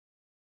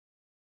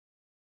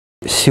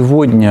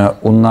Сегодня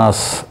у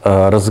нас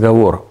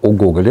разговор о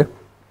Гоголе,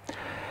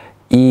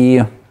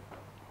 и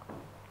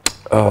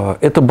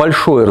это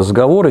большой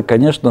разговор, и,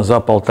 конечно, за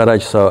 1,5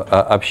 часа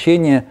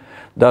общения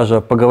даже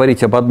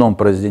поговорить об одном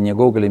произведении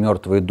Гоголя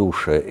 «Мёртвые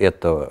души» –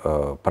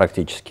 это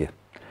практически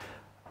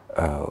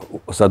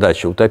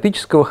задача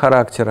утопического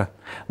характера,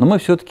 но мы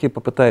все-таки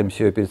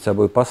попытаемся ее перед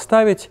собой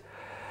поставить.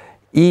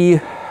 И,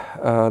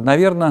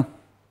 наверное,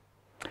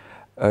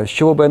 с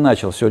чего бы я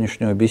начал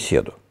сегодняшнюю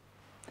беседу?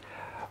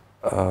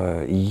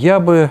 Я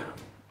бы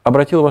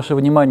обратил ваше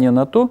внимание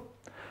на то,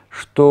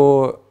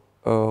 что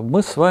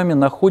мы с вами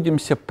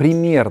находимся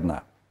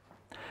примерно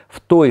в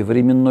той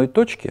временной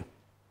точке,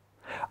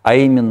 а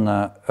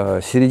именно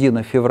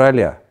середина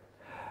февраля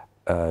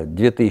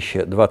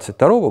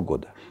 2022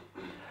 года,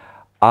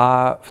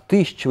 а в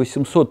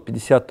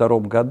 1852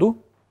 году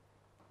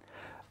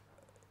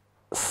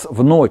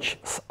в ночь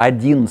с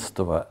 11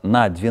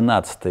 на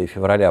 12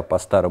 февраля по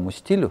старому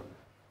стилю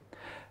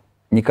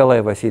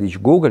Николай Васильевич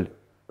Гоголь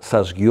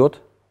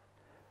сожгет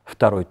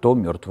второй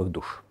том «Мёртвых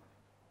душ».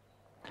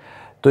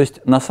 То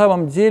есть, на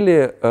самом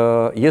деле,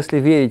 если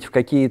верить в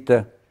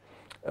какие-то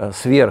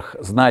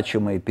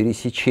сверхзначимые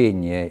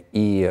пересечения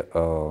и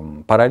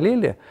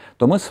параллели,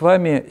 то мы с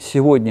вами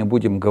сегодня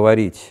будем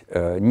говорить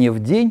не в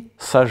день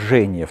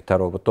сожжения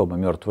второго тома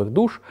 «Мёртвых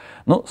душ»,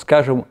 но,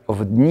 скажем,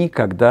 в дни,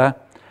 когда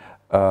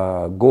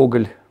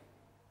Гоголь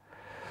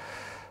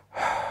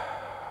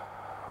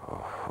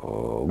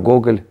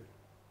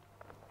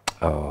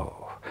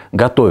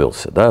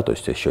готовился, да, то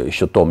есть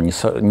еще том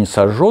не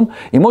сожжен,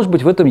 и, может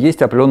быть, в этом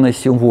есть определенная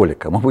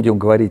символика. Мы будем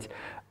говорить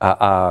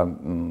о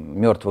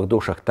мертвых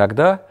душах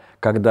тогда,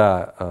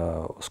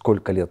 когда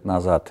сколько лет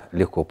назад,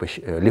 легко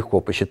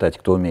посчитать,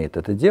 кто умеет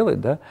это делать,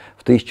 да,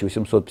 в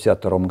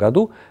 1852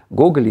 году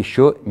Гоголь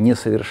еще не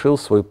совершил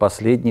свой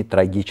последний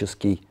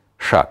трагический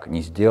шаг,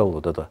 не сделал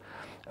вот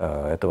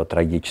этого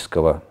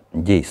трагического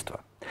действия.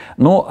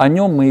 Но о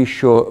нем мы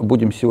еще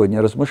будем сегодня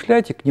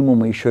размышлять, и к нему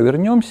мы еще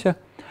вернемся.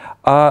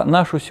 А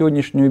нашу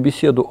сегодняшнюю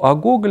беседу о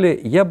Гоголе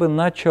я бы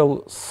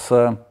начал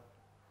с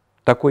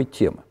такой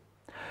темы.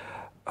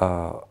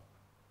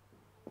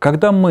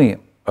 Когда мы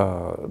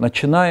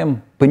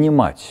начинаем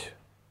понимать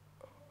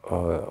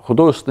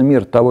художественный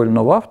мир того или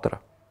иного автора,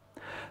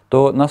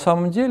 то на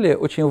самом деле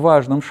очень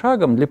важным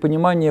шагом для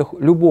понимания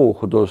любого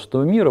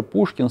художественного мира,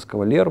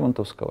 пушкинского,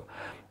 лермонтовского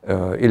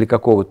или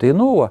какого-то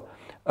иного,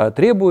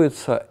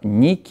 требуется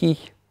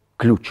некий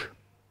ключ.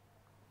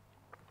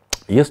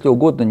 Если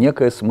угодно,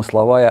 некая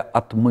смысловая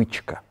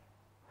отмычка.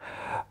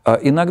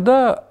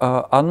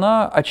 Иногда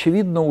она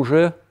очевидна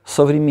уже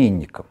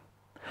современникам.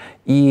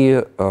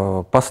 И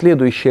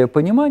последующее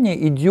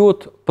понимание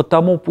идет по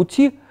тому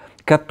пути,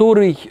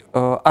 который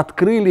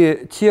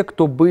открыли те,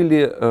 кто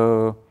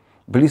были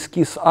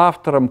близки с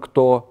автором,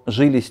 кто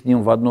жили с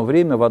ним в одно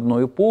время, в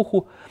одну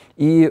эпоху.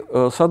 И,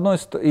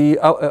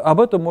 об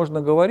этом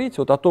можно говорить,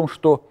 вот о том,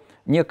 что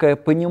некое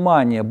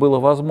понимание было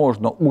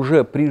возможно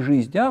уже при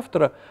жизни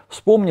автора,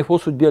 вспомнив о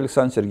судьбе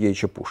Александра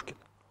Сергеевича Пушкина.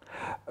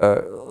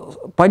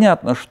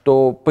 Понятно,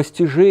 что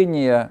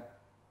постижение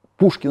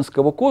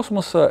пушкинского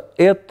космоса –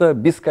 это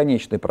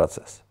бесконечный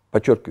процесс.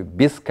 Подчеркиваю,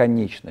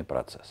 бесконечный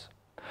процесс.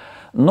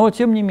 Но,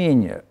 тем не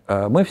менее,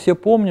 мы все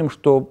помним,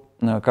 что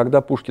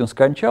когда Пушкин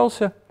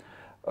скончался,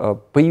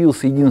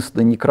 появился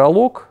единственный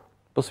некролог,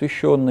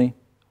 посвященный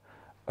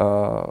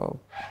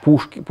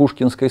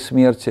пушкинской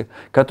смерти,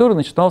 который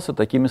начинался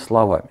такими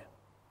словами: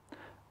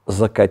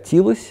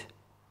 «Закатилось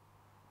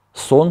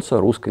солнце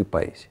русской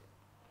поэзии».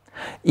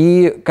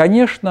 И,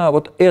 конечно,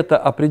 вот это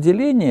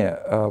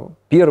определение,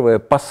 первое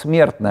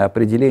посмертное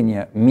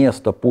определение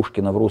места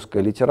Пушкина в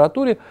русской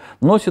литературе,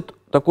 носит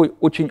такой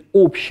очень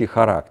общий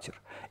характер.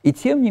 И,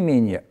 тем не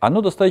менее, оно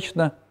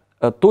достаточно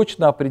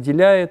точно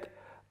определяет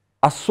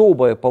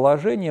особое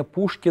положение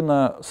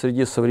Пушкина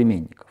среди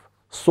современников.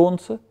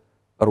 Солнце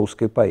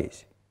русской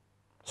поэзии.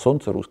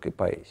 Солнце русской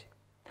поэзии.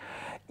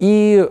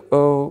 И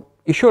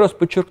еще раз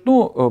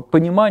подчеркну,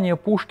 понимание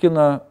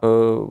Пушкина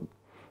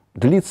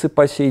длится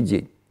по сей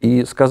день.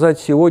 И сказать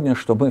сегодня,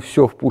 что мы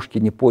все в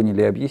Пушкине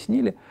поняли и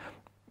объяснили,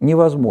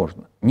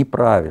 невозможно,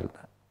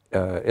 неправильно.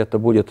 Это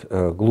будет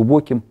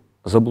глубоким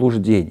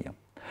заблуждением.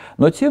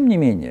 Но, тем не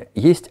менее,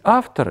 есть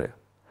авторы,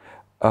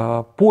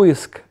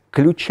 поиск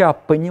ключа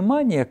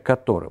понимания к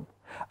которым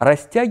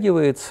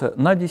растягивается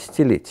на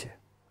десятилетия.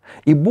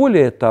 И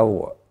более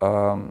того,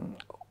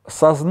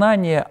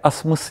 сознание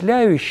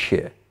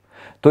осмысляющее,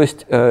 то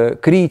есть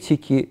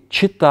критики,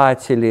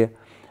 читатели,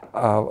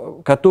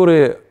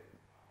 которые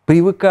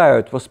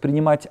привыкают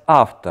воспринимать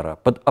автора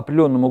под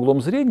определенным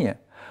углом зрения,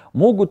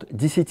 могут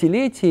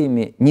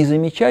десятилетиями не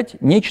замечать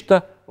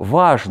нечто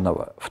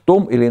важного в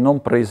том или ином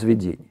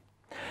произведении.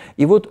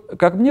 И вот,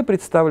 как мне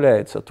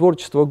представляется,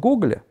 творчество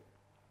Гоголя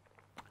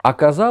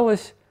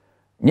оказалось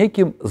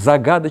неким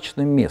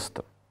загадочным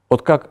местом.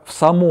 Вот как в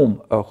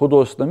самом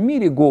художественном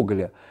мире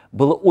Гоголя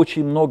было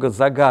очень много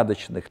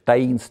загадочных,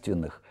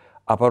 таинственных,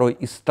 а порой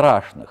и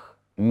страшных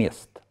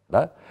мест,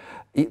 да?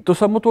 И то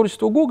само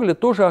творчество Гоголя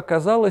тоже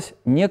оказалось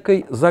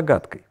некой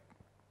загадкой.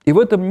 И в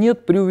этом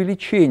нет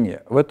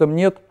преувеличения, в этом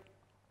нет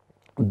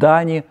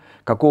дани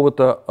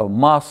какого-то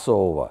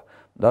массового,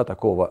 да,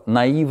 такого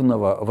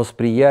наивного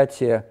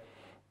восприятия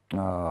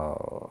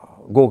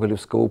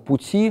гоголевского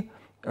пути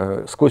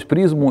сквозь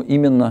призму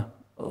именно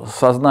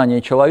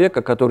сознания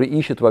человека, который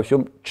ищет во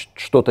всем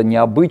что-то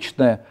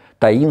необычное,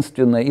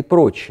 таинственное и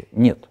прочее.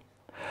 Нет.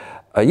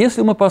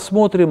 Если мы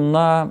посмотрим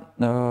на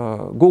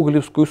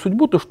гоголевскую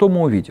судьбу, то что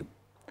мы увидим?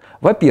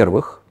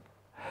 Во-первых,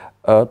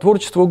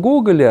 творчество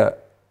Гоголя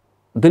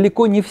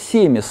далеко не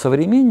всеми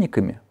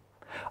современниками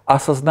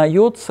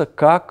осознается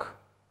как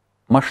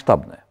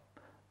масштабное,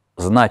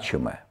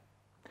 значимое,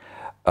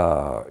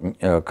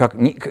 как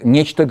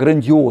нечто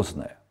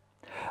грандиозное.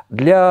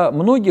 Для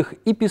многих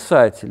и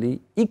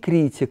писателей, и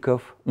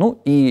критиков, ну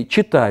и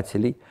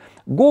читателей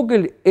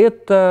Гоголь –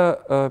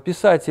 это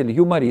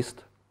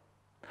писатель-юморист,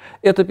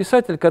 это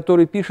писатель,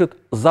 который пишет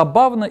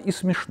забавно и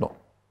смешно.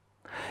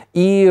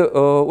 И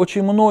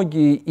очень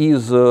многие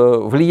из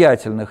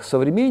влиятельных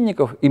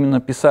современников,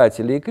 именно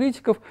писателей и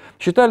критиков,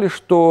 считали,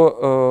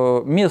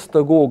 что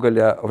место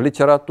Гоголя в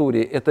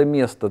литературе – это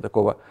место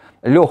такого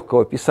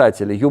легкого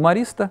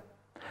писателя-юмориста,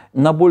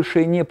 на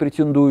большее не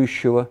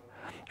претендующего,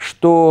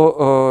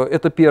 что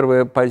это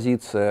первая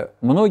позиция.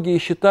 Многие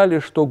считали,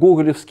 что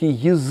гоголевский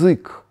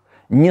язык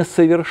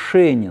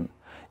несовершенен,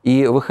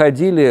 и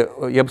выходили,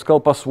 я бы сказал,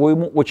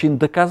 по-своему, очень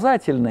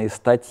доказательные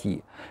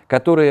статьи,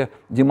 которые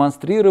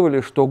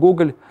демонстрировали, что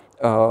Гоголь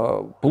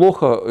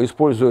плохо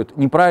использует,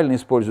 неправильно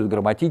использует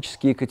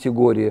грамматические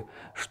категории,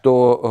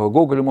 что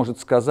Гоголь может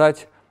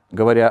сказать,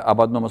 говоря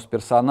об одном из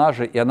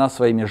персонажей, и она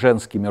своими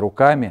женскими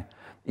руками,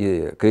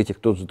 и критик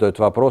тут задает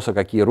вопрос, а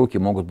какие руки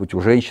могут быть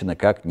у женщины,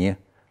 как не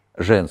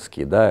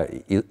женские, да,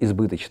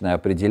 избыточное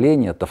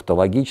определение,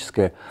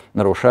 тавтологическое,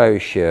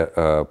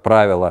 нарушающее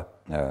правила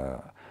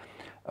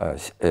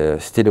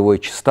стилевой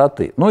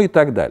чистоты, ну и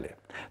так далее.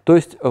 То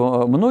есть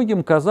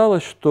многим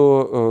казалось,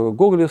 что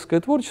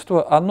гоголевское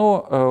творчество,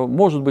 оно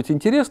может быть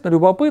интересно,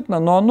 любопытно,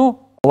 но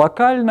оно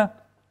локально,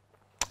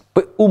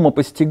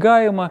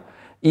 умопостигаемо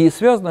и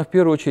связано в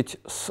первую очередь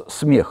с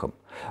смехом.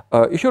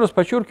 Еще раз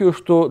подчеркиваю,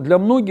 что для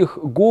многих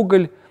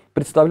Гоголь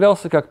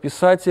представлялся как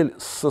писатель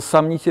с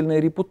сомнительной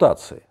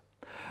репутацией.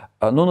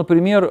 Ну,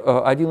 например,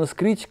 один из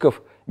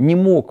критиков не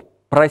мог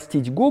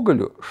простить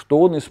Гоголю, что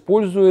он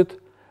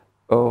использует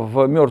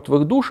в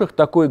 «Мёртвых душах»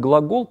 такой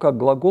глагол, как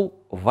глагол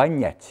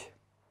 «вонять».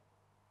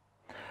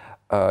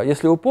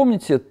 Если вы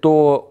помните,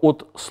 то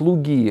от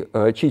слуги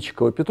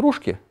Чичикова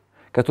Петрушки,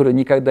 который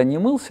никогда не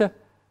мылся,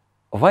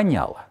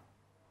 воняло.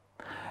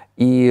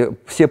 И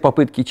все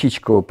попытки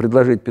Чичикова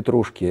предложить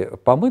Петрушке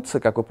помыться,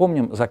 как мы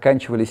помним,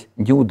 заканчивались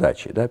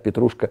неудачей. Да?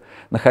 Петрушка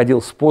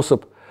находил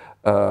способ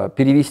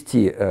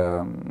перевести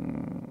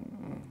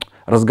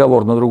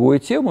разговор на другую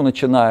тему,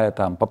 начиная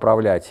там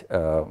поправлять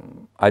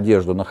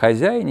одежду на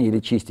хозяине или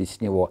чистить с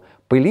него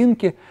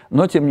пылинки,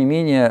 но, тем не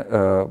менее,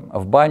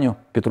 в баню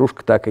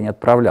Петрушка так и не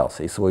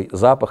отправлялся, и свой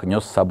запах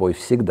нес с собой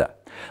всегда.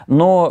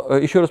 Но,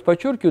 еще раз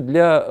подчеркиваю,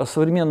 для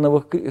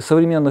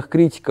современных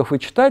критиков и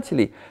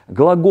читателей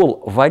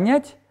глагол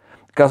 «вонять»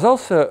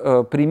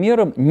 казался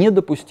примером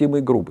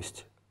недопустимой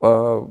грубости,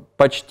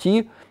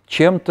 почти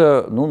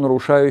чем-то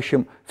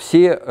нарушающим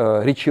все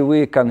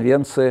речевые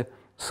конвенции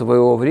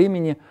своего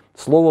времени,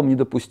 словом,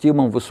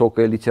 недопустимым в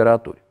высокой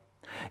литературе.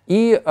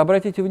 И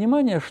обратите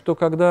внимание, что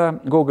когда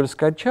Гоголь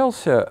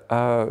скончался,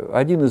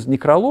 один из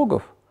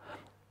некрологов,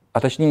 а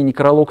точнее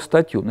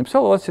некролог-статью,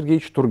 написал Иван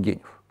Сергеевич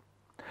Тургенев.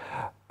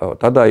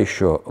 Тогда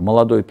еще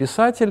молодой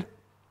писатель,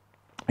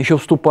 еще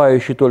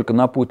вступающий только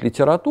на путь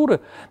литературы.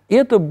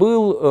 Это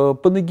был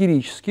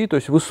панегирический, то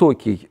есть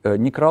высокий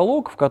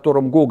некролог, в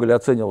котором Гоголь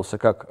оценивался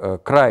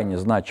как крайне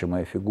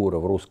значимая фигура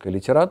в русской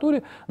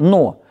литературе,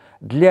 но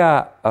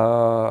для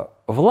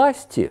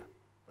власти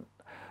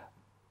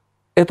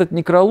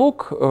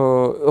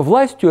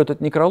властью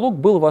этот некролог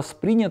был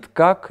воспринят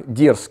как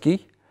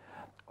дерзкий,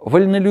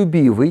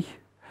 вольнолюбивый,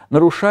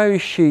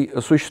 нарушающий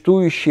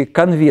существующие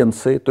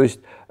конвенции, то есть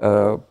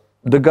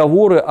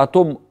договоры о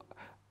том,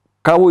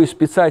 кого из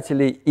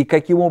писателей и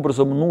каким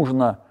образом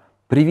нужно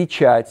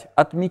привечать,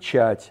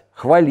 отмечать,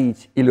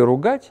 хвалить или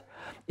ругать.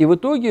 И в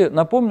итоге,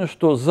 напомню,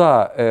 что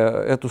за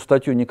эту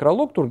статью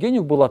 «Некролог»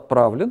 Тургенев был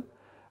отправлен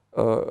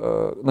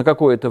на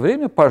какое-то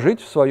время пожить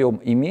в своем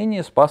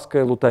имении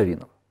Спасское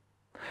Лутовиново.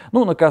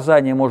 Ну,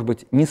 наказание, может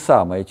быть, не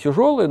самое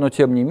тяжелое, но,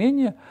 тем не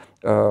менее,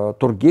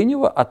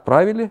 Тургенева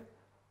отправили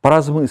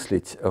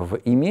поразмыслить в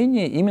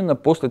имение именно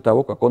после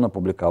того, как он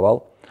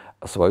опубликовал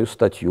свою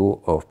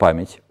статью в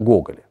память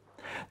Гоголя.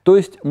 То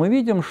есть мы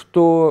видим,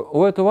 что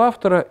у этого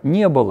автора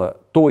не было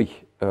той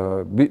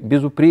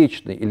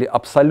безупречной или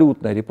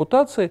абсолютной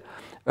репутации,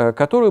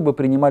 которую бы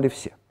принимали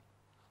все.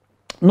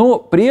 Но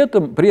при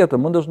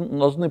этом мы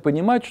должны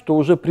понимать, что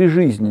уже при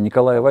жизни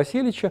Николая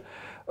Васильевича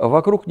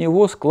вокруг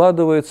него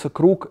складывается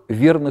круг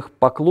верных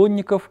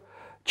поклонников,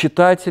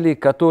 читателей,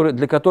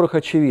 для которых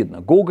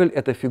очевидно, Гоголь –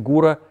 это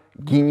фигура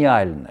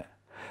гениальная.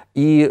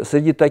 И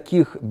среди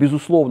таких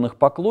безусловных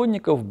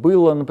поклонников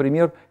было,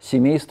 например,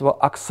 семейство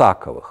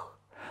Аксаковых.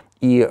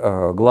 И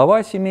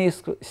глава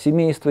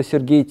семейства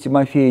Сергей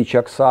Тимофеевич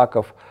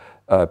Аксаков,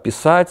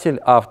 писатель,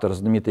 автор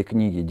знаменитой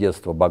книги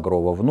 «Детство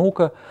Багрова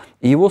внука»,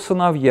 и его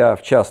сыновья,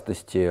 в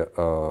частности,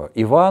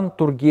 Иван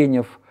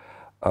Тургенев,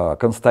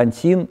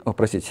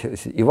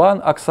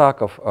 Иван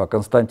Аксаков,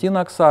 Константин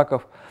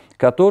Аксаков,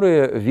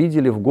 которые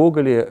видели в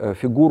Гоголе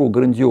фигуру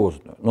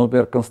грандиозную. Ну,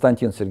 например,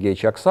 Константин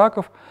Сергеевич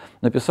Аксаков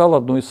написал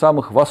одну из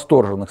самых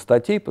восторженных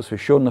статей,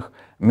 посвященных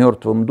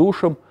мертвым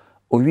душам,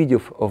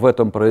 увидев в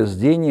этом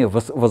произведении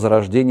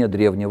возрождение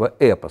древнего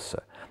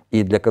эпоса.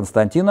 И для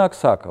Константина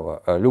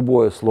Аксакова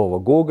любое слово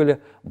Гоголя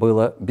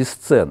было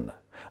бесценно.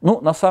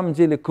 Ну, на самом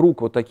деле,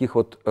 круг вот таких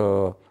вот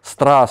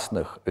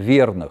страстных,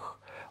 верных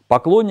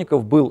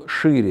поклонников был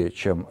шире,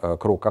 чем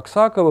круг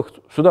Аксаковых.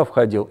 Сюда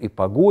входил и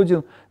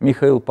Погодин,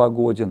 Михаил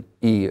Погодин,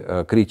 и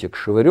критик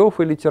Шевырев,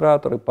 и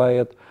литератор, и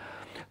поэт.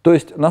 То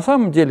есть, на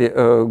самом деле,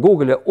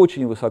 Гоголя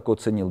очень высоко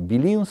ценил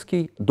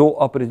Белинский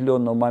до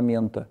определенного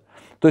момента.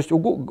 То есть,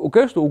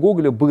 конечно, у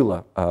Гоголя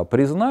было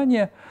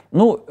признание.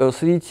 Ну,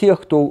 среди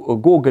тех, кто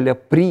Гоголя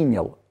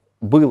принял,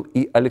 был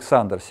и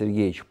Александр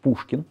Сергеевич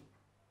Пушкин.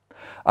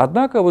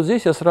 Однако вот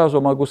здесь я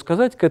сразу могу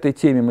сказать, к этой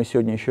теме мы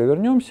сегодня еще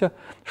вернемся,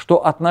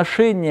 что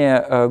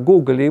отношения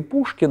Гоголя и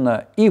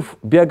Пушкина и в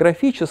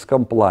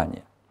биографическом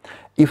плане,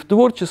 и в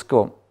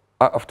творческом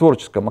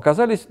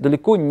оказались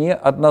далеко не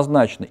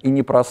однозначны и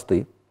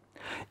непросты.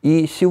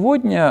 И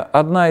сегодня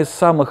одна из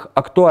самых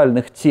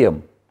актуальных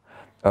тем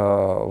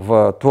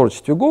в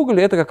творчестве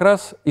Гоголя – это как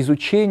раз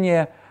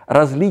изучение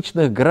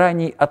различных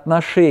граней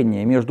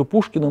отношений между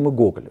Пушкиным и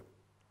Гоголем.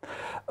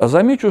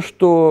 Замечу,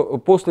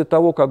 что после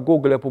того, как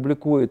Гоголь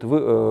опубликует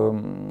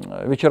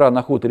 «Вечера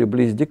на хуторе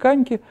близ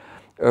Диканьки»,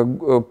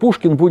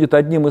 Пушкин будет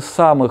одним из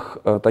самых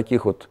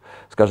таких вот,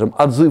 скажем,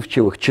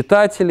 отзывчивых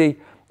читателей.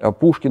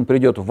 Пушкин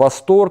придет в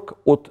восторг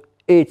от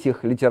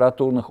этих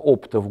литературных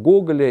опытов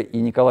Гоголя,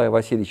 и Николай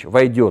Васильевич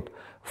войдет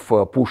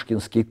в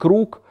пушкинский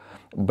круг,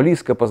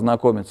 близко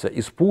познакомится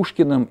и с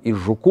Пушкиным, и с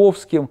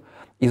Жуковским,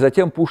 и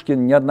затем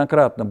Пушкин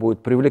неоднократно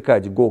будет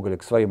привлекать Гоголя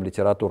к своим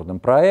литературным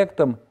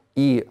проектам,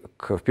 и,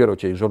 в первую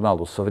очередь,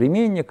 журналу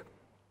 «Современник»,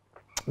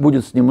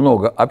 будет с ним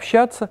много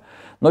общаться,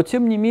 но,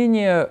 тем не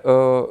менее,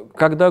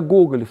 когда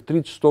Гоголь в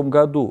 1936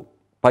 году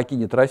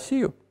покинет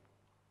Россию,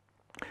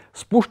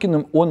 с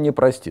Пушкиным он не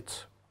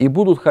простится. И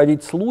будут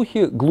ходить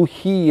слухи,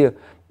 глухие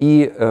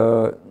и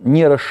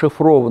не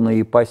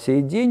расшифрованные по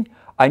сей день,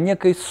 о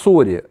некой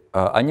ссоре,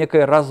 о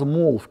некой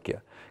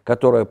размолвке,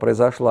 которая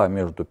произошла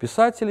между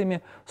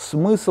писателями,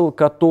 смысл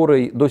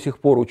которой до сих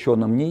пор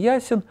ученым не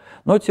ясен,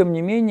 но, тем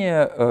не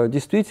менее,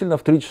 действительно,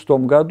 в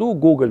 1936 году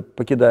Гоголь,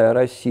 покидая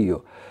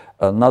Россию,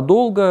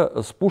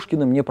 надолго с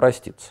Пушкиным не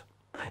простится.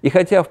 И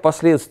хотя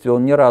впоследствии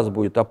он не раз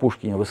будет о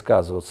Пушкине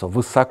высказываться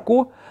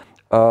высоко,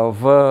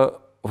 в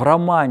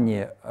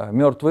романе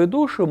 «Мёртвые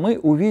души» мы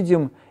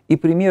увидим и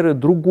примеры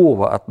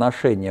другого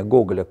отношения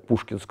Гоголя к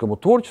пушкинскому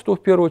творчеству, в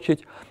первую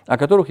очередь, о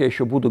которых я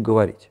еще буду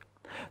говорить.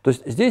 То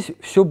есть здесь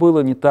все было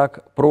не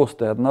так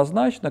просто и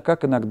однозначно,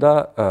 как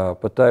иногда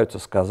пытаются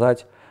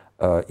сказать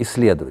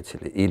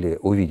исследователи или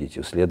увидеть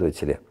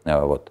исследователи,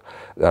 вот,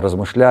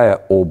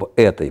 размышляя об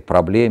этой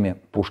проблеме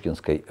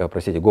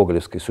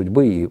гоголевской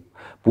судьбы и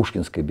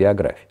пушкинской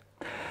биографии.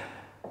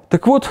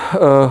 Так вот,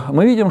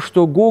 мы видим,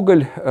 что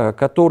Гоголь,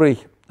 который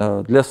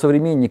для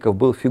современников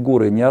был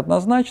фигурой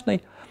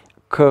неоднозначной,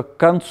 к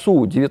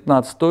концу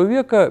XIX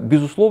века,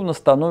 безусловно,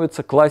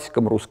 становится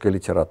классиком русской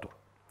литературы.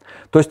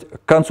 То есть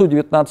к концу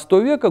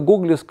XIX века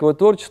гоголевское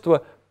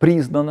творчество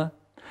признано,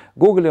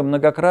 Гоголя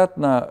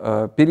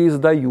многократно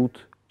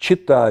переиздают,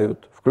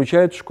 читают,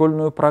 включают в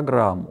школьную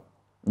программу.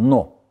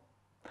 Но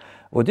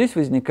вот здесь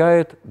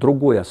возникает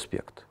другой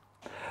аспект.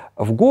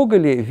 В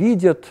Гоголе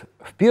видят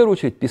в первую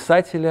очередь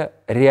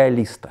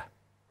писателя-реалиста.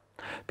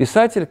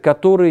 Писатель,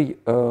 который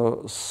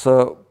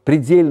с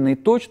предельной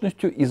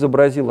точностью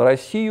изобразил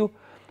Россию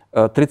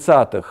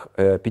 30-х,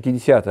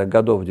 50-х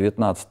годов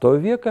XIX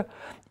века,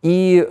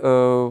 и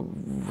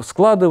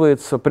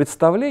складывается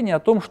представление о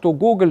том, что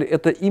Гоголь –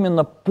 это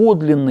именно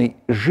подлинный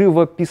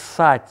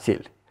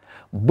живописатель,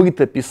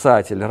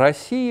 бытописатель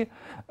России,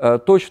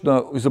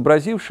 точно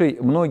изобразивший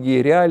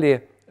многие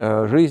реалии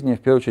жизни, в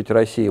первую очередь,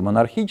 России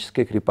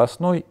монархической,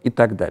 крепостной и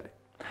так далее.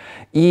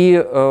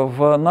 И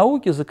в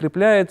науке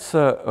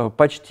закрепляется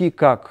почти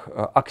как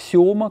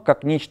аксиома,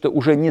 как нечто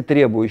уже не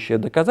требующее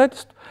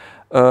доказательств,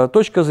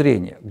 точка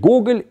зрения.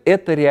 Гоголь –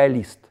 это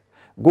реалист.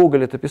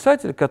 Гоголь – это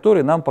писатель,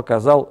 который нам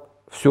показал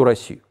всю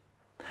Россию.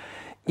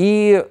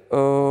 И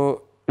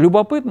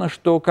любопытно,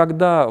 что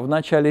когда в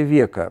начале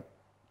века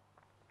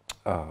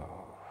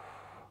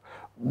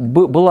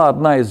была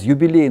одна из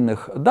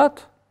юбилейных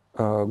дат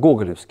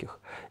гоголевских,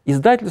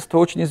 издательство,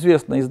 очень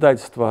известное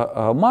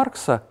издательство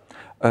Маркса,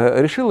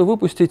 решило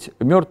выпустить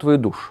 «Мёртвые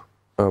души»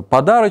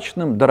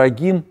 подарочным,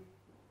 дорогим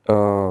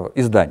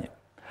изданием.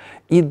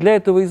 И для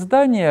этого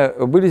издания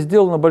было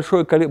сделано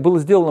большое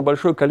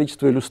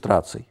количество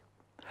иллюстраций.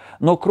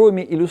 Но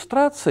кроме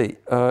иллюстраций,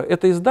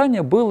 это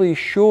издание было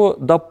еще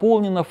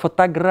дополнено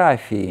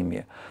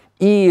фотографиями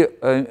и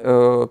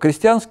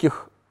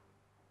крестьянских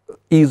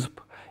изб,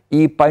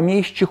 и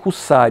помещичьих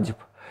усадеб,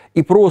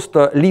 и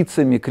просто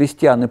лицами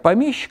крестьян и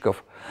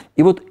помещиков,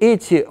 И вот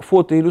эти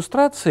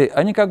фотоиллюстрации,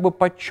 они как бы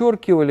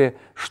подчеркивали,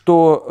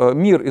 что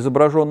мир,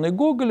 изображенный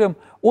Гоголем,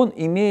 он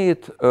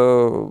имеет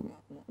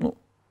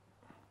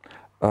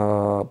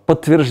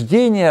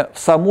подтверждение в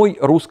самой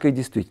русской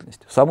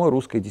действительности,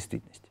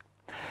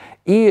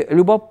 И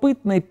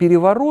любопытный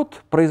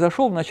переворот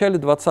произошел в начале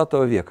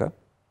XX века,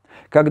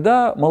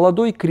 когда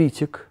молодой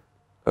критик,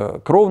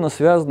 кровно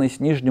связанный с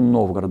Нижним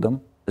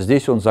Новгородом,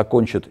 здесь он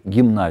закончит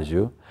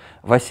гимназию,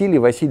 Василий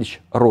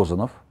Васильевич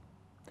Розанов,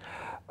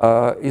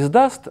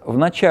 издаст в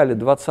начале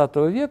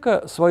XX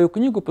века свою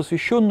книгу,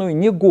 посвященную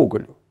не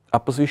Гоголю, а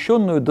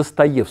посвященную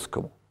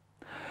Достоевскому.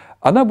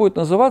 Она будет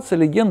называться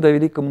 «Легенда о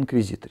Великом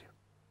Инквизиторе».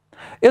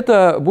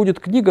 Это будет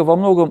книга во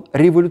многом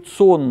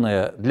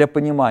революционная для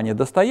понимания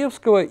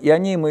Достоевского, и о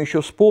ней мы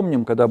еще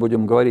вспомним, когда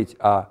будем говорить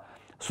о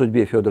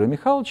судьбе Федора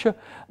Михайловича,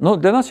 но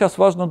для нас сейчас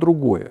важно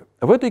другое.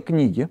 В этой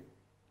книге,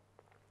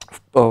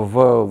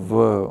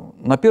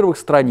 на первых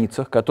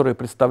страницах, которые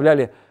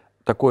представляли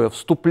такое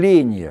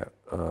вступление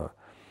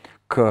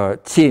к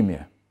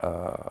теме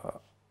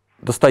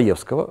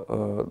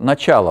Достоевского,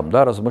 началом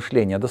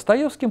размышления о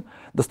Достоевском,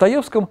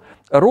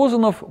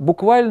 Розанов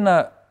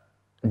буквально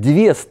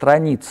 2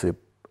 страницы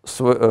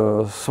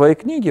своей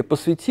книги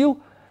посвятил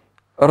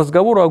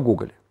разговору о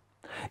Гоголе.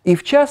 И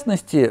в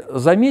частности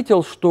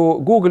заметил, что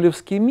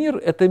гоголевский мир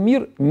 – это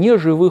мир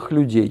неживых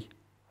людей,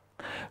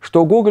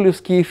 что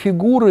гоголевские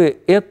фигуры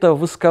 – это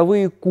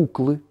восковые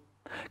куклы,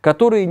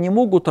 которые не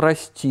могут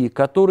расти,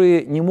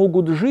 которые не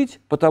могут жить,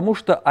 потому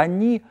что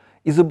они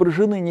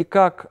изображены не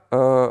как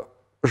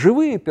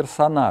живые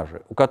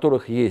персонажи, у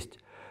которых есть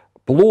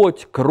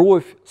плоть,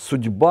 кровь,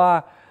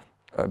 судьба,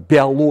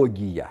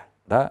 биология.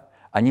 Да?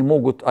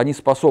 Они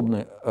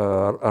способны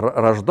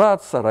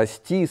рождаться,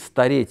 расти,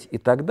 стареть и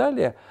так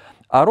далее.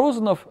 А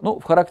Розанов,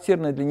 в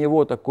характерной для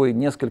него такой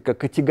несколько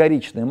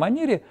категоричной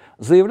манере,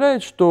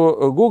 заявляет,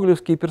 что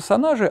гоголевские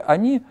персонажи,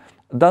 они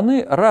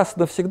даны раз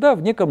навсегда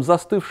в неком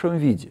застывшем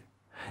виде.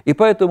 И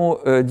поэтому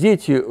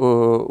дети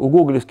у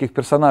гоголевских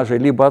персонажей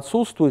либо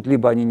отсутствуют,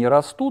 либо они не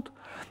растут.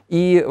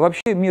 И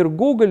вообще мир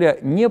Гоголя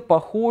не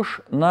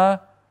похож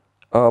на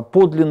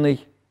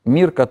подлинный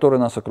мир, который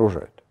нас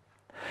окружает.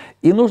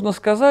 И нужно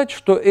сказать,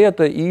 что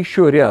это и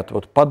еще ряд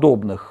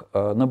подобных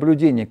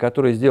наблюдений,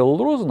 которые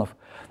сделал Розанов,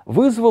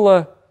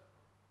 вызвало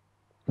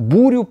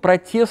бурю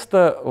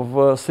протеста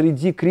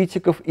среди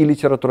критиков и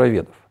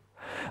литературоведов.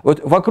 Вот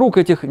вокруг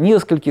этих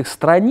нескольких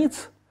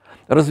страниц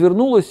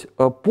развернулась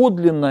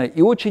подлинная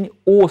и очень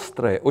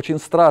острая, очень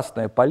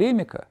страстная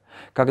полемика,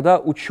 когда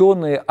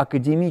ученые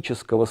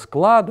академического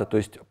склада, то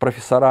есть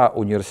профессора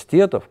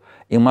университетов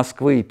и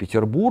Москвы, и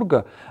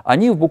Петербурга,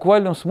 они в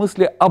буквальном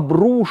смысле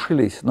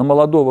обрушились на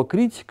молодого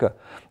критика,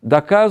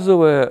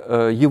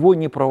 доказывая его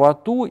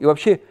неправоту и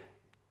вообще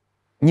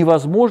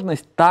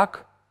невозможность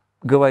так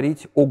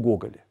говорить о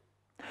Гоголе.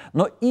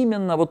 Но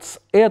именно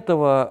с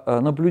этого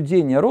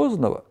наблюдения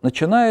Розанова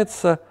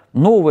начинается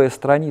новая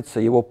страница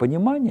его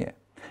понимания,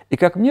 и,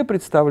 как мне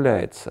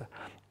представляется,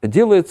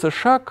 делается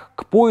шаг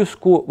к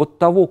поиску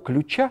того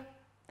ключа,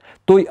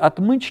 той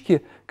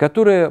отмычки,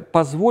 которая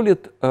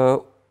позволит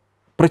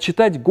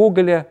прочитать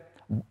Гоголя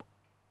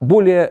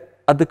более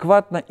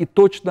адекватно и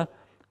точно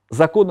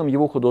законам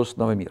его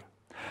художественного мира.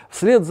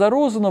 Вслед за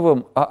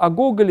Розановым о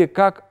Гоголе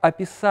как о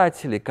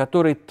писателе,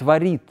 который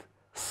творит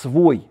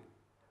свой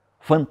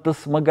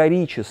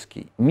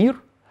фантасмагорический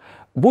мир,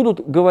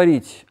 будут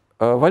говорить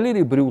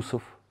Валерий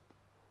Брюсов,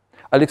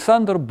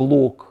 Александр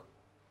Блок.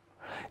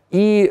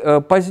 И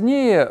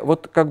позднее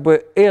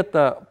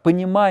это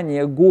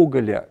понимание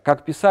Гоголя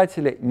как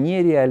писателя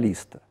не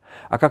реалиста,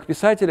 а как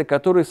писателя,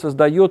 который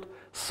создает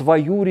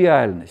свою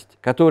реальность,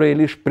 которая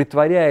лишь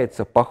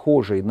притворяется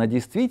похожей на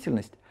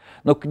действительность,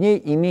 но к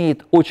ней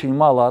имеет очень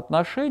мало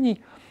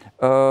отношений,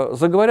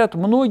 заговорят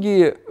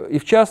многие, и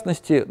в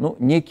частности,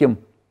 неким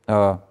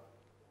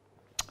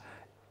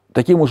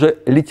таким уже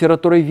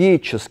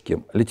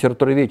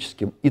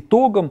литературоведческим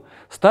итогом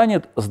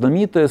станет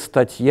знаменитая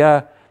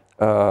статья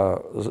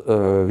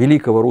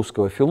великого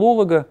русского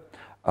филолога,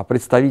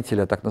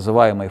 представителя так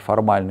называемой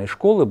формальной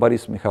школы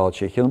Бориса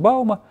Михайловича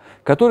Эхенбаума,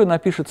 который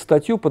напишет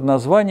статью под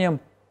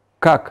названием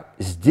 «Как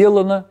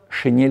сделана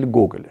шинель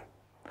Гоголя»,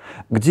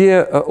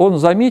 где он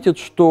заметит,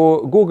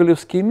 что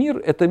гоголевский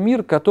мир – это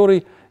мир,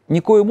 который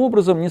никоим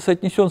образом не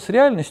соотнесен с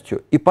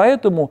реальностью, и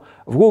поэтому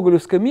в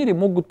гоголевском мире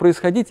могут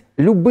происходить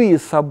любые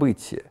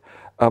события,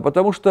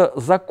 потому что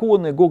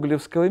законы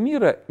гоголевского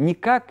мира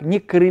никак не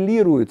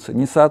коррелируются,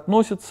 не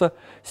соотносятся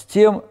с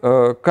тем,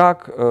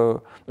 как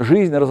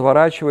жизнь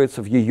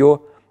разворачивается в ее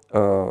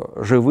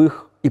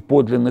живых и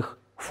подлинных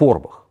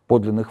формах.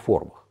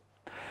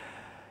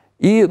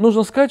 И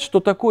нужно сказать, что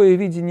такое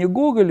видение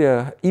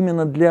Гоголя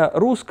именно для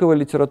русского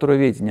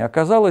литературоведения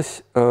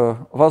оказалось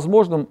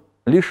возможным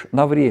лишь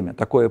на время,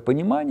 такое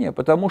понимание,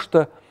 потому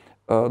что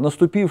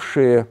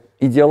наступившие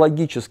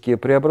идеологические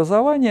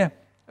преобразования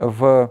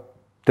в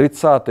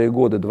 30-е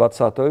годы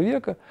XX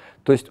века,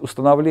 то есть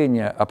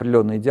установление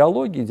определенной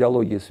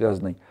идеологии,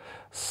 связанной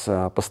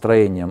с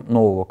построением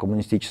нового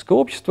коммунистического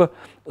общества,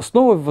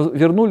 снова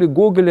вернули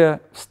Гоголя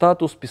в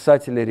статус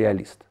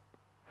писателя-реалиста.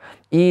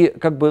 И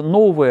как бы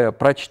новое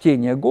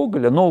прочтение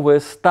Гоголя, новое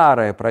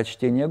старое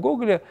прочтение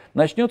Гоголя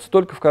начнется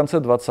только в конце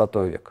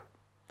XX века.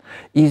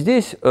 И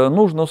здесь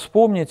нужно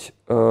вспомнить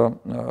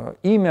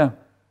имя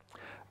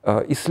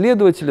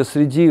исследователя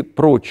среди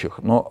прочих,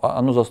 но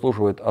оно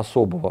заслуживает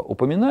особого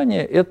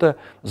упоминания. Это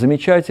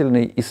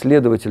замечательный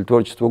исследователь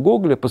творчества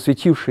Гоголя,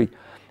 посвятивший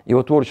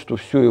его творчеству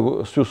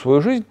всю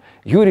свою жизнь,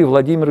 Юрий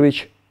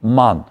Владимирович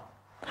Манн.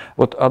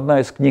 Вот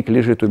одна из книг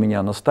лежит у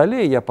меня на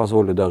столе, я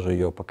позволю даже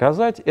ее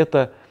показать.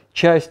 Это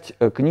часть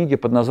книги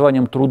под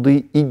названием «Труды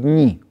и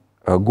дни»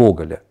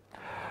 Гоголя.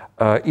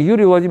 И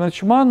Юрий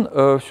Владимирович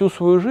Манн всю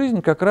свою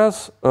жизнь как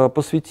раз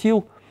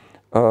посвятил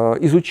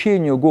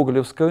изучению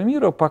гоголевского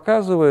мира,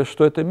 показывая,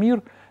 что это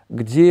мир,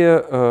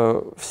 где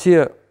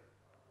все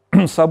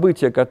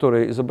события,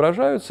 которые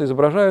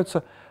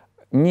изображаются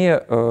не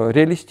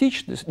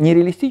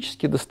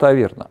реалистически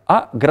достоверно,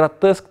 а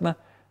гротескно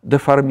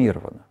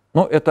деформировано.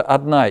 Но это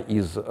одна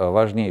из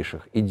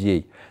важнейших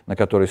идей, на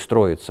которой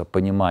строится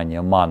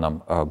понимание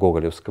Манном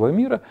гоголевского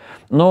мира.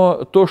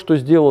 Но то, что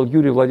сделал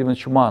Юрий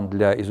Владимирович Манн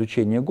для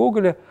изучения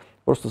Гоголя,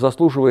 просто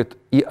заслуживает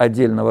и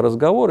отдельного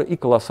разговора, и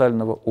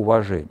колоссального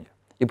уважения.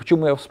 И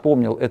почему я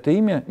вспомнил это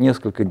имя?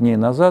 Несколько дней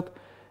назад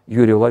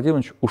Юрий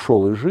Владимирович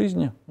ушел из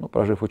жизни,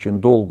 прожив очень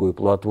долгую и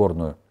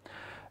плодотворную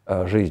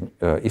жизнь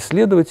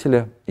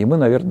исследователя, и мы,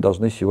 наверное,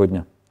 должны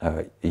сегодня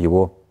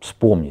его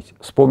вспомнить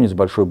с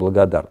большой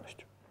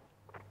благодарностью.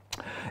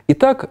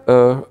 Итак,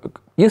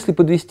 если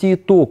подвести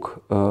итог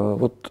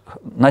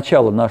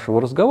начала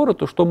нашего разговора,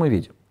 то что мы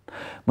видим?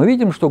 Мы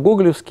видим, что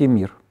гоголевский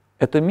мир –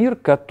 это мир,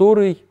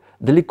 который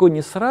далеко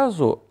не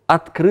сразу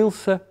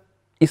открылся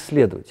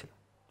исследователю.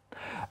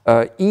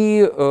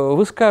 И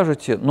вы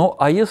скажете,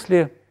 а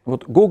если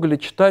Гоголя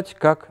читать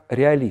как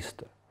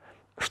реалиста,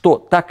 что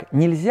так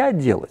нельзя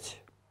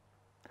делать?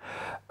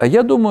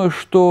 Я думаю,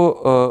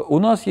 что у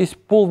нас есть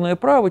полное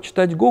право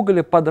читать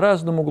Гоголя под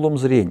разным углом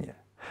зрения.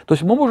 То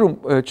есть мы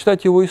можем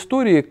читать его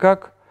истории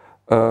как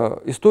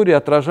истории,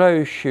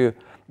 отражающие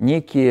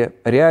некие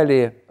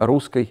реалии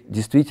русской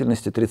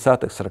действительности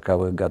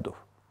 30-40-х годов.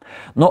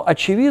 Но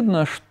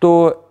очевидно,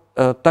 что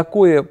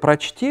такое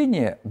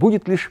прочтение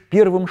будет лишь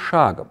первым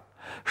шагом,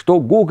 что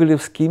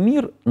гоголевский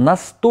мир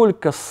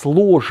настолько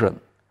сложен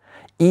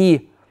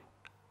и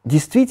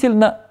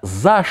действительно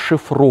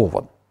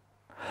зашифрован,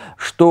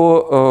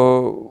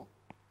 что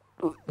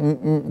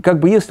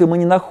если мы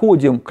не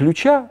находим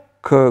ключа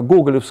к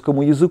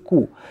гоголевскому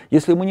языку,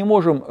 если мы не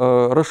можем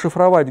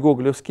расшифровать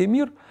гоголевский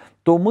мир,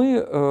 то мы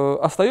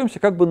остаемся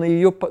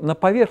на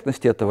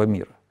поверхности этого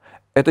мира.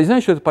 Это не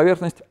значит, что эта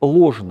поверхность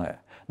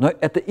ложная, но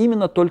это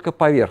именно только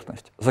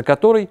поверхность, за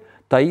которой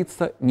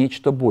таится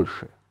нечто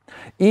большее.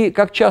 И,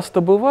 как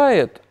часто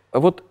бывает,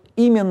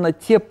 именно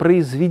те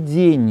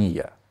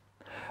произведения,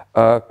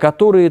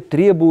 которые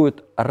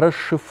требуют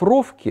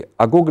расшифровки,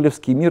 а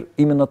гоголевский мир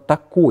именно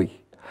такой,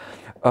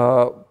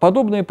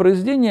 подобные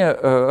произведения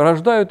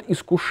рождают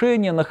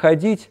искушение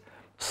находить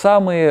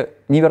самые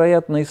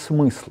невероятные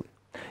смыслы.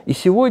 И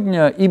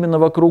сегодня именно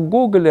вокруг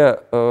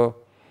Гоголя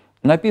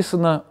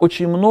написано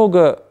очень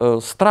много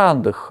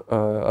странных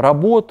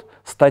работ,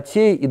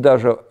 статей и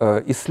даже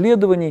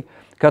исследований,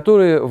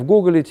 которые в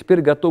Гоголе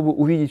теперь готовы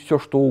увидеть все,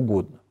 что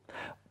угодно.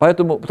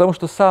 Потому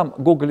что сам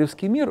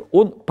гоголевский мир,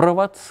 он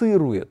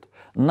провоцирует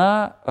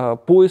на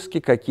поиски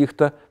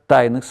каких-то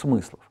тайных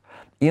смыслов.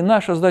 И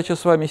наша задача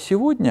с вами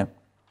сегодня –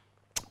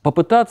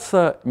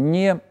 попытаться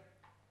не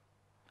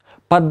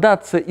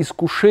поддаться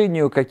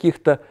искушению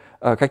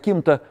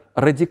каким-то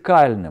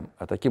радикальным,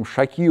 таким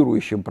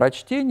шокирующим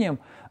прочтением,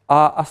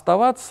 а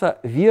оставаться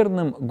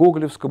верным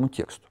гоголевскому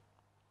тексту.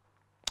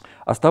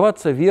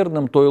 Оставаться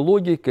верным той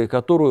логике,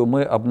 которую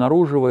мы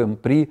обнаруживаем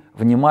при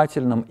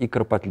внимательном и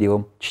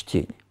кропотливом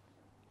чтении.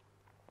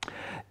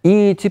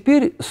 И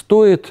теперь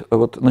стоит,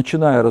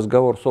 начиная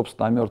разговор,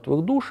 собственно, о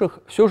мертвых душах,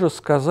 все же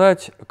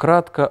сказать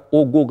кратко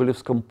о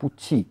гоголевском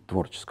пути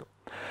творческом.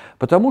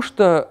 Потому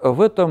что в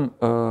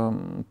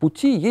этом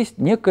пути есть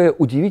некая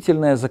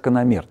удивительная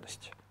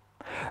закономерность.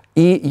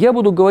 И я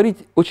буду говорить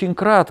очень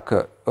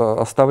кратко,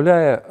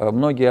 оставляя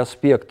многие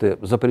аспекты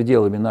за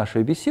пределами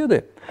нашей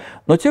беседы,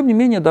 но тем не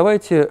менее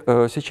давайте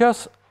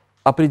сейчас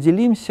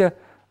определимся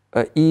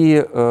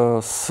и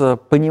с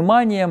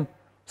пониманием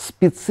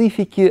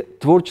специфики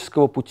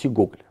творческого пути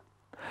Гоголя.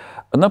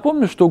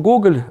 Напомню, что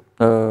Гоголь,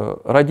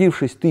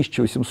 родившись в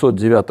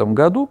 1809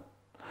 году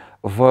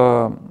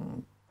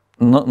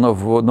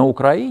на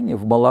Украине,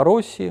 в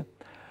Малороссии,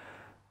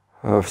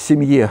 в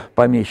семье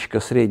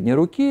помещика средней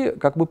руки,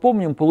 как мы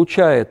помним,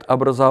 получает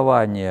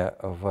образование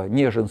в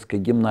Нежинской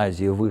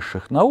гимназии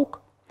высших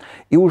наук,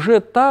 и уже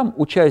там,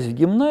 учась в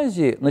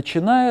гимназии,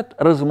 начинает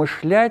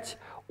размышлять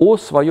о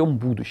своем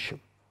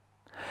будущем.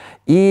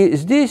 И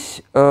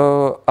здесь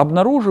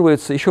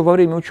обнаруживается, еще во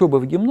время учебы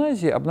в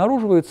гимназии,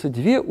 обнаруживаются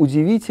две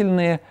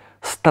удивительные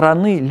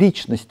стороны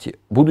личности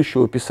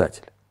будущего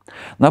писателя.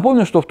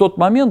 Напомню, что в тот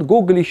момент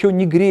Гоголь еще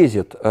не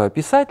грезит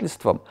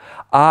писательством,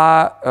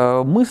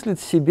 а мыслит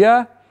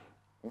себя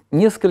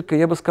несколько,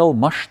 я бы сказал,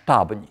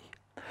 масштабней.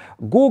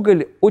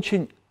 Гоголь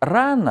очень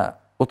рано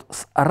вот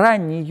с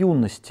ранней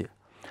юности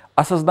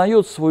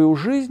осознает свою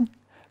жизнь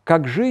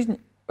как жизнь,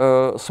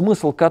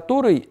 смысл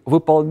которой –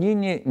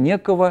 выполнение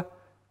некого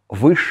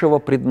высшего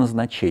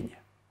предназначения.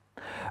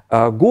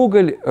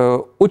 Гоголь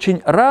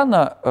очень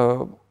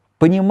рано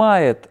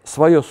понимает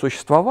свое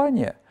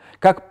существование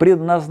как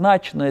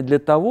предназначенное для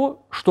того,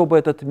 чтобы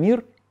этот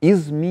мир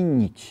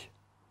изменить,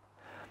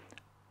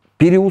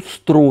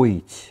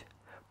 переустроить,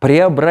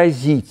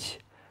 преобразить,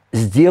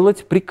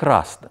 сделать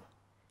прекрасным.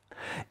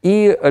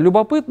 И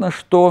любопытно,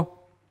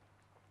 что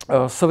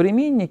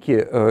современники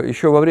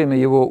еще во время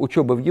его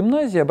учебы в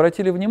гимназии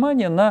обратили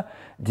внимание на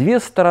две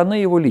стороны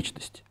его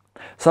личности.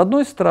 С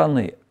одной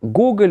стороны,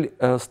 Гоголь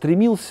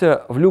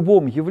стремился в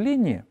любом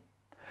явлении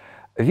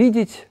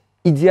видеть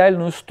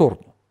идеальную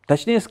сторону.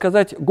 Точнее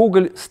сказать,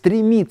 Гоголь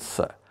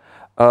стремится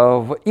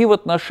и в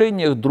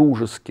отношениях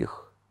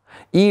дружеских,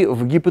 и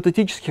в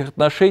гипотетических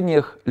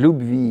отношениях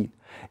любви,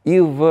 и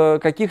в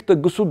каких-то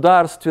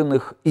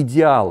государственных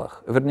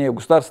идеалах, вернее,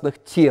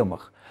 государственных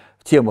темах,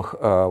 в темах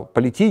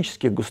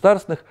политических,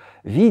 государственных,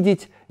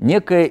 видеть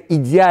некое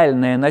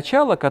идеальное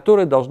начало,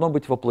 которое должно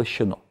быть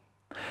воплощено.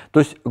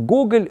 То есть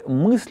Гоголь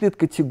мыслит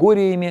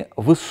категориями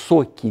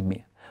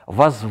высокими,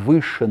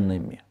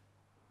 возвышенными.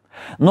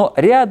 Но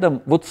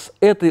рядом вот с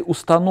этой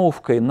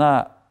установкой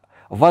на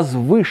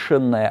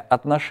возвышенное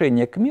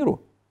отношение к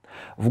миру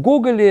в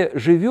Гоголе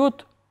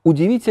живет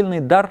удивительный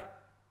дар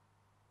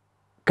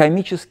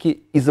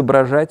комически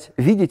изображать,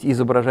 видеть и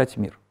изображать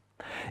мир.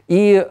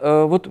 И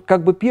вот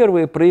как бы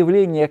первые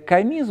проявления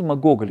комизма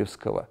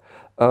гоголевского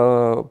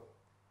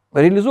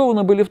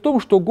реализованы были в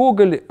том, что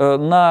Гоголь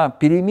на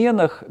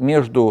переменах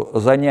между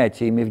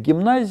занятиями в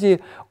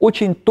гимназии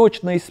очень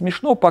точно и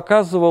смешно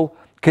показывал,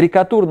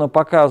 карикатурно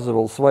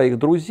показывал своих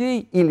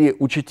друзей или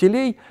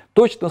учителей,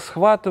 точно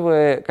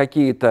схватывая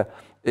какие-то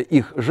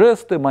их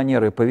жесты,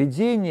 манеры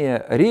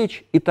поведения,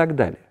 речь и так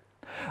далее.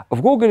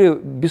 В Гоголе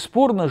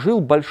бесспорно жил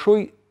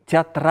большой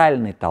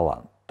театральный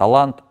талант,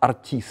 талант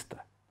артиста.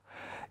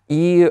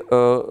 И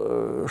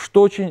что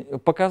очень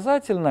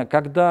показательно,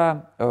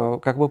 когда,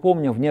 как мы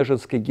помним, в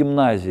Нежинской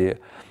гимназии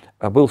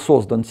был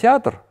создан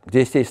театр,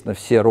 где, естественно,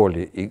 все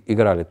роли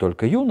играли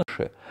только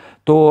юноши,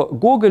 то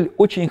Гоголь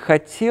очень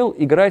хотел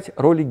играть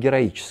роли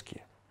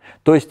героические.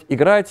 То есть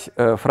играть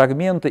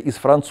фрагменты из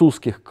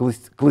французских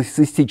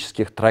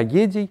классицистических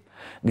трагедий,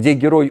 где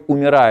герой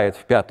умирает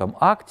в 5-м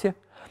акте.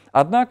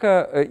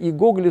 Однако и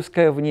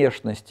гоголевская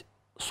внешность,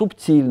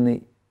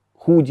 субтильный,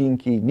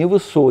 худенький,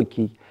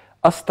 невысокий,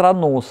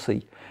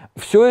 остроносый,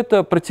 все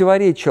это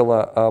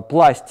противоречило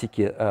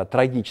пластике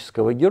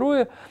трагического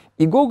героя,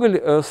 и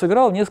Гоголь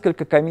сыграл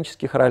несколько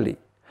комических ролей.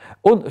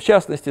 Он, в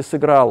частности,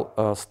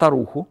 сыграл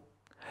старуху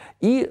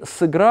и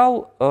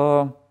сыграл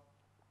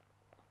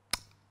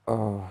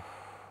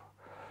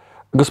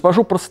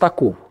госпожу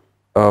Простакову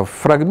в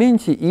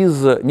фрагменте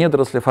из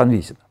 «Недоросля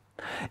Фанвизина».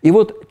 И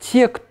вот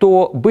те,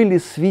 кто были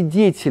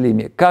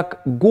свидетелями,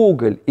 как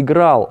Гоголь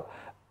играл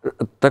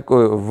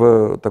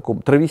в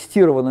таком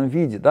травестированном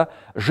виде, да,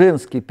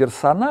 женский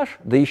персонаж,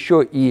 да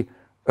еще и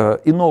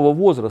иного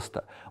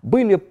возраста,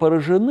 были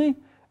поражены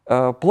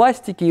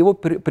пластикой его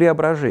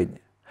преображения.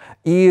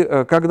 И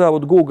когда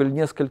вот Гоголь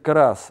несколько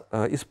раз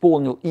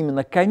исполнил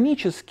именно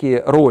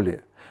комические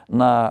роли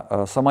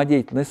на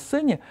самодеятельной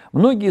сцене,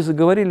 многие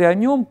заговорили о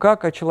нем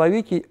как о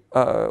человеке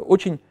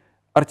очень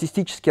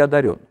артистически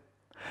одаренном.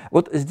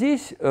 Вот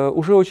здесь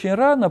уже очень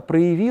рано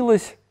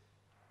проявилось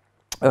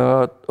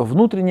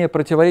внутреннее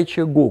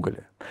противоречие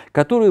Гоголя,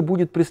 которое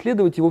будет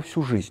преследовать его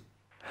всю жизнь.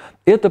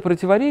 Это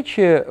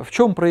противоречие в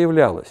чем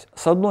проявлялось?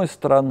 С одной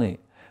стороны,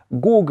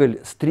 Гоголь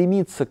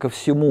стремится ко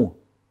всему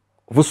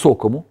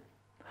высокому,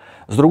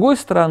 с другой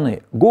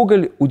стороны,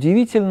 Гоголь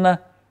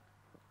удивительно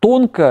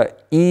тонко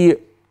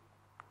и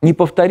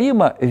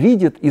неповторимо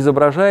видит,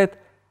 изображает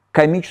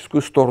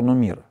комическую сторону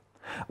мира.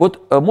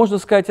 Вот можно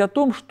сказать о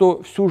том,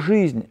 что всю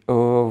жизнь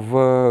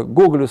в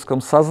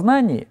гоголевском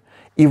сознании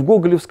и в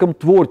гоголевском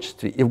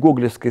творчестве, и в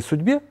гоголевской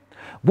судьбе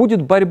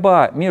будет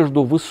борьба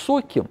между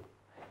высоким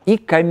и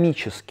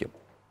комическим,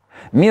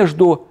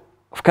 между,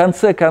 в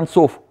конце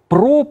концов,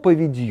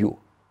 проповедью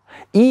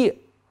и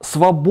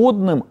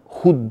свободным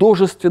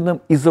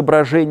художественным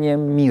изображением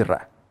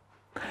мира.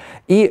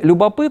 И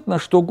любопытно,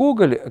 что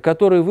Гоголь,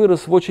 который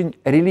вырос в очень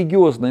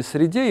религиозной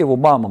среде, его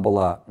мама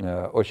была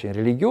очень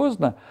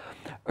религиозна,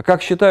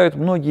 как считают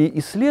многие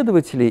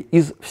исследователи,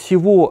 из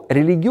всего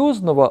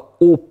религиозного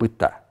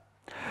опыта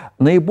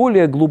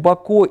наиболее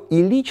глубоко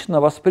и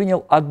лично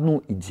воспринял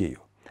одну идею.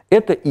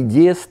 Это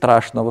идея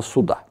страшного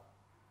суда.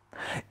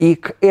 И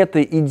к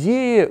этой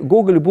идее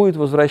Гоголь будет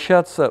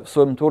возвращаться в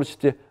своем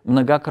творчестве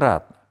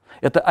многократно.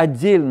 Это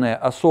отдельная,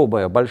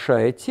 особая,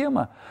 большая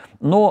тема,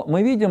 но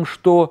мы видим,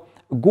 что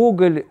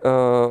Гоголь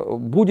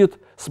будет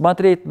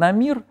смотреть на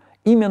мир,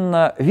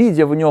 именно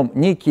видя в нем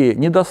некие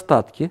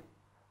недостатки,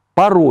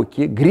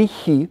 пороки,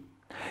 грехи,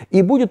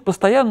 и будет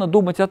постоянно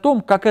думать о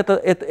том, как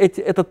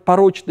этот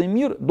порочный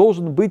мир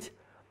должен быть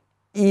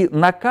и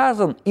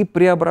наказан, и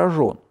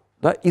преображен,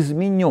 да,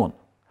 изменен.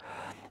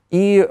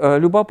 И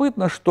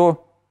любопытно,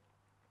 что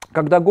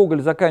когда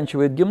Гоголь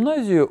заканчивает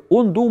гимназию,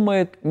 он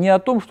думает не о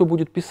том, что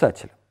будет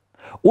писателем.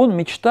 Он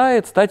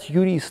мечтает стать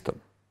юристом.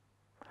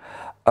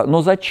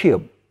 Но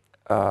зачем?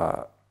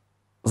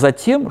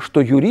 Затем,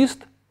 что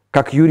юрист,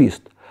 как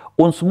юрист,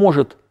 он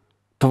сможет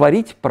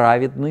творить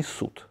праведный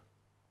суд.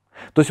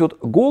 То есть вот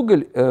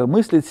Гоголь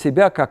мыслит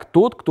себя как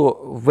тот, кто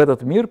в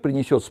этот мир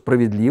принесет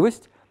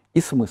справедливость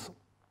и смысл.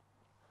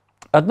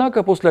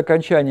 Однако после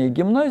окончания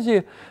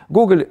гимназии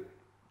Гоголь,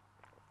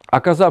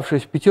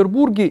 оказавшись в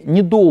Петербурге,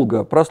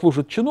 недолго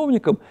прослужит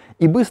чиновником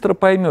и быстро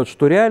поймет,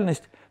 что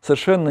реальность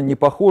совершенно не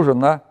похожа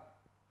на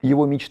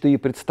его мечты и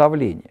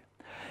представления.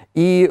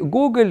 И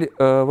Гоголь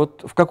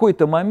вот в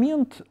какой-то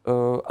момент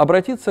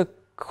обратится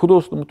к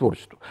художественному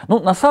творчеству. Но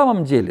на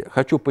самом деле,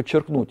 хочу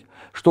подчеркнуть,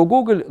 что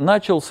Гоголь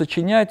начал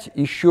сочинять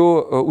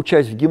еще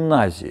учась в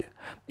гимназии.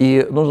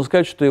 И нужно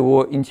сказать, что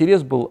его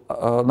интерес был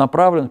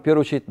направлен в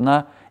первую очередь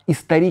на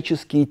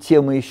исторические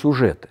темы и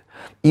сюжеты.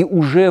 И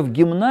уже в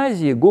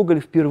гимназии Гоголь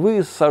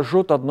впервые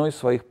сожжет одно из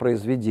своих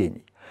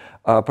произведений.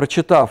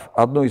 Прочитав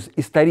одну из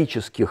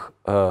исторических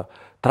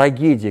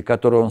трагедий,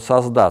 которую он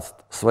создаст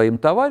своим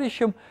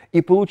товарищам,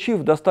 и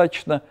получив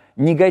достаточно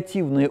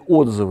негативные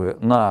отзывы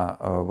на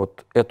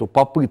вот эту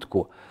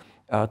попытку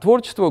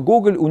творчества,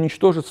 Гоголь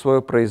уничтожит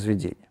свое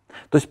произведение.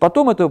 То есть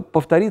потом это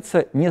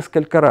повторится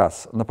несколько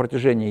раз на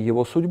протяжении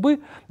его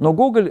судьбы, но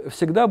Гоголь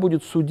всегда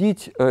будет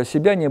судить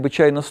себя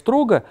необычайно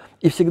строго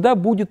и всегда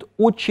будет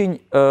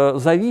очень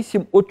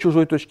зависим от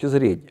чужой точки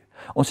зрения.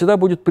 Он всегда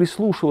будет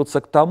прислушиваться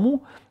к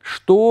тому,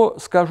 что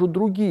скажут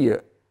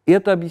другие. И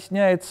это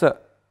объясняется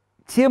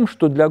тем,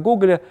 что для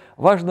Гоголя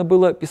важно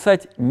было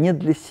писать не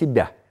для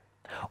себя.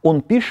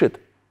 Он пишет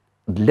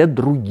для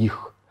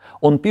других.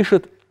 Он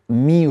пишет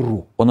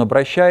миру. Он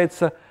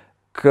обращается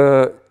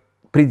к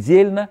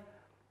предельно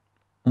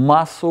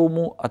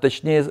массовому, а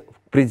точнее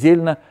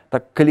предельно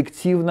так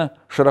коллективно,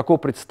 широко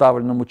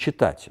представленному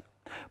читателю.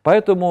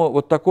 Поэтому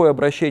вот такое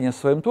обращение с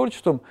своим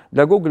творчеством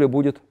для Гоголя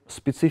будет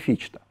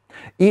специфично.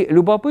 И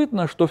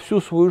любопытно, что всю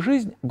свою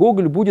жизнь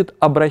Гоголь будет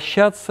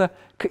обращаться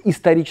к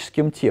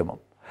историческим темам.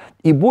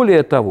 И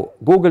более того,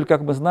 Гоголь,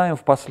 как мы знаем,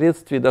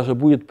 впоследствии даже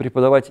будет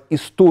преподавать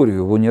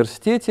историю в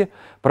университете,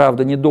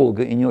 правда,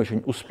 недолго и не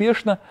очень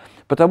успешно,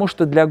 потому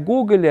что для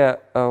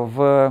Гоголя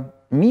в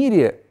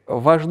мире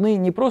важны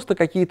не просто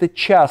какие-то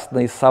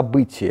частные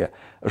события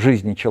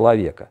жизни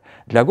человека.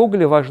 Для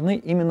Гоголя важны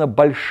именно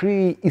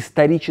большие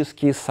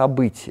исторические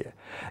события.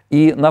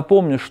 И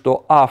напомню,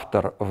 что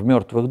автор в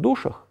 «Мёртвых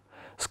душах»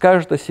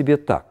 скажет о себе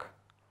так: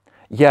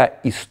 «Я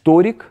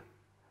историк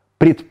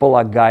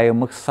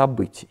предполагаемых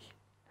событий».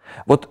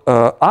 Вот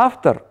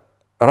автор,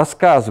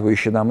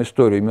 рассказывающий нам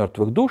историю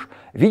 «Мёртвых душ»,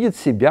 видит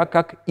себя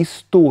как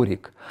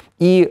историк.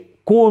 И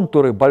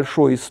контуры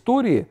большой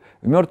истории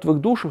в «Мёртвых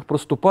душах»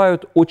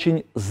 проступают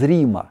очень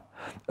зримо,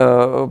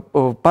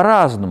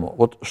 по-разному.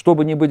 Вот,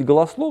 чтобы не быть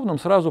голословным,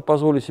 сразу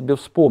позволю себе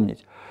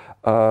вспомнить.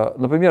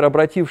 Например,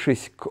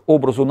 обратившись к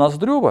образу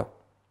Ноздрева,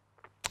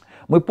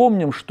 мы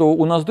помним, что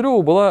у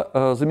Ноздрева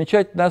была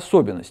замечательная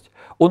особенность.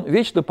 Он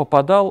вечно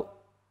попадал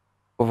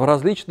в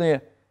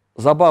различные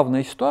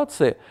забавные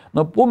ситуации,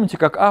 но помните,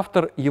 как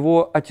автор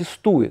его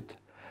аттестует.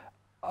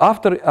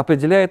 Автор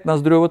определяет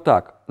Ноздрева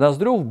так: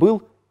 Ноздрев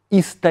был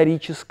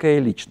историческая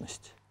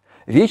личность,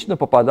 вечно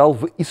попадал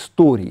в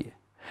истории.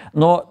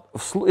 Но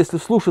если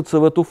слушаться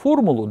в эту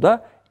формулу,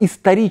 да,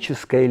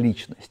 историческая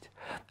личность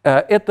 –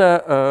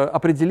 это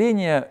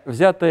определение,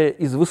 взятое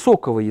из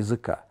высокого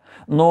языка.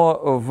 Но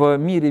в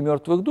мире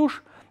 «Мёртвых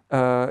душ»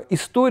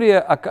 история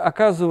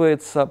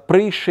оказывается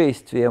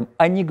происшествием,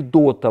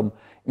 анекдотом,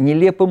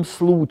 нелепым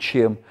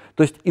случаем.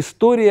 То есть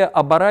история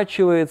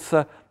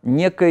оборачивается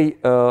неким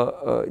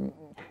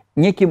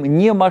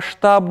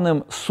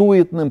немасштабным,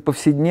 суетным,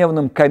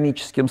 повседневным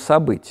комическим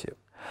событием.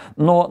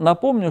 Но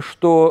напомню,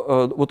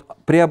 что вот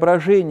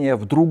преображение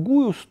в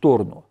другую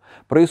сторону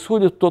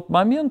происходит в тот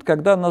момент,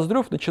 когда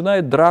Ноздрев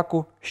начинает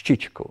драку с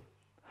Чичиковым.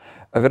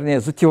 Вернее,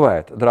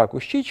 затевает драку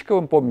с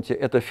Чичиковым. Помните,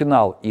 это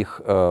финал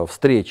их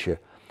встречи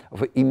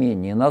в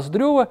имении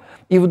Ноздрева.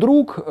 И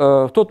вдруг,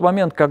 в тот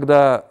момент,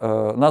 когда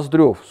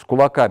Ноздрев с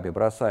кулаками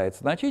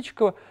бросается на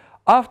Чичикова,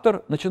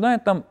 автор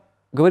начинает нам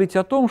говорить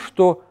о том,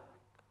 что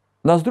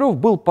Ноздрев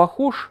был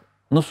похож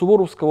на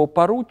суворовского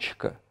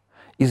поручика,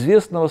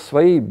 известного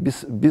своим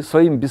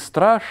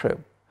бесстрашием,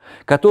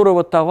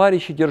 которого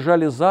товарищи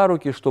держали за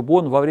руки, чтобы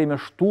он во время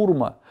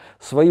штурма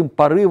своим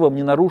порывом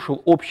не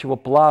нарушил общего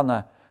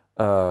плана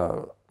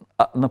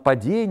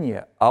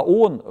нападения, а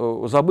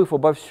он, забыв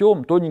обо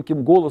всем,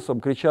 тоненьким голосом,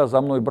 крича «За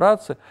мной,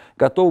 братцы!»,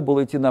 готов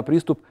был идти на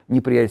приступ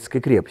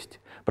неприятельской крепости.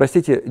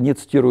 Простите, не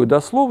цитирую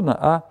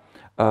дословно,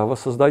 а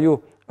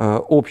воссоздаю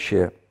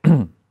общее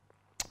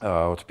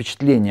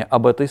впечатление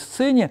об этой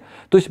сцене.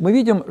 То есть мы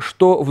видим,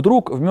 что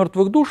вдруг в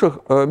 «Мёртвых душах»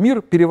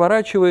 мир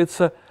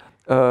переворачивается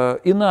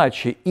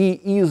иначе. И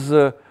из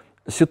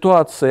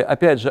ситуации,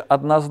 опять же,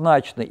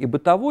 однозначной и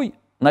бытовой,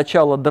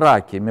 начала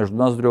драки между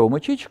Ноздревым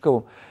и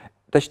Чичиковым,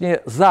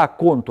 точнее, за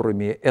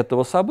контурами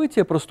этого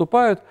события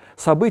проступают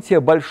события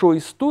большой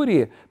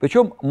истории,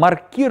 причем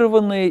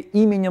маркированные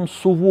именем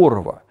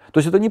Суворова. То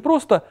есть это не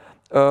просто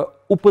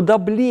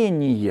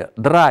уподобление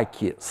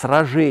драки,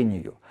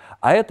 сражению,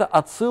 а это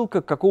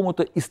отсылка к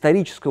какому-то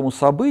историческому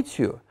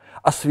событию,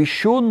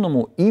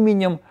 освященному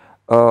именем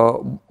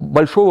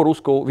великого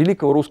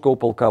русского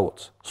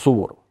полководца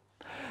Суворова.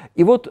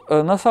 И вот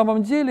на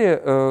самом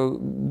деле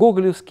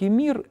гоголевский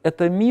мир –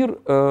 это мир,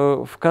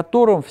 в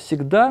котором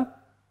всегда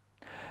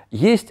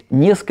есть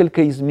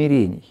несколько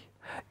измерений.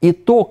 И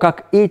то,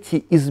 как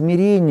эти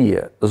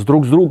измерения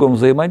друг с другом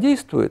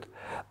взаимодействуют,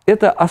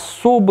 это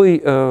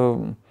особый,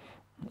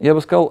 я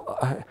бы сказал,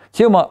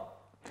 тема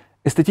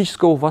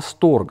эстетического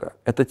восторга.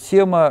 Это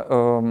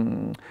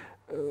тема,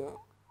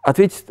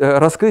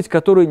 раскрыть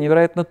которую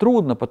невероятно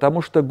трудно,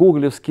 потому что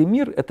гоголевский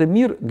мир – это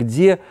мир,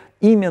 где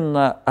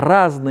именно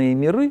разные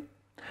миры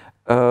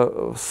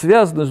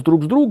связаны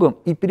друг с другом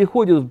и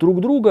переходят в друг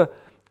друга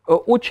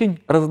очень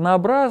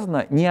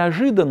разнообразно,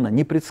 неожиданно,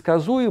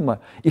 непредсказуемо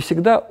и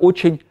всегда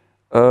очень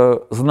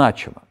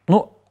значимо.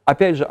 Но,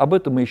 опять же, об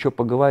этом мы еще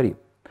поговорим.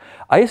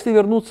 А если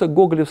вернуться к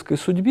гоголевской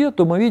судьбе,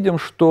 то мы видим,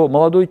 что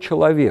молодой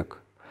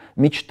человек,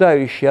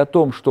 мечтающий о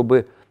том,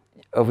 чтобы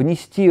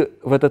внести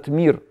в этот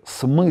мир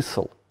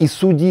смысл и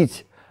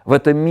судить в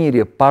этом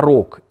мире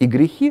порок и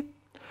грехи,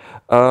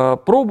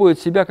 пробует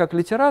себя как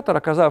литератор,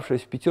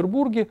 оказавшись в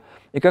Петербурге.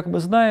 И, как мы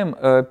знаем,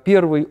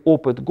 первый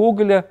опыт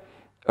Гоголя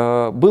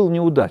был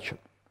неудачен.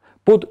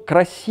 Под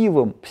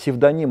красивым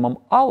псевдонимом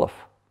Алов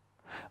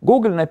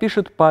Гоголь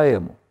напишет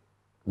поэму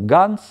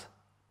 «Ганс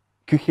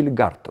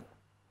Кюхельгартен».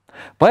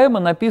 Поэма,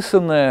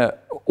 написанная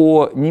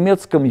о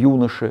немецком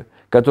юноше,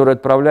 который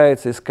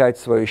отправляется искать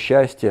свое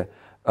счастье,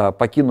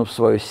 покинув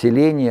свое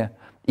селение,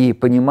 и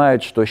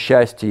понимает, что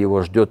счастье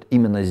его ждет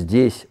именно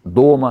здесь,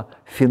 дома,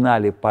 в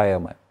финале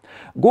поэмы.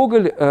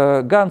 Гоголь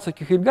Ганса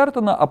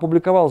Кюхельгартена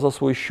опубликовал за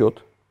свой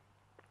счет.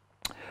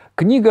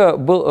 Книга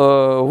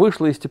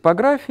вышла из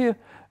типографии,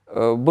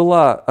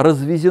 была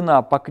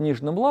развезена по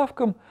книжным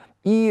лавкам,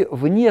 и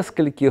в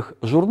нескольких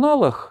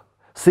журналах,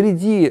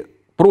 среди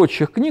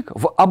прочих книг,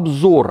 в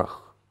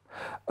обзорах,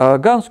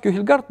 Ганс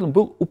Кюхельгартен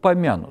был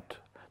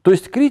упомянут. То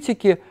есть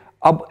критики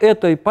об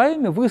этой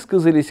поэме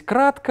высказались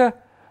кратко,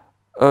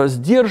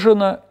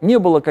 сдержанно, не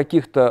было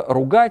каких-то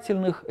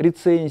ругательных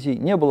рецензий,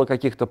 не было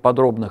каких-то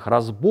подробных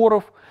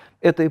разборов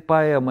этой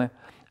поэмы.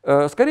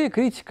 Скорее,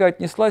 критика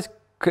отнеслась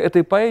к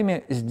этой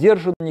поэме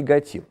сдержанно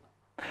негативно.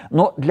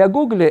 Но для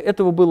Гоголя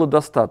этого было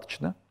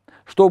достаточно,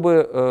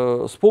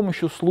 чтобы с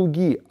помощью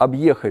слуги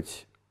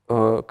объехать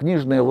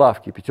книжные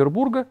лавки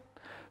Петербурга,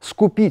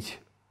 скупить,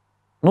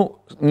 ну,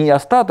 не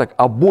остаток,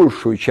 а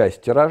большую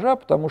часть тиража,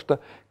 потому что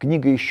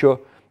книга еще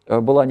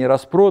была не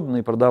распродана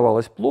и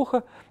продавалась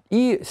плохо,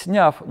 и,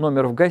 сняв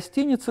номер в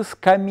гостинице с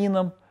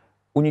камином,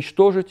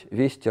 уничтожить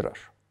весь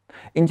тираж.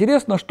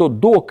 Интересно, что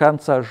до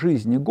конца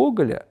жизни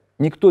Гоголя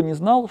никто не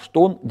знал,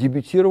 что он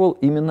дебютировал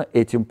именно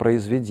этим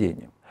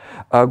произведением.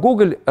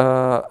 Гоголь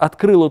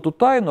открыл эту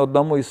тайну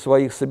одному из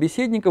своих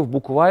собеседников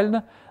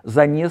буквально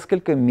за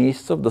несколько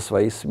месяцев до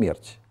своей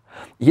смерти.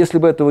 Если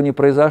бы этого не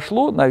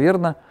произошло,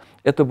 наверное,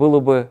 это было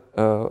бы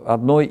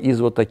одной из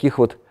вот таких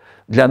вот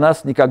для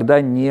нас никогда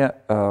не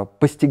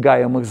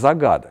постигаемых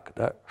загадок,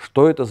 да?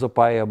 Что это за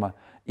поэма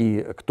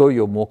и кто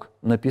ее мог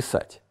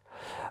написать.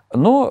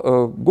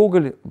 Но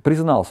Гоголь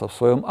признался в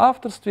своем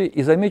авторстве,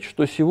 и замечу,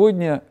 что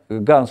сегодня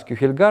Ганс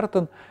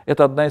Кюхельгартен –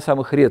 это одна из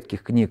самых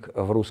редких книг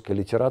в русской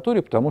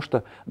литературе, потому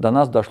что до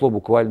нас дошло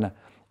буквально,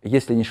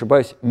 если не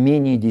ошибаюсь,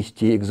 менее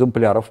 10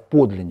 экземпляров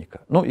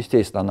подлинника. Ну,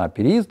 естественно, она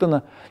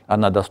переиздана,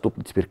 она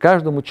доступна теперь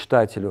каждому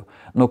читателю,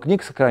 но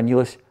книг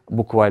сохранилось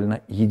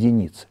буквально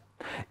единицы.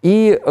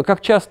 И, как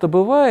часто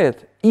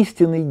бывает,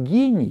 истинный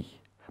гений,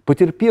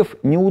 потерпев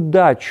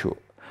неудачу,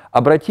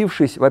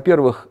 обратившись,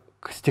 во-первых,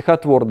 к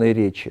стихотворной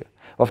речи,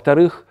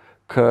 во-вторых,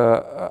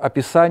 к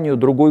описанию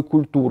другой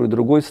культуры,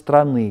 другой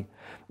страны,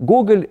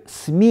 Гоголь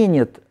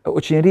сменит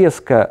очень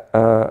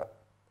резко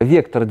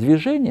вектор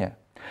движения,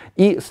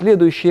 и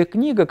следующая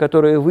книга,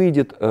 которая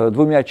выйдет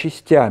двумя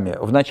частями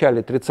в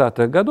начале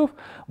 30-х годов,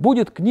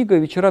 будет книга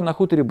 «Вечера на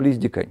хуторе близ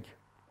Диканьки».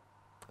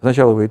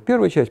 Сначала выйдет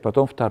первая часть,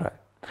 потом вторая.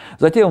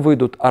 Затем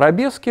выйдут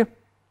арабески,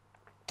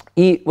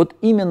 и вот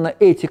именно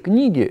эти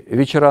книги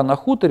 «Вечера на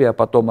хуторе», а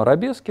потом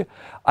арабески,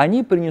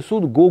 они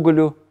принесут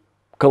Гоголю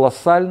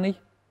колоссальный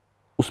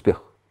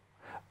успех.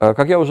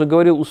 Как я уже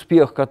говорил,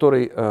 успех,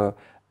 который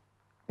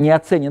не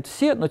оценят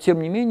все, но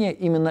тем не менее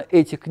именно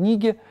эти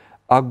книги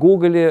о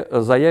Гоголе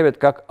заявят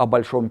как о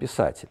большом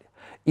писателе.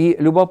 И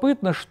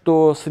любопытно,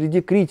 что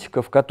среди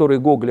критиков, которые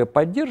Гоголя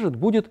поддержат,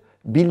 будет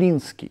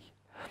Белинский.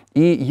 И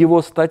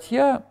его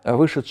статья,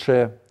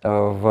 вышедшая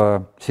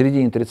в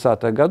середине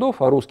 30-х годов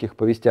о русских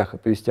повестях и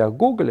повестях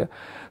Гоголя,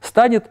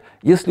 станет,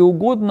 если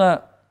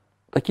угодно,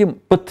 таким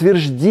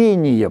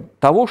подтверждением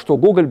того, что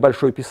Гоголь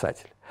большой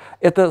писатель.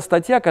 Это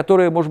статья,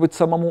 которая, может быть,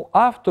 самому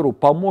автору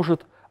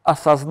поможет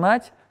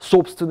осознать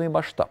собственный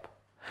масштаб.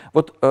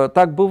 Вот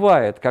так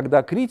бывает,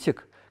 когда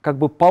критик как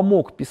бы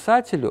помог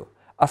писателю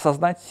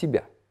осознать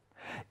себя.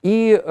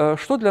 И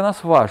что для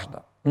нас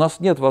важно? У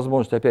нас нет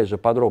возможности, опять же,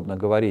 подробно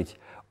говорить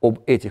об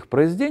этих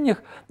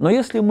произведениях, но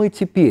если мы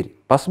теперь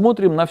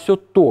посмотрим на все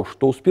то,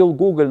 что успел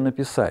Гоголь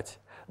написать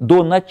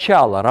до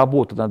начала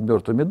работы над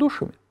мертвыми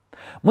душами,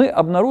 мы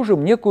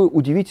обнаружим некую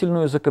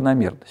удивительную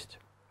закономерность.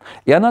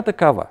 И она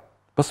такова.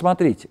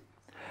 Посмотрите,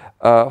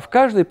 в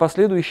каждой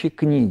последующей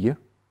книге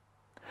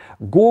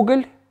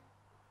Гоголь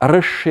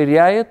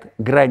расширяет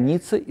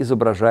границы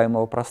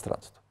изображаемого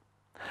пространства.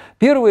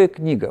 Первая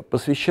книга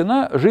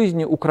посвящена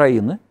жизни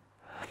Украины,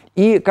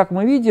 и, как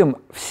мы видим,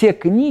 все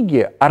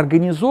книги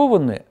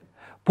организованы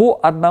по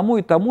одному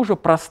и тому же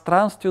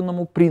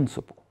пространственному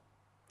принципу.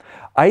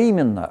 А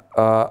именно,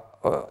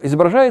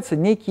 изображается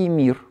некий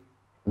мир,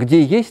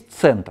 где есть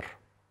центр.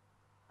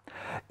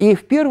 И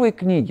в первой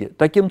книге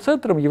таким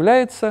центром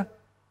является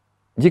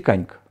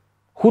Диканька,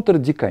 хутор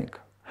Диканька.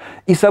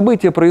 И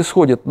события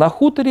происходят на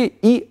хуторе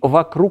и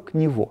вокруг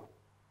него.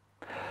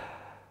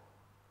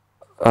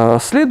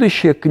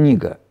 Следующая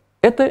книга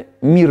 – это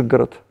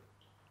Миргород.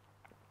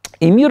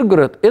 И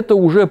Миргород – это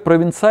уже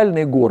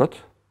провинциальный город,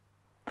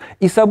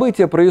 и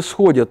события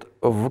происходят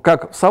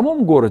как в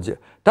самом городе,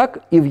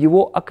 так и в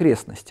его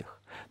окрестностях.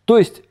 То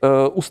есть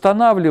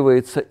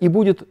устанавливается и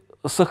будет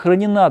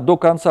сохранена до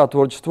конца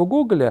творчества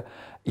Гоголя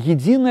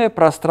единая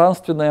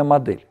пространственная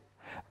модель,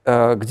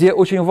 где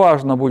очень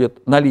важно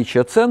будет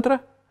наличие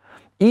центра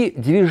и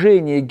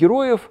движение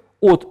героев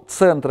от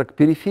центра к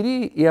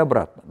периферии и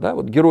обратно. Да?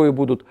 Вот герои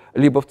будут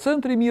либо в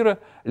центре мира,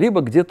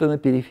 либо где-то на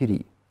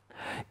периферии.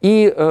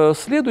 И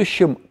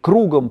следующим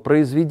кругом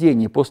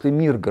произведений после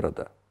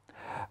Миргорода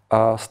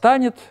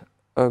станет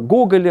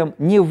Гоголем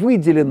не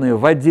выделенные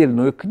в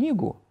отдельную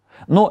книгу,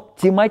 но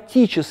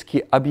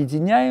тематически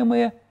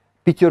объединяемые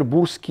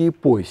петербургские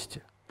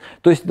повести.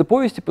 То есть это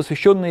повести,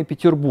 посвященные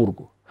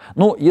Петербургу.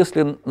 Ну,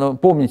 если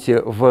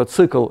помните, в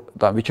цикл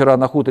 «Вечера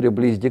на хуторе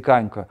близ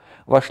Диканька»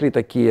 вошли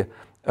такие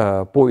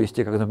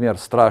повести, как, например,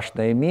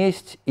 «Страшная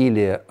месть»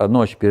 или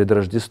 «Ночь перед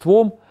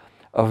Рождеством».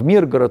 В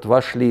Миргород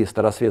вошли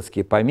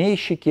старосветские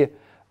помещики,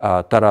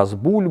 Тарас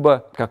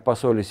Бульба, как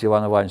поссорились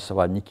Иван Иванович с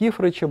Иваном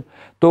Никифоровичем,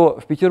 то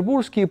в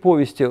петербургские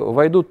повести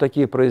войдут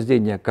такие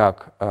произведения,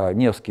 как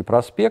 «Невский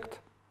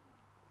проспект»,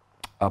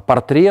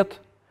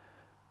 «Портрет»,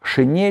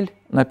 «Шинель»,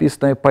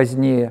 написанная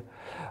позднее.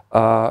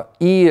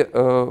 И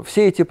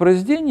все эти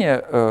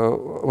произведения,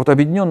 вот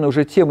объединенные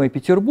уже темой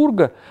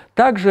Петербурга,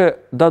 также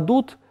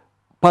дадут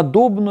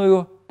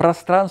подобную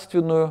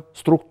пространственную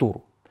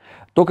структуру.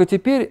 Только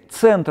теперь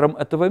центром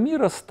этого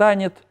мира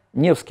станет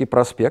Невский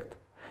проспект,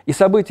 и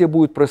события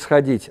будут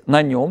происходить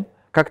на нем,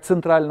 как в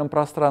центральном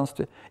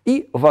пространстве,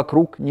 и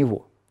вокруг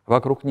него.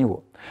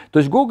 То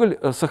есть Гоголь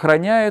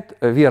сохраняет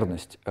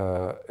верность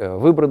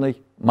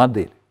выбранной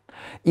модели.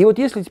 И вот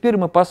если теперь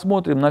мы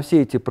посмотрим на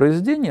все эти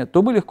произведения,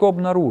 то мы легко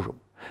обнаружим,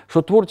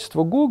 что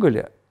творчество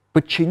Гоголя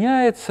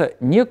подчиняется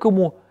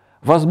некому,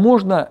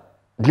 возможно,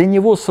 для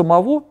него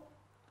самого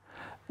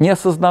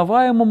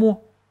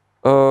неосознаваемому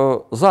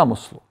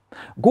замыслу.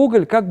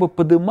 Гоголь как бы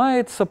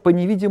поднимается по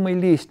невидимой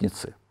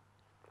лестнице,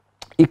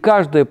 и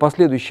каждое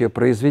последующее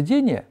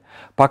произведение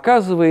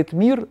показывает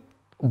мир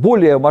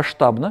более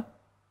масштабно,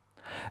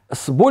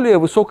 с более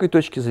высокой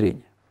точки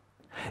зрения.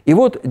 И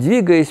вот,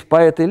 двигаясь по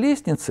этой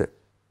лестнице,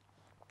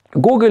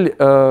 Гоголь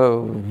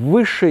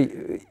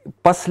высшей,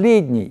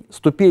 последней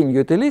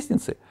ступенью этой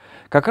лестницы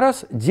как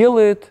раз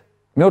делает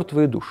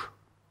 «Мёртвые души».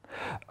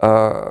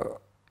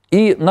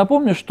 И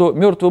напомню, что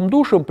 «Мёртвым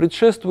душам»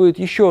 предшествует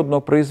еще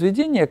одно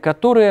произведение,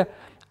 которое,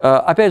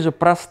 опять же,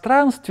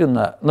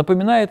 пространственно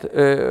напоминает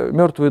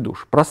 «Мёртвые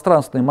души»,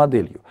 пространственной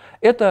моделью.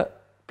 Это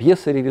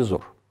пьеса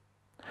 «Ревизор».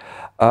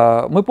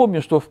 Мы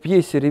помним, что в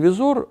пьесе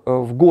 «Ревизор»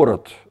 в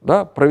город,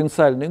 да,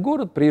 провинциальный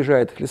город,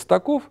 приезжает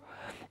Хлестаков,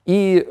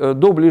 и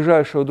до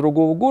ближайшего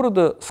другого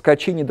города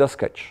скачи не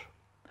доскачешь.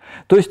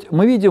 То есть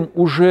мы видим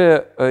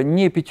уже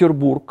не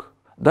Петербург,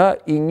 да,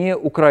 и не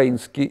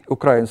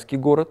украинский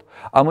город,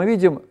 а мы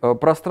видим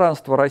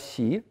пространство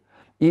России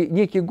и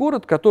некий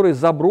город, который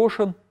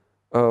заброшен,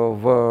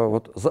 где-то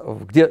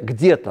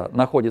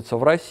находится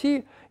в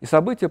России, и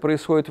события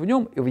происходят в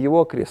нем и в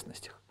его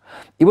окрестностях.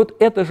 И вот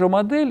эта же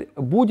модель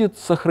будет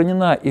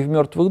сохранена и в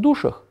 «Мёртвых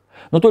душах»,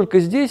 но только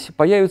здесь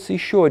появится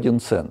еще один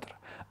центр.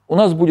 У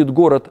нас будет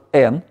город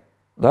Н,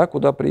 да,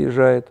 куда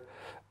приезжает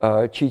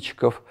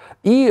Чичиков,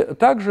 и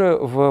также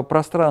в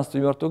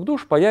пространстве «Мёртвых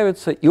душ»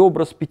 появится и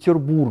образ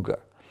Петербурга.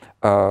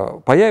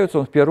 Появится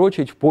он в первую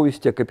очередь в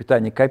повести о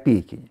капитане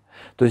Копейкине.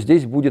 То есть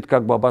здесь будет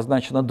как бы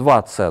обозначено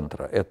два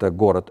центра – это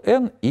город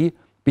Н и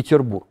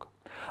Петербург.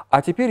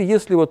 А теперь,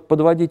 если вот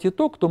подводить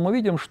итог, то мы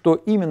видим, что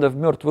именно в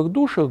 «Мёртвых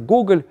душах»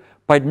 Гоголь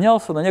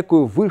поднялся на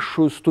некую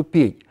высшую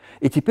ступень,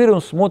 и теперь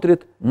он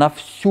смотрит на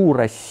всю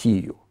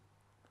Россию.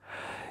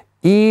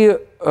 И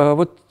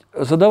вот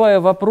задавая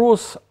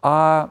вопрос,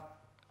 а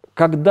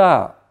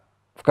когда,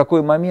 в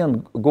какой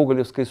момент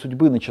гоголевской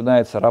судьбы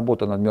начинается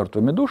работа над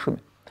 «Мёртвыми душами»,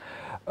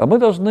 мы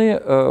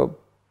должны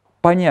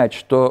понять,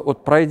 что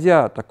вот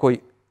пройдя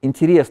такой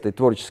интересный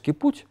творческий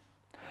путь,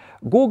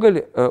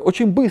 Гоголь,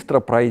 очень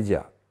быстро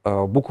пройдя,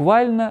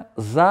 буквально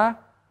за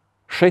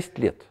 6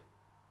 лет,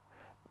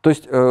 то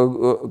есть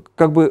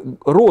как бы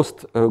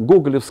рост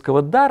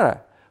гоголевского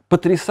дара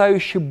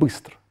потрясающе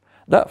быстр.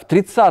 Да? В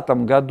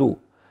 30-м году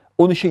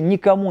он еще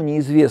никому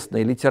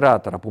неизвестный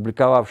литератор,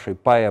 опубликовавший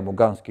поэму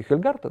 «Ганский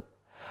Хельгартен»,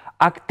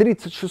 а к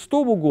 1936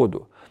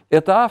 году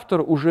это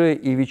автор уже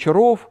и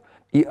 «Вечеров»,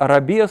 и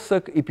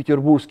 «Арабесок», и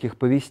 «Петербургских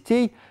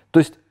повестей». То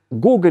есть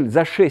Гоголь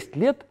за 6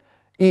 лет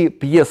и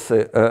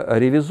пьесы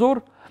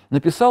 «Ревизор»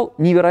 написал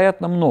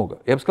невероятно много.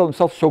 Я бы сказал,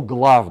 написал все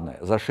главное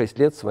за 6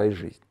 лет своей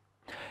жизни.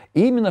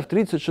 И именно в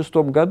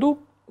 1936 году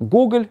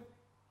Гоголь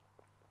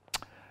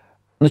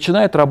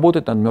начинает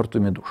работать над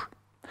 «Мёртвыми душами».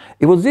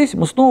 И вот здесь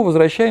мы снова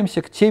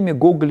возвращаемся к теме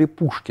Гоголь и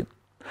Пушкин,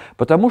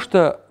 потому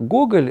что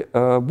Гоголь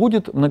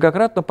будет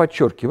многократно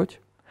подчеркивать,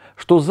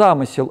 что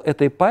замысел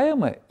этой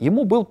поэмы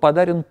ему был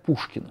подарен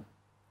Пушкиным.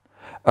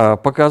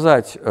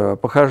 Показать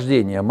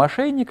похождение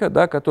мошенника,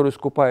 да, который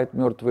скупает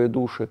мертвые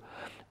души.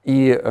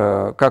 И,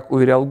 как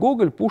уверял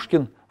Гоголь,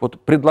 Пушкин, вот,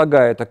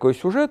 предлагая такой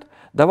сюжет,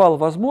 давал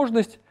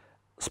возможность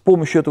с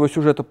помощью этого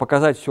сюжета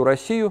показать всю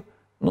Россию,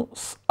 ну,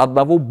 с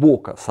одного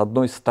бока, с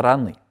одной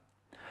стороны.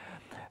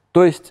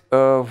 То есть,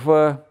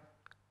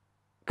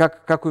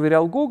 как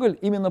уверял Гоголь,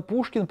 именно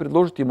Пушкин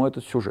предложит ему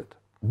этот сюжет.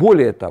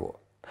 Более того,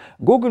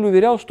 Гоголь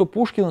уверял, что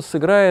Пушкин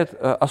сыграет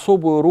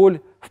особую роль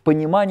в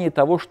понимании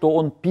того, что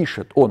он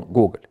пишет, он,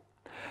 Гоголь.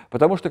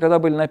 Потому что, когда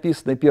были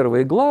написаны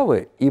первые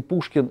главы, и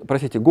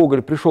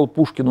Гоголь пришел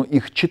Пушкину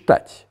их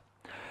читать,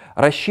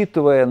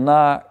 рассчитывая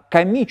на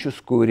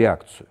комическую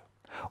реакцию,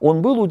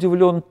 он был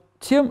удивлен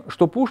тем,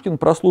 что Пушкин,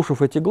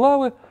 прослушав эти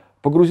главы,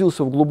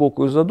 погрузился в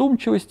глубокую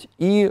задумчивость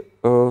и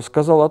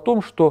сказал о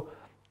том, что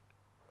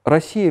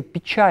Россия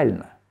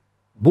печальна.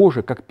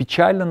 Боже, как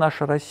печальна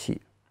наша Россия.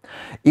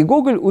 И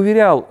Гоголь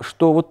уверял,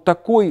 что вот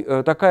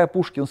такая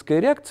пушкинская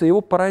реакция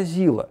его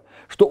поразила,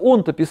 что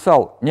он-то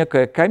писал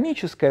некое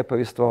комическое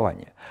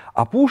повествование,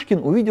 а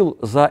Пушкин увидел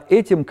за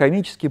этим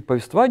комическим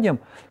повествованием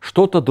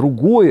что-то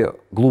другое,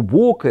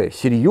 глубокое,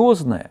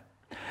 серьезное.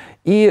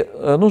 И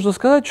нужно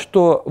сказать,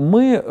 что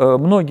мы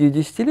многие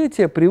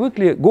десятилетия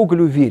привыкли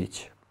Гоголю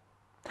верить.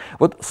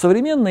 Вот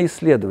современные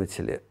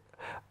исследователи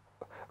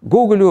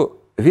Гоголю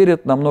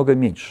верят намного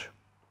меньше.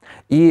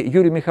 И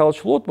Юрий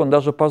Михайлович Лотман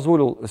даже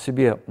позволил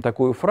себе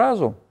такую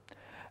фразу,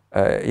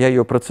 я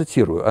ее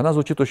процитирую, она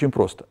звучит очень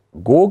просто.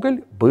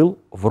 «Гоголь был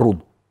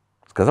врун»,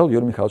 сказал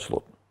Юрий Михайлович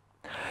Лотман.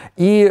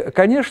 И,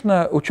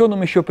 конечно,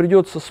 ученым еще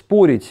придется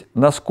спорить,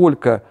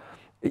 насколько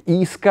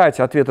и искать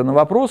ответы на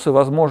вопросы.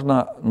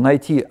 Возможно,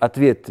 найти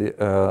эти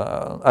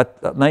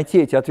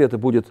ответы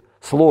будет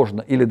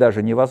сложно или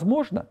даже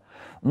невозможно,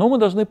 но мы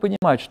должны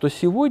понимать, что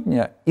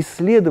сегодня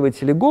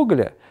исследователи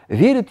Гоголя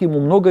верят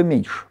ему много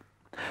меньше.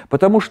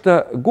 Потому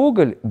что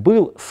Гоголь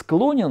был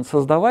склонен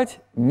создавать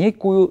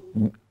некую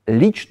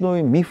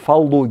личную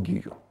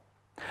мифологию.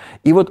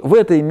 И вот в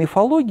этой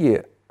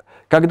мифологии,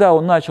 когда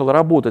он начал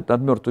работать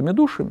над «Мёртвыми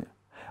душами»,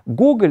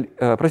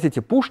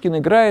 Пушкин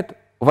играет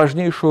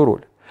важнейшую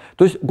роль.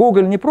 То есть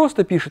Гоголь не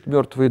просто пишет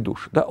 «Мёртвые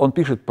души», да, он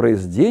пишет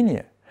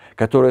произведение,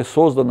 которое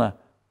создано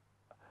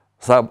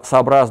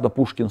сообразно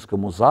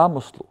пушкинскому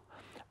замыслу.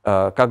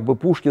 Как бы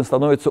Пушкин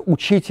становится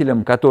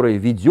учителем, который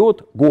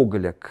ведет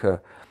Гоголя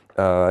к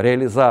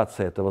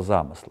реализации этого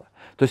замысла.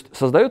 То есть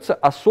создается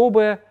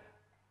особая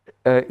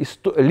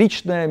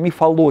личная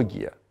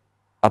мифология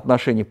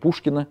отношений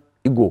Пушкина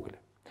и Гоголя.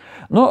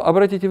 Но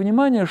обратите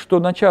внимание, что,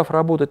 начав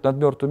работать над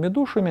 «Мёртвыми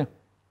душами»,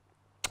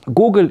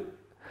 Гоголь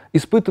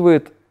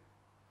испытывает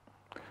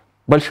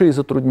большие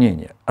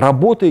затруднения.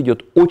 Работа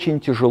идет очень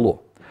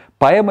тяжело.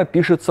 Поэма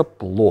пишется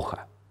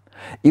плохо.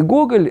 И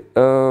Гоголь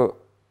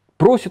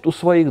просит у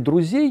своих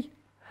друзей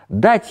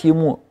дать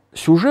ему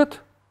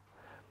сюжет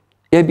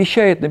и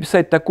обещает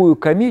написать такую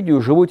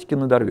комедию «Животики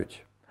надорвете».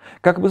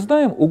 Как мы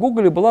знаем, у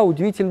Гоголя была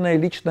удивительная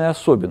личная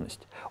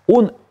особенность.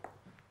 Он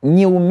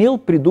не умел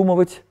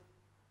придумывать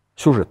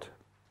сюжет.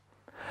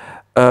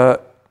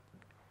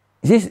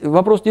 Здесь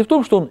вопрос не в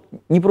том, что он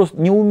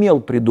не умел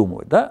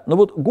придумывать, да? Но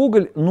вот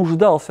Гоголь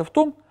нуждался в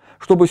том,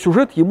 чтобы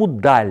сюжет ему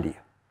дали.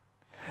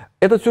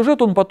 Этот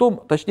сюжет он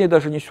потом, точнее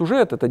даже не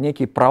сюжет, это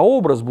некий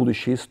прообраз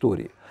будущей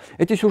истории.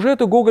 Эти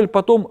сюжеты Гоголь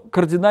потом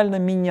кардинально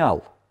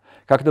менял.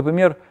 Как,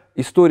 например,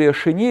 история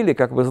шинели,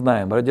 как мы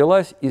знаем,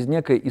 родилась из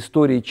некой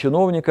истории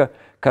чиновника,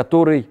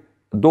 который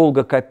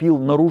долго копил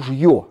на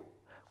ружье.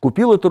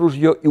 Купил это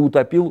ружье и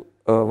утопил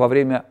во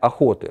время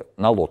охоты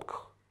на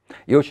лодках.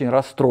 И очень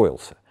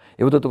расстроился.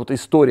 И вот эта вот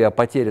история о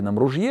потерянном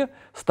ружье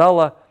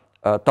стала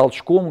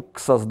толчком к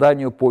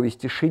созданию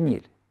повести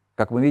 «Шинель».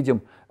 Как мы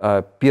видим,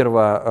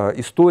 первая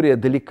история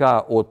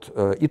далека от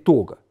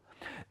итога.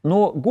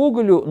 Но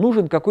Гоголю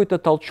нужен какой-то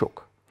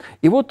толчок.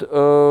 И вот,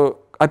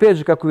 опять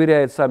же, как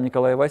уверяет сам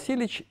Николай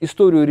Васильевич,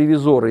 историю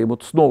 «Ревизора» ему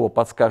снова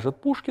подскажет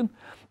Пушкин,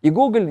 и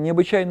Гоголь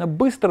необычайно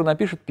быстро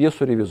напишет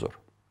пьесу «Ревизор»,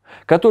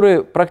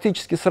 которая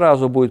практически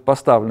сразу будет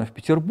поставлена в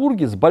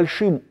Петербурге с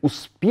большим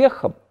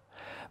успехом,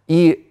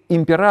 и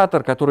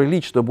император, который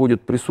лично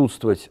будет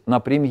присутствовать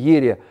на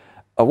премьере,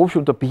 в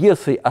общем-то,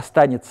 пьесой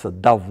останется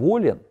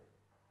доволен,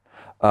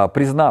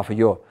 признав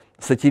ее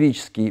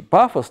сатирический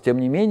пафос, тем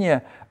не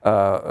менее,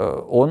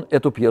 он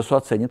эту пьесу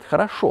оценит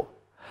хорошо.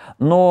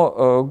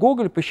 Но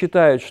Гоголь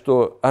посчитает,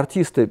 что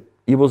артисты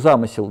его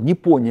замысел не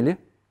поняли,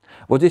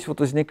 Вот здесь вот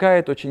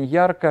возникает очень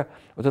ярко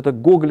вот это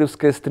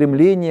гоголевское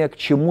стремление к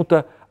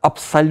чему-то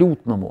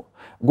абсолютному.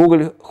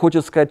 Гоголь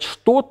хочет сказать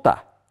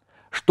что-то,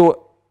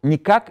 что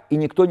никак и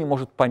никто не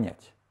может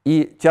понять.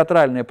 И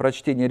театральное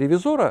прочтение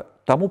 «Ревизора»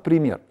 тому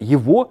пример.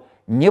 Его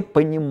не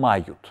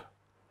понимают.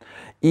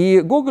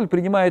 И Гоголь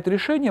принимает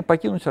решение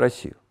покинуть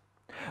Россию.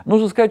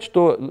 Нужно сказать,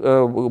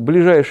 что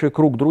ближайший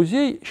круг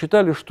друзей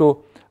считали,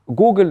 что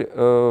Гоголь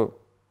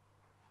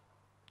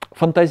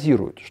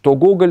фантазирует, что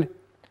Гоголь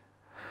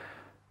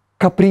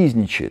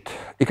капризничает.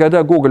 И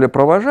когда Гоголя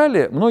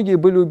провожали, многие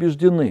были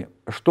убеждены,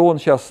 что он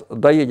сейчас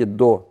доедет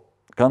до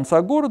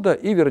конца города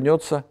и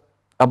вернется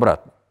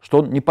обратно, что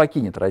он не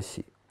покинет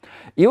Россию.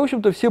 И, в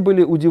общем-то, все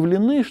были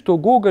удивлены, что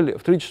Гоголь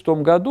в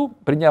 1936 году,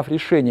 приняв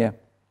решение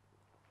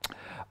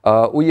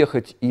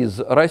уехать из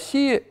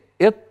России,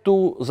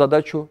 эту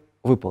задачу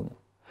выполнил.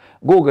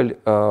 Гоголь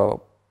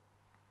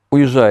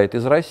уезжает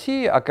из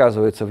России,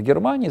 оказывается в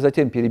Германии,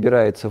 затем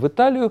перебирается в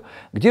Италию,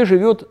 где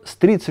живет с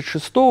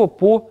 1936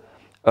 по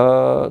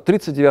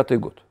 1939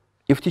 год.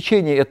 И в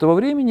течение этого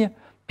времени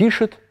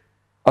пишет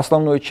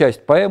основную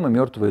часть поэмы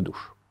 «Мёртвые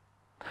души».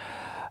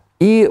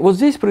 И вот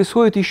здесь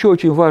происходит еще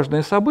очень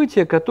важное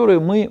событие, которое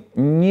мы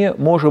не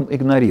можем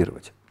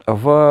игнорировать.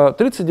 В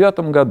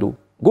 1939 году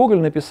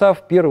Гоголь,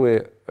 написав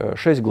первые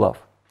 6 глав,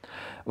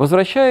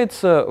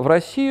 возвращается в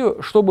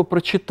Россию, чтобы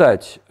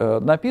прочитать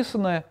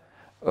написанное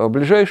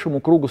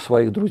ближайшему кругу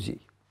своих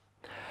друзей.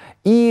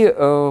 И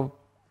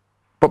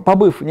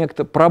пробыв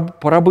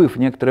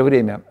некоторое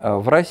время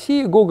в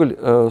России, Гоголь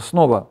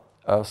снова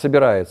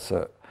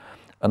собирается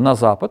на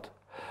Запад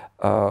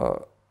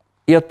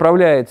и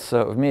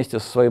отправляется вместе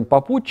со своим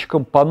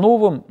попутчиком по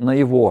новым на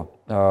его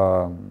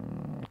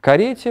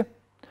карете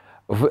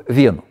в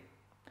Вену.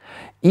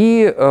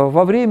 И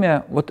во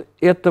время вот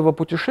этого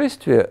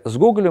путешествия с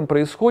Гоголем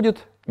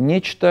происходит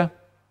нечто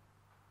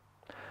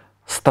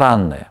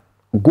странное.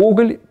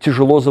 Гоголь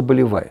тяжело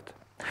заболевает.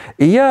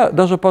 И я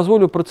даже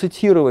позволю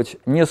процитировать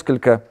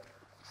несколько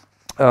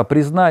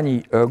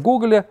признаний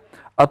Гоголя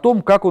о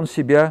том, как он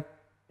себя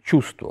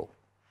чувствовал.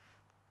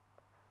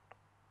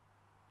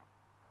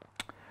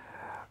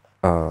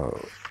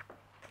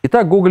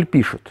 Итак, Гоголь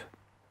пишет: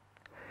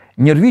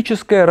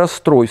 «Нервическое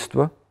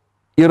расстройство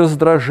и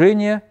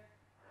раздражение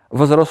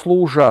возросло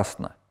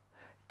ужасно.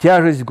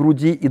 Тяжесть в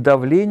груди и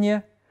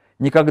давление,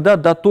 никогда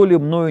дотоле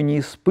мною не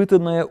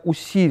испытанное,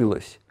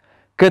 усилилось.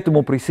 К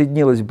этому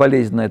присоединилась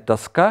болезненная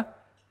тоска,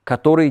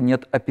 которой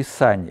нет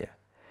описания.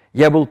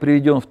 Я был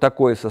приведен в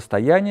такое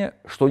состояние,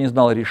 что не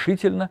знал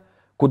решительно,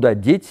 куда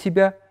деть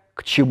себя,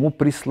 к чему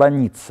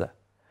прислониться.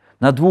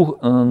 На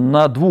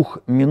двух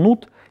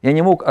минут я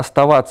не мог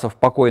оставаться в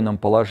покойном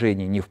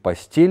положении ни в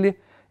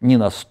постели, ни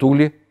на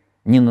стуле,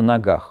 ни на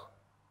ногах.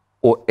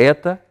 О,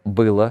 это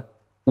было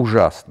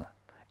ужасно».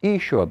 И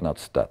еще одна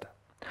цитата.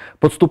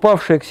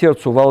 «Подступавшее к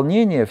сердцу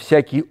волнение,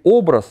 всякий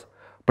образ,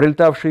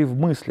 прилетавший в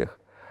мыслях,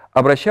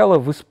 обращало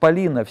в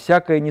исполина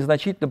всякое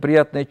незначительно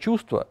приятное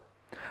чувство,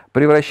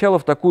 превращало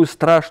в такую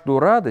страшную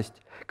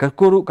радость,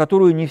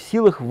 которую не в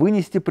силах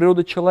вынести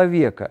природа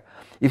человека,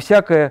 и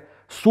всякое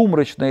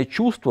сумрачное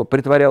чувство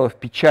притворяло в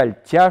печаль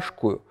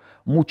тяжкую,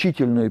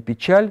 мучительную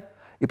печаль,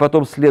 и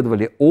потом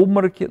следовали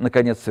обмороки,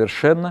 наконец,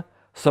 совершенно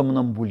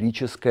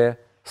сомнамбулическое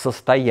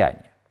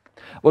состояние».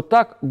 Вот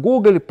так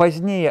Гоголь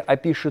позднее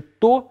опишет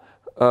то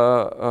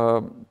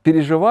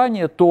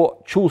переживание,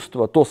 то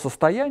чувство, то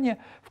состояние,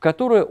 в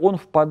которое он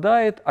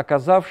впадает,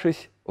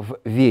 оказавшись в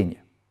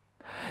Вене.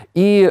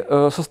 И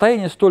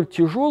состояние столь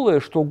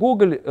тяжелое, что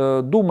Гоголь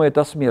думает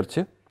о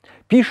смерти,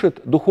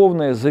 пишет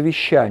духовное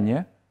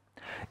завещание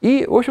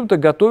и, в общем-то,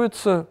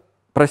 готовится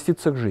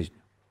проститься к жизни.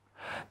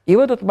 И в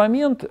этот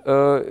момент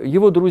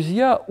его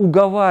друзья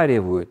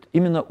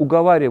именно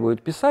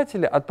уговаривают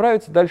писателя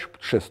отправиться дальше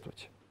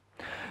путешествовать.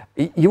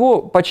 И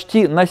его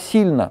почти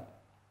насильно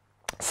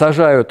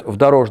сажают в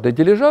дорожный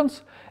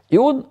дилижанс, и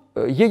он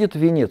едет в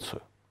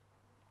Венецию.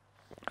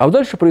 А вот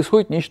дальше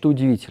происходит нечто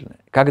удивительное.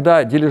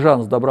 Когда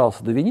дилижанс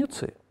добрался до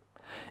Венеции,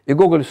 и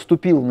Гоголь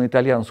вступил на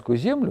итальянскую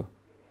землю,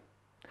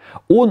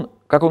 он,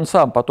 как он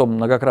сам потом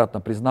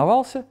многократно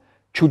признавался,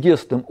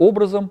 чудесным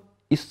образом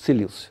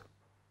исцелился.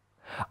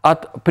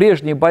 От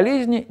прежней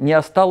болезни не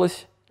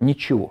осталось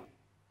ничего.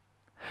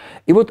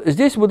 И вот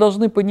здесь мы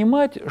должны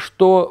понимать,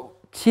 что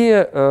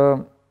те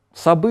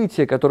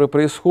события, которые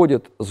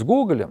происходят с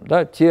Гоголем,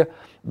 да, те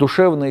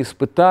душевные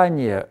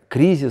испытания,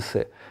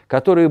 кризисы,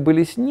 которые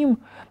были с ним,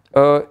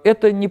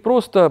 это не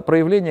просто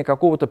проявление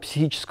какого-то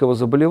психического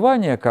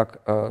заболевания,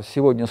 как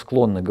сегодня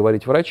склонны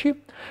говорить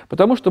врачи,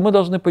 потому что мы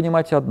должны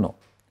понимать одно.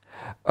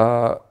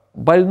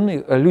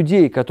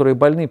 Людей, которые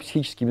больны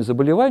психическими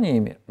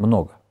заболеваниями,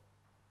 много.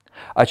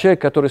 А человек,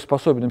 который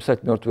способен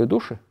написать «Мёртвые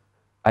души»,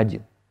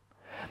 один.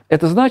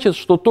 Это значит,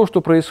 что то,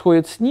 что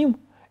происходит с ним,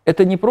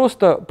 это не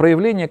просто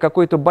проявление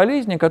какой-то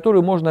болезни,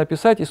 которую можно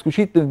описать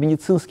исключительно в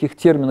медицинских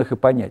терминах и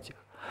понятиях.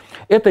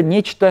 Это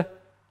нечто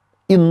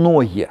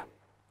иное.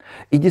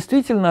 И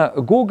действительно,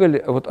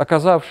 Гоголь, вот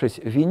оказавшись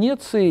в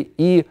Венеции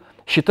и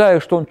считая,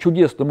 что он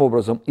чудесным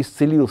образом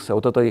исцелился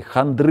от этой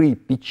хандры,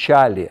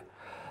 печали,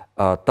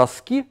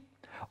 тоски,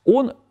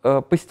 он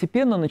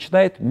постепенно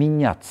начинает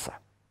меняться.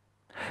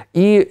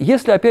 И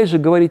если, опять же,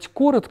 говорить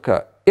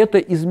коротко, это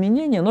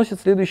изменение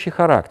носит следующий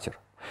характер.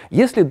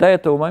 Если до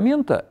этого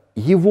момента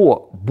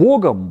его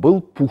богом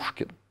был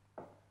Пушкин,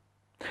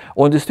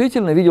 он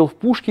действительно видел в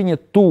Пушкине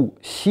ту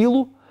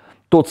силу,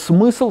 тот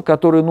смысл,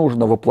 который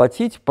нужно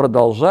воплотить,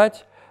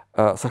 продолжать,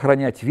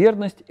 сохранять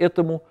верность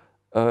этому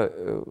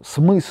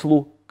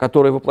смыслу,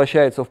 который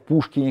воплощается в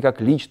Пушкине как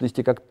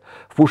личности, как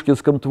в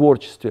пушкинском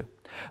творчестве,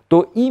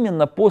 то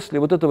именно после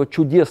вот этого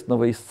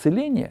чудесного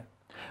исцеления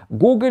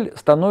Гоголь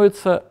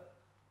становится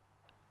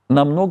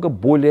намного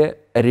более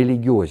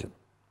религиозен.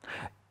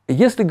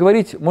 Если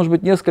говорить, может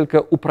быть,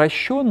 несколько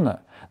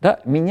упрощенно,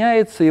 да,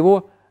 меняется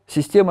его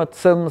система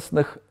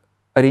ценностных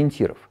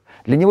ориентиров.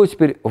 Для него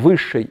теперь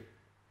высшей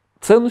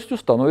ценностью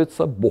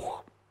становится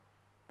Бог.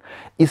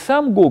 И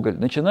сам Гоголь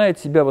начинает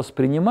себя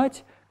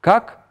воспринимать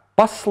как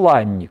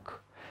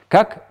посланник,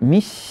 как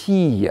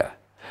мессия,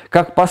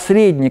 как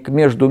посредник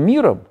между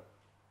миром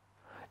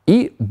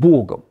и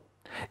Богом.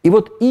 И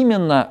вот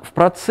именно в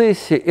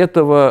процессе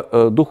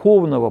этого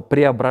духовного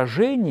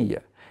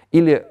преображения,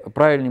 или,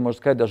 правильнее можно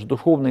сказать, даже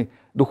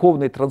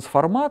духовной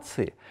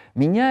трансформации,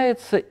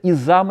 меняется и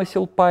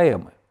замысел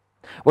поэмы.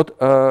 Вот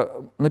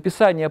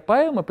написание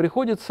поэмы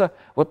приходится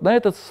вот на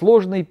этот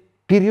сложный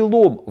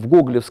перелом в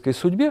гоголевской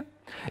судьбе.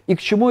 И к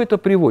чему это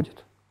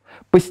приводит?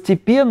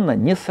 Постепенно,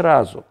 не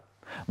сразу,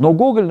 но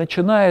Гоголь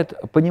начинает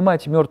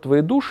понимать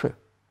 «Мёртвые души»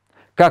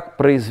 как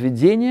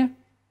произведение,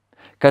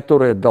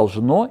 которое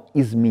должно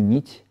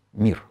изменить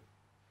мир.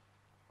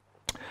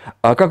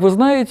 А как вы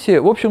знаете,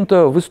 в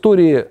общем-то, в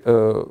истории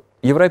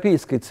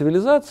европейской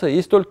цивилизации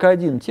есть только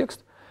один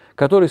текст,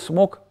 который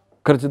смог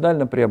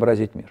кардинально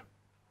преобразить мир.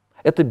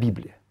 Это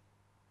Библия.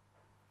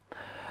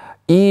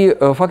 И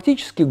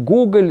фактически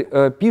Гоголь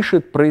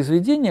пишет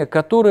произведение,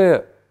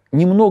 которое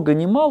ни много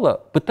ни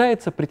мало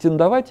пытается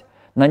претендовать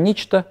на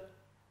нечто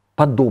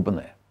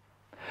подобное.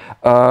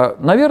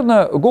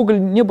 Наверное,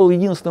 Гоголь не был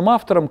единственным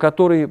автором,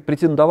 который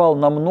претендовал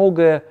на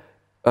многое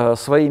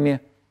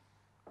своими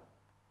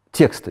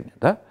текстами.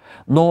 Да?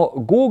 Но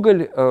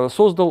Гоголь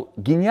создал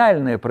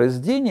гениальное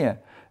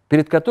произведение,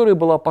 перед которым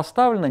была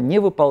поставлена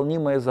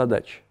невыполнимая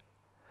задача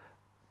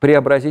 –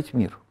 преобразить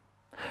мир.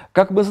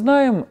 Как мы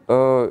знаем,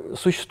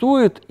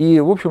 существует и,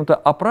 в общем-то,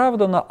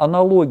 оправдана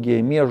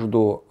аналогия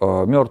между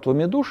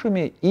 «Мёртвыми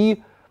душами»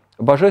 и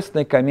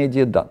божественной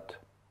комедией Данте.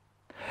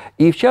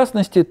 И, в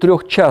частности,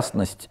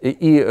 трехчастность,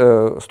 и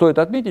стоит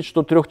отметить,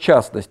 что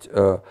трехчастность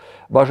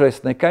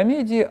божественной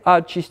комедии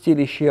 «Ад,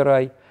 чистилище и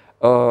рай»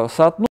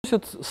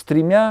 соотносят с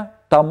 3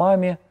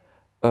 томами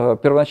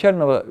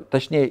первоначального,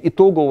 точнее,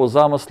 итогового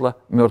замысла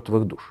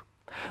 «Мёртвых душ».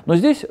 Но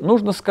здесь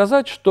нужно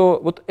сказать, что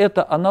вот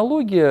эта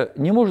аналогия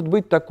не может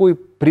быть такой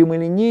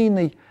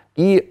прямолинейной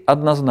и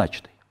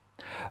однозначной.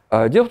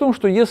 Дело в том,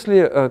 что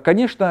если,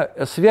 конечно,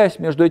 связь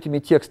между этими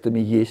текстами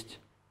есть,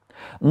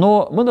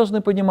 но мы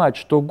должны понимать,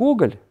 что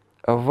Гоголь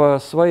в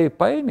своей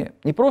поэме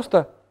не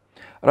просто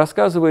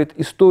рассказывает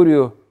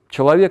историю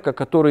человека,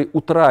 который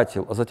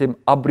утратил, а затем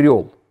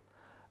обрел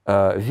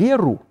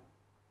веру,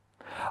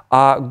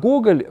 а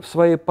Гоголь в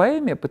своей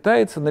поэме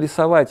пытается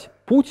нарисовать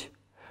путь,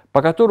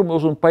 по которому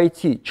должен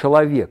пойти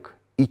человек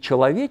и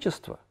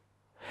человечество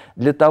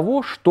для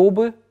того,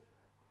 чтобы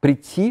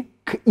прийти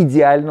к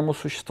идеальному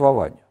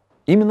существованию.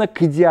 Именно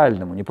к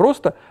идеальному, не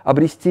просто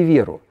обрести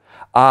веру,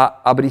 а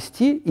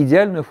обрести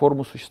идеальную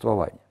форму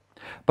существования.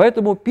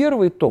 Поэтому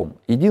первый том,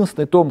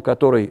 единственный том,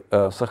 который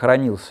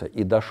сохранился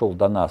и дошел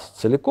до нас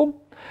целиком,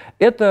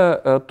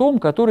 это том,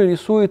 который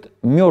рисует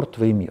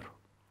мертвый мир.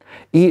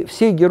 И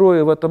все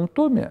герои в этом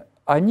томе,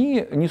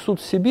 они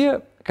несут в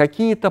себе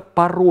какие-то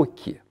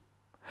пороки.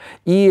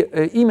 И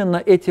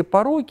именно эти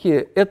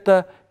пороки –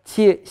 это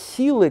те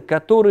силы,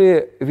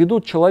 которые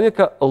ведут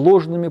человека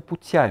ложными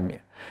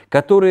путями,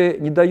 которые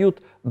не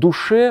дают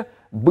душе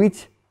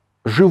быть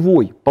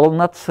живой,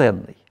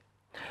 полноценной.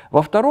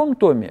 Во втором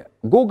томе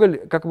Гоголь,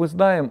 как мы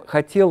знаем,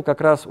 хотел как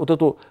раз вот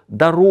эту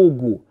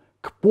дорогу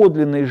к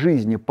подлинной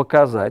жизни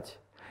показать.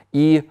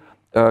 И,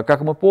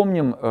 как мы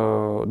помним,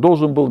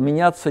 должен был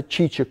меняться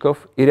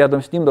Чичиков, и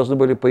рядом с ним должны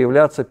были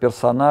появляться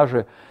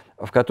персонажи,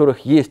 в которых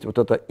есть вот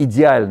это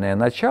идеальное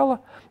начало.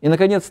 И,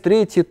 наконец,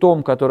 третий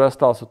том, который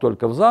остался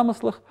только в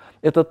замыслах,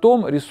 это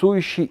том,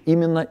 рисующий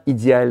именно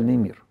идеальный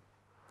мир.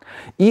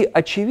 И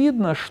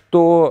очевидно,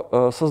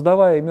 что,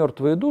 создавая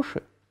 «Мёртвые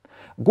души»,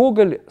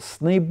 Гоголь с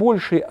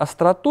наибольшей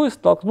остротой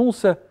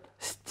столкнулся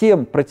с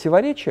тем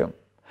противоречием,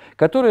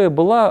 которое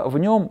было в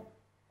нем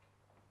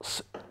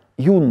с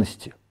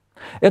юности.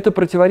 Это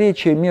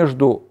противоречие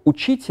между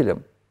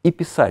учителем и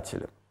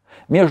писателем,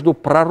 между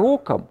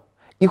пророком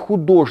и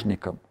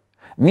художником,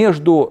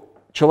 между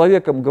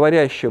человеком,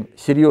 говорящим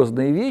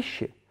серьезные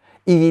вещи,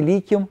 и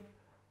великим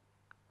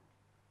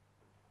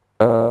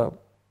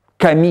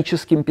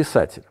комическим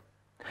писателем.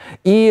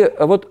 И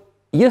вот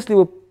если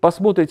вы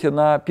посмотрите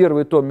на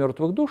первый том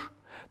 «Мёртвых душ»,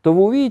 то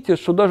вы увидите,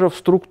 что даже в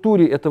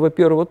структуре этого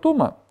первого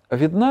тома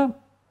видна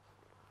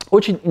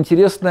очень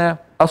интересная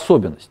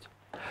особенность.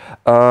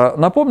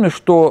 Напомню,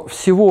 что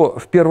всего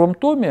в первом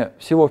томе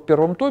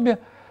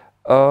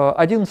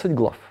 11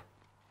 глав.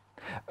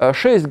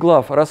 6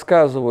 глав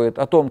рассказывает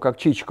о том, как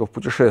Чичиков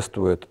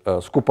путешествует,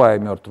 скупая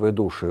мертвые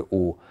души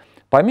у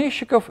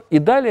помещиков, и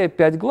далее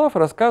 5 глав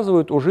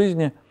рассказывают о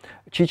жизни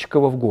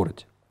Чичикова в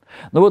городе.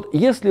 Но вот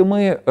если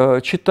мы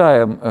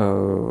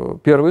читаем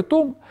первый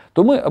том,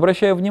 то мы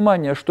обращаем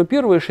внимание, что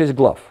первые 6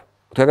 глав,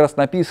 как раз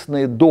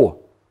написанные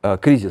до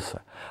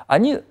кризиса,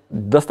 они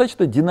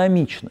достаточно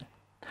динамичны.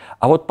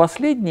 А вот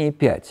последние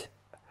 5,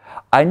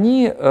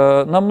 они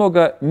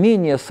намного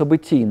менее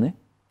событийны,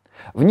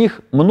 в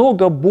них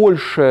много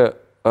больше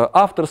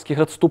авторских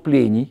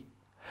отступлений,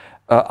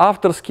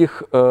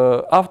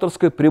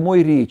 авторской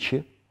прямой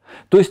речи.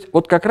 То есть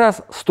вот как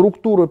раз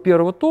структура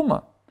первого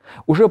тома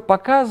уже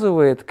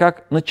показывает,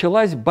 как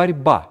началась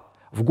борьба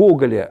в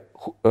Гоголе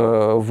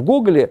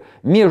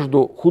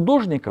между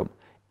художником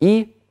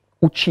и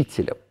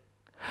учителем.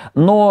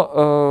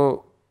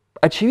 Но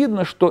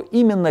очевидно, что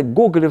именно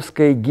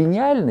гоголевская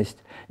гениальность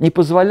не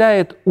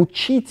позволяет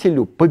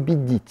учителю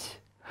победить,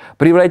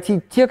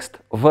 превратить текст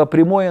в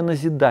прямое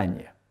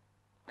назидание.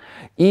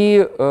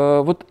 И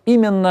вот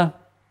именно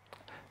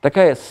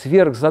такая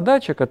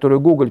сверхзадача,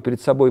 которую Гоголь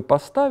перед собой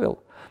поставил,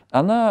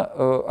 она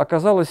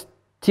оказалась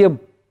тем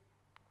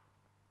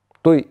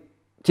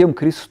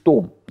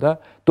крестом, да,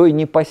 той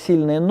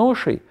непосильной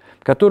ношей,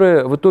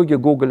 которая в итоге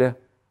Гоголя,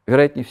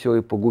 вероятнее всего,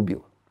 и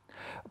погубила.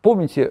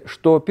 Помните,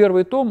 что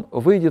первый том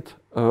выйдет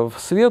в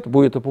свет,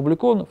 будет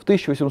опубликован в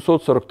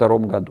 1842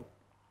 году.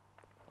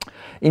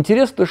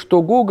 Интересно,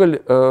 что Гоголь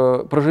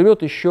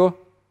проживет еще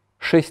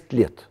 6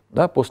 лет,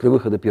 да, после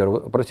выхода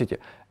первого,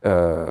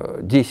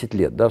 10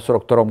 лет, да, в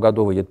 1942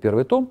 году выйдет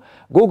первый том,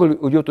 Гоголь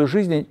уйдет из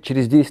жизни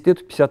через 10 лет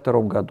в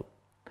 1952 году.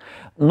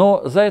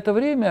 Но за это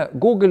время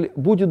Гоголь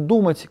будет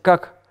думать,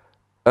 как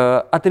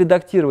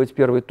отредактировать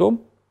первый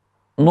том,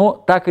 но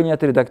так и не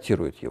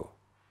отредактирует его.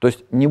 То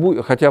есть,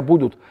 хотя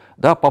будут,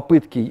 да,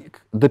 попытки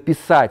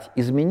дописать,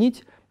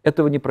 изменить,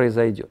 этого не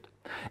произойдет.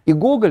 И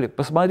Гоголь,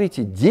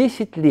 посмотрите,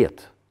 10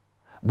 лет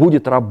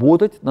будет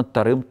работать над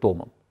вторым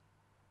томом.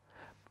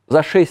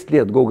 За 6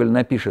 лет Гоголь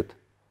напишет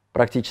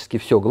практически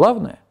все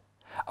главное,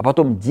 а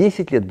потом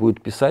 10 лет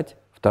будет писать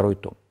второй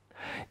том.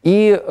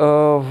 И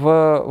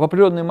в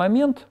определенный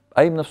момент,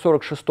 а именно в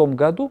 1946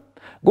 году,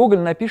 Гоголь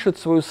напишет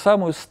свою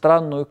самую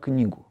странную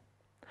книгу.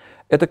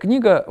 Это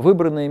книга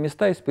 «Выбранные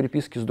места из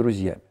переписки с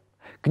друзьями».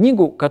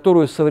 Книгу,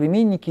 которую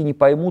современники не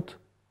поймут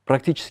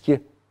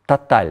практически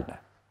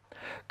тотально.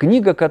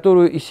 Книга,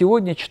 которую и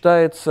сегодня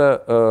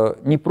читается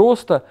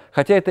непросто,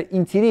 хотя это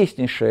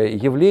интереснейшее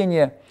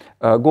явление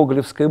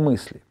гоголевской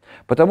мысли.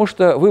 Потому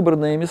что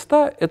 «Выбранные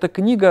места» – это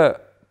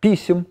книга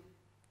писем,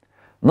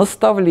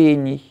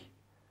 наставлений,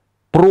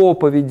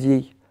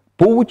 проповедей,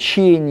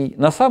 поучений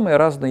на самые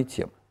разные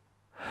темы.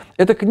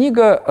 Это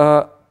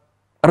книга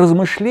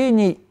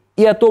размышлений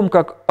и о том,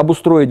 как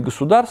обустроить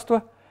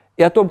государство,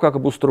 и о том, как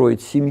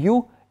обустроить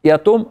семью, и о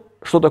том,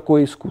 что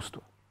такое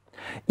искусство.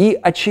 И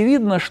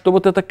очевидно, что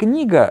вот эта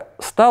книга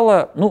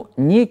стала,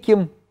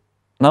 неким,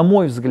 на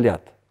мой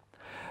взгляд,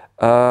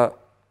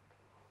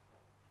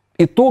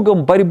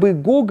 итогом борьбы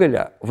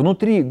Гоголя,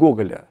 внутри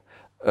Гоголя,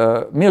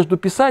 между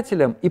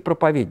писателем и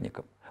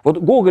проповедником. Вот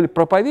Гоголь,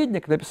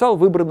 проповедник, написал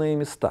 «Выбранные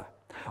места».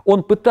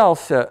 Он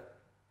пытался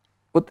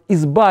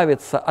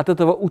избавиться от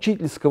этого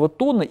учительского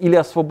тона, или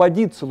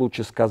освободиться,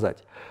 лучше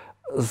сказать,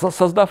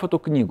 создав эту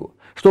книгу,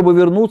 чтобы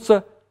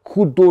вернуться к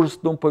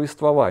художественному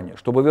повествованию,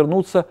 чтобы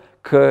вернуться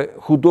к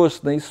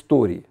художественной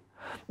истории.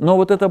 Но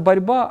вот эта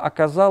борьба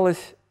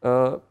оказалась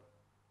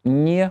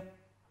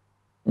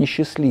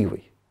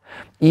несчастливой.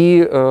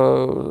 И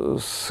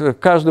с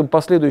каждым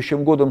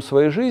последующим годом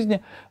своей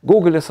жизни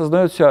Гоголь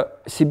осознает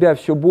себя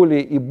все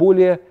более и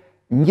более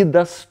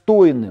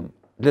недостойным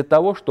для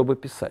того, чтобы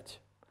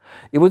писать.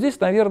 И вот здесь,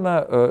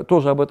 наверное,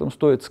 тоже об этом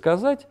стоит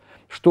сказать,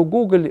 что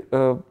Гоголь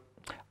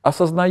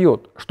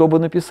осознает, чтобы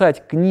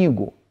написать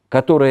книгу,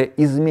 которая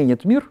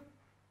изменит мир,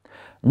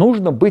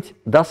 нужно быть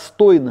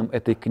достойным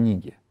этой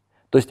книги.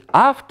 То есть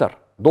автор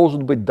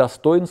должен быть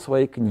достоин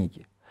своей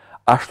книги.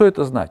 А что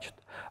это значит?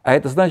 А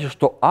это значит,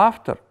 что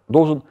автор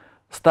должен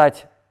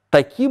стать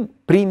таким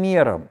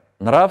примером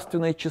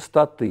нравственной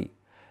чистоты,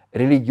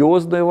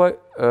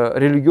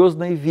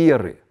 религиозной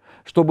веры,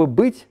 чтобы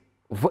быть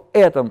в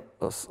этом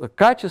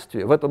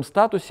качестве, в этом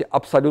статусе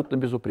абсолютно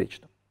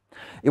безупречным.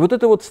 И вот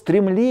это вот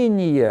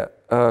стремление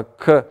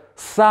к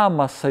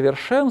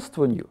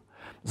самосовершенствованию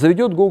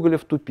заведет Гоголя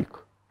в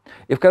тупик.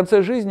 И в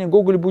конце жизни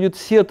Гоголь будет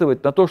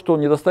сетовать на то, что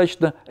он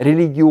недостаточно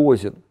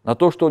религиозен, на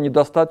то, что он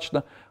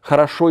недостаточно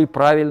хорошо и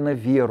правильно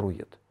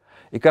верует.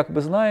 И, как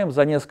мы знаем,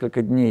 за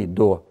несколько дней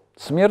до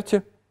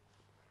смерти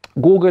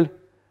Гоголь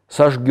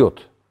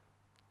сожгет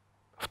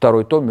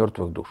второй том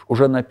 «Мёртвых душ»,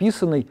 уже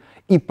написанный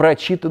и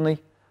прочитанный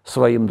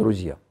своим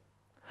друзьям.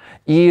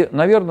 И,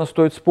 наверное,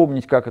 стоит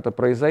вспомнить, как это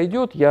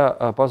произойдет.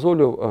 Я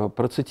позволю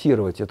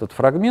процитировать этот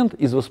фрагмент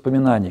из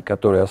воспоминаний,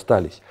 которые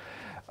остались.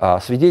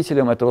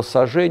 Свидетелем этого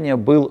сожжения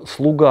был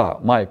слуга,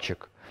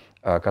 мальчик,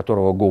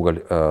 которого Гоголь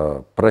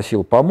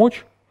просил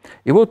помочь.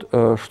 И вот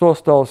что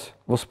осталось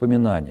в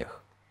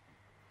воспоминаниях.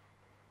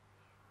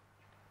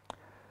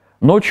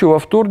 Ночью во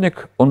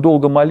вторник он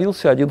долго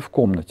молился один в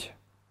комнате.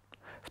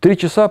 В 3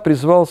 часа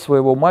призвал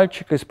своего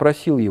мальчика и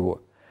спросил его,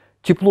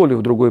 тепло ли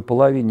в другой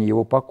половине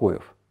его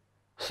покоев.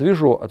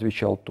 «Свежо», –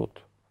 отвечал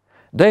тот.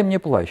 «Дай мне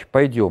плащ,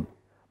 пойдем,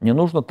 мне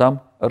нужно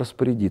там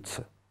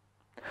распорядиться».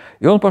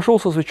 И он пошел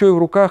со свечой в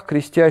руках,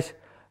 крестясь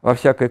во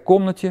всякой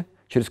комнате,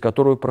 через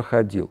которую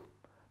проходил.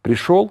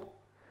 Пришел,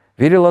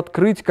 велел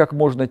открыть как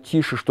можно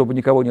тише, чтобы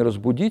никого не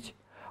разбудить,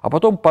 а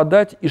потом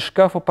подать из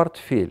шкафа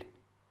портфель.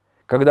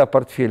 Когда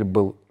портфель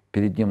был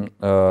принесен,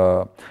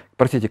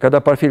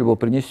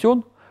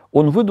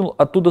 он вынул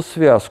оттуда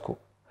связку.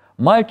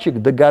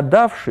 Мальчик,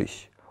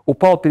 догадавшись,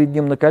 упал перед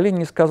ним на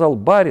колени и сказал: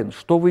 «Барин,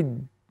 что вы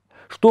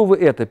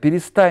это,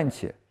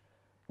 перестаньте».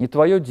 «Не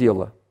твое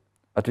дело»,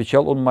 –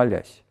 отвечал он,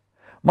 молясь.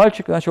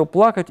 Мальчик начал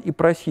плакать и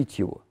просить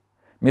его.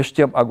 Меж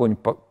тем огонь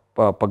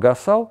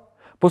погасал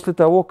после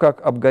того,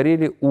 как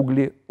обгорели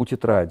угли у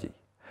тетрадей.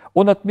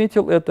 Он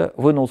отметил это,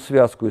 вынул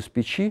связку из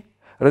печи,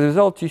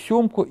 развязал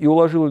тесемку и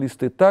уложил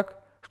листы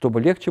так,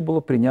 чтобы легче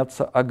было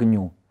приняться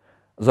огню.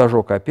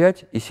 Зажег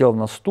опять и сел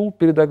на стул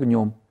перед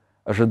огнем,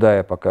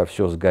 ожидая, пока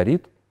все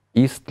сгорит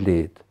и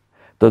истлеет.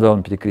 Тогда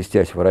он,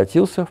 перекрестясь,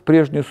 воротился в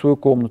прежнюю свою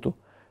комнату,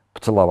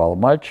 поцеловал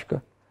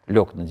мальчика,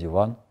 лег на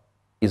диван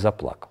и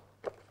заплакал.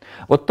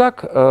 Вот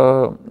так,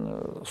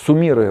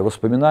 суммируя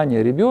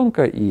воспоминания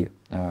ребенка и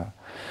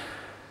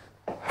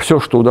все,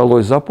 что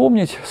удалось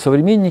запомнить,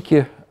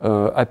 современники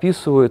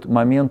описывают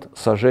момент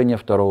сожжения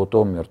 2-го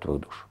тома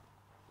 «Мёртвых душ».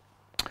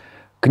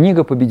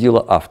 Книга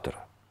победила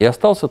автора, и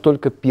остался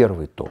только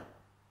 1-й том.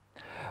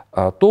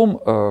 Том,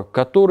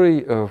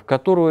 который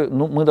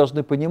мы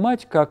должны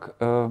понимать как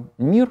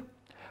мир,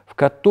 в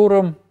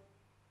котором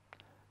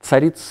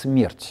царит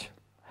смерть.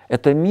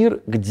 Это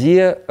мир,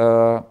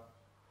 где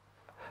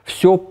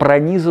все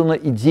пронизано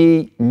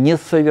идеей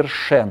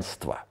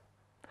несовершенства.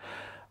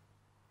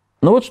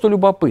 Но вот что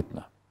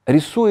любопытно.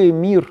 Рисуя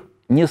мир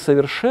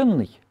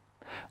несовершенный,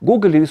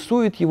 Гоголь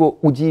рисует его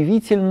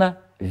удивительно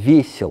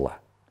весело.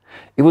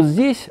 И вот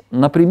здесь,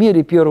 на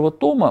примере 1-го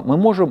тома, мы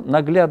можем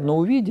наглядно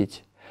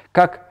увидеть,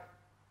 как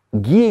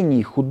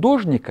гений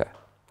художника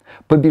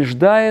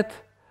побеждает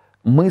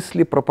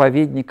мысли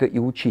проповедника и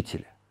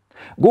учителя.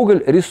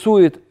 Гоголь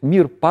рисует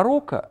мир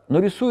порока, но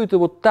рисует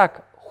его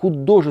так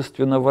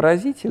художественно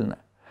выразительно,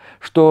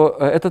 что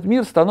этот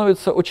мир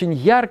становится очень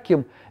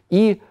ярким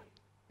и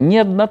не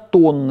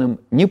однотонным,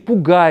 не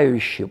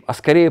пугающим, а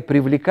скорее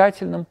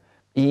привлекательным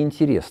и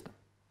интересным.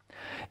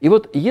 И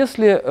вот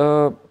если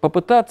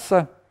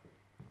попытаться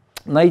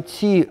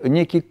найти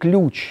некий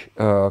ключ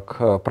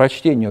к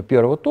прочтению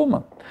 1-го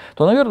тома,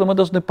 то, наверное, мы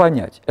должны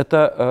понять,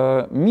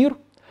 это мир,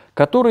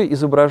 который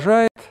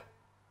изображает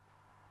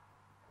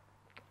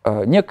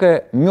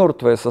некое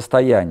мертвое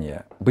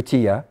состояние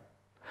бытия,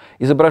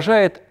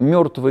 изображает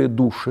мертвые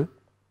души.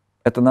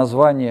 Это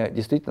название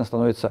действительно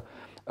становится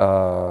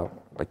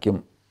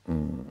таким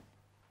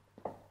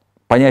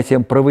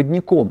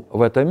понятием-проводником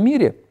в этом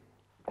мире.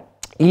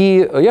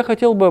 И я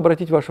хотел бы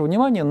обратить ваше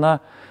внимание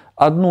на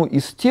одну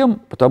из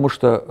тем, потому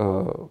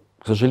что,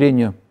 к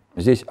сожалению,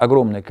 здесь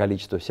огромное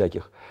количество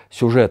всяких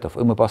сюжетов, и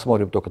мы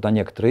посмотрим только на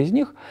некоторые из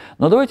них,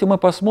 но давайте мы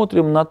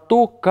посмотрим на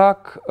то,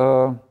 как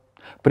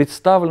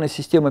представлена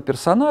система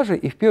персонажей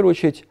и, в первую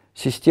очередь,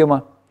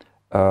 система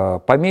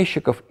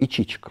помещиков и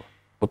чичиков.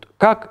 Вот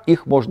как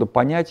их можно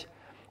понять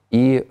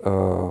и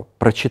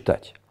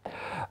прочитать.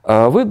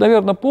 Вы,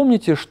 наверное,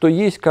 помните, что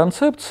есть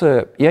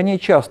концепция, и они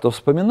часто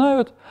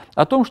вспоминают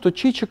о том, что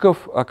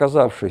Чичиков,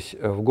 оказавшись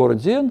в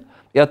городе Н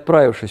и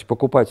отправившись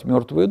покупать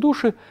мертвые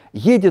души,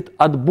 едет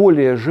от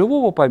более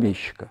живого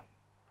помещика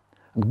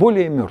к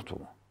более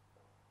мертвому.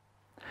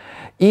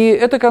 И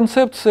эта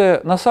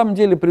концепция на самом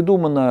деле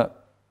придумана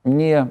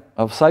не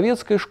в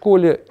советской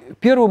школе.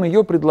 Первым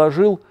ее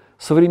предложил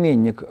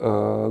современник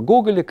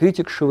Гоголя,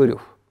 критик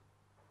Шевырев.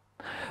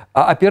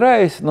 А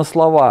опираясь на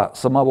слова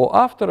самого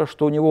автора,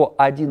 что у него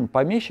один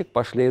помещик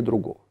пошлее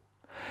другого.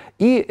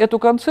 И эту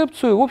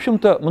концепцию, в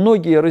общем-то,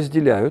 многие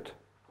разделяют,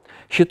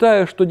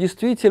 считая, что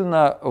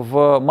действительно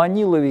в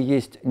Манилове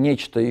есть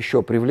нечто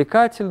еще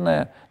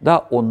привлекательное.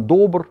 Да, он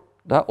добр,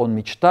 да, он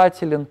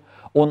мечтателен,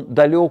 он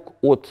далек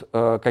от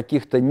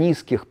каких-то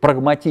низких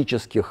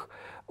прагматических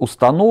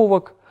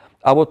установок.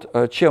 А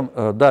вот чем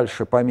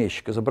дальше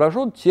помещик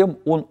изображен, тем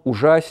он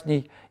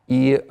ужасней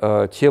и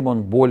тем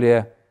он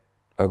более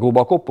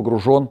глубоко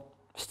погружен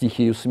в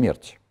стихию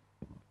смерти.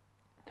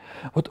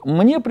 Вот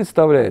мне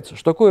представляется,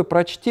 что такое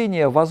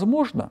прочтение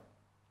возможно,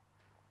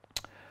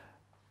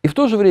 и в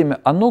то же время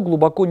оно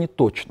глубоко не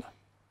точно.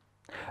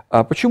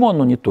 Почему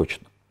оно не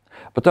точно?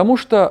 Потому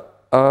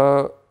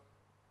что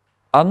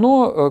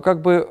оно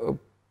как бы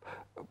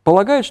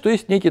полагает, что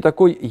есть некий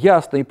такой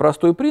ясный и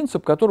простой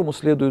принцип, которому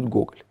следует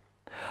Гоголь.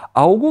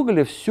 А у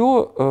Гоголя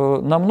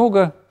все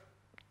намного,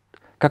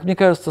 как мне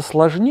кажется,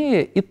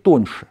 сложнее и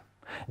тоньше.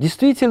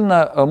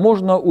 Действительно,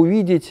 можно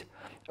увидеть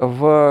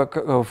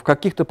в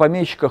каких-то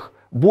помещиках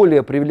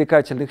более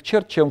привлекательных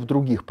черт, чем в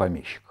других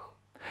помещиках.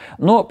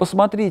 Но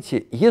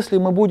посмотрите, если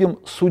мы будем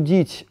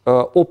судить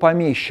о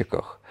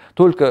помещиках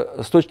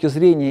только с точки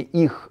зрения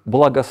их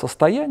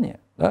благосостояния,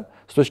 да,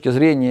 с точки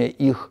зрения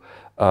их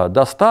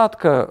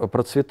достатка,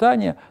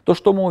 процветания, то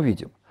что мы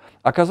увидим?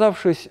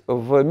 Оказавшись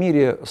в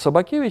мире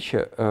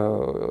Собакевича,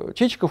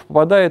 Чичиков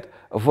попадает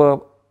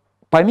в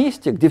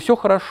поместье, где все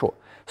хорошо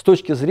с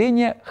точки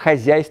зрения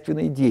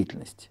хозяйственной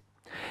деятельности.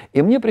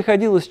 И мне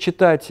приходилось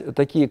читать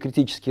такие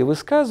критические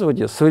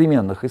высказывания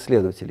современных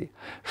исследователей,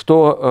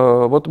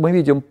 что вот мы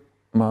видим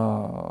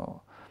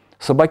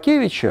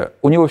Собакевича,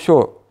 у него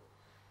все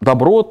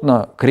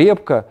добротно,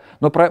 крепко,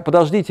 но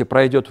подождите,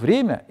 пройдет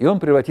время, и он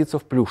превратится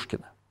в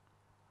Плюшкина.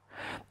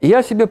 И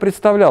я себе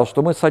представлял,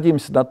 что мы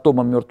садимся над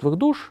томом «Мёртвых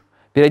душ»,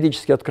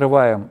 периодически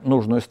открываем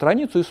нужную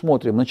страницу и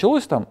смотрим,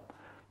 началось там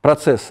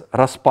процесс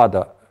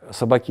распада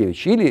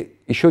Собакевича или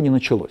еще не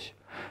началось,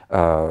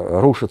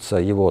 рушится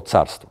его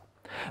царство.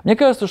 Мне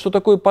кажется, что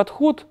такой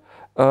подход,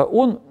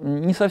 он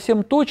не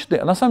совсем точный,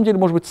 а на самом деле,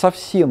 может быть,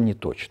 совсем не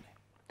точный.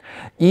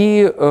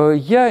 И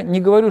я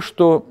не говорю,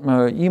 что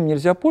им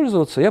нельзя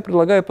пользоваться, я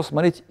предлагаю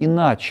посмотреть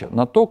иначе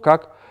на то,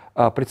 как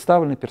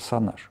представлены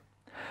персонажи.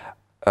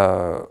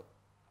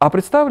 А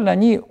представлены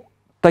они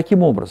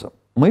таким образом.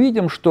 Мы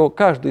видим, что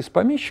каждый из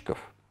помещиков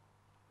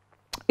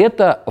 –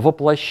 это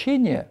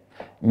воплощение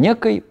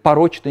некой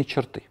порочной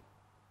черты.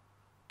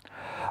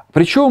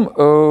 Причем,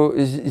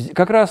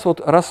 как раз вот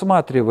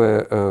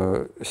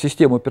рассматривая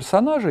систему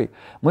персонажей,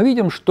 мы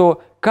видим,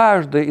 что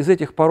каждая из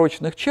этих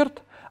порочных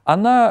черт,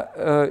 она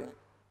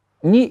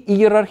не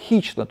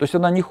иерархична, то есть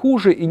она не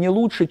хуже и не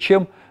лучше,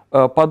 чем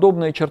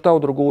подобная черта у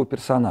другого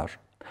персонажа.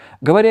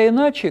 Говоря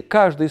иначе,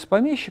 каждый из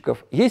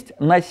помещиков есть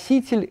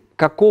носитель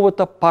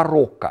какого-то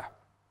порока.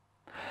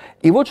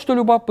 И вот что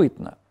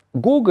любопытно.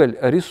 Гоголь,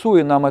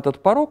 рисуя нам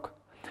этот порок,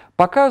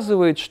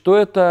 показывает, что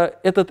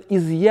этот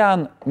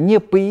изъян не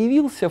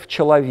появился в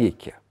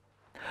человеке,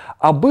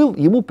 а был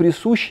ему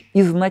присущ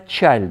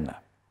изначально.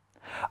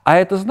 А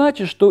это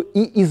значит, что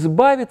и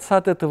избавиться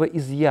от этого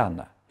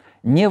изъяна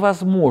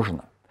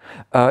невозможно.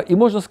 И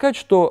можно сказать,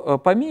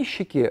 что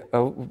помещики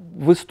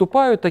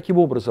выступают таким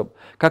образом,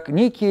 как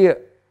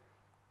некие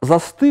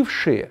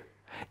застывшие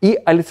и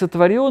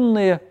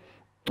олицетворенные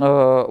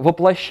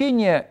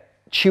воплощения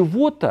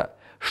чего-то,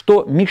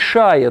 что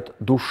мешает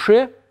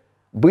душе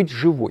быть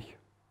живой.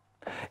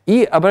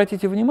 И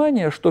обратите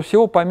внимание, что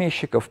всего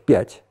помещиков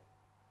 5.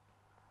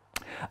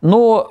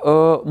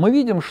 Но мы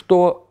видим,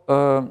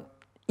 что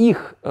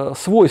их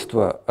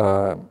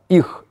свойства,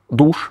 их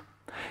душ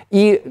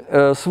и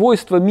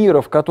свойства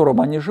мира, в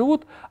котором они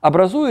живут,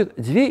 образуют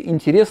две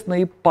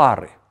интересные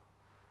пары.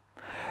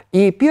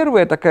 И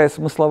первая такая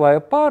смысловая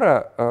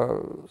пара,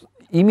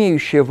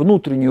 имеющая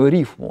внутреннюю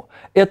рифму,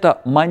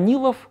 это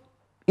Манилов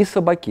и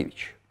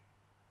Собакевич.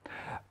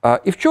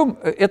 И в чем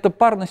эта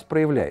парность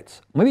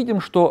проявляется? Мы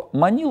видим, что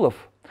Манилов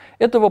 –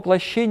 это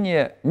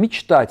воплощение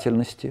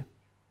мечтательности,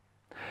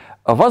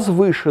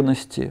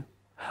 возвышенности,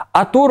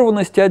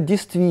 оторванности от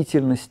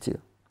действительности,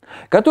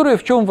 которая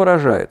в чем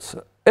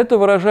выражается? Это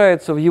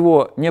выражается в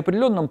его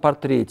неопределенном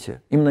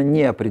портрете, именно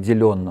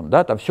неопределенном,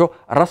 да, там все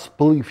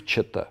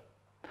расплывчато.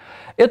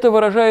 Это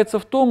выражается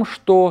в том,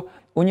 что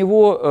у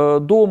него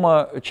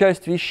дома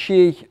часть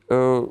вещей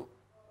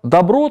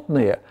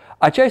добротные,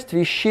 а часть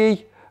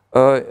вещей,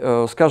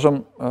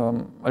 скажем,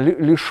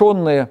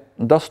 лишенные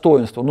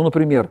достоинства. Ну,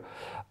 например,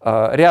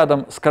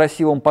 рядом с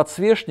красивым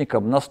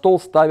подсвечником на стол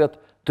ставят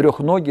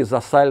трехногий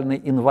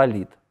засальный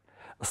инвалид.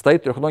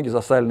 Стоит трехногий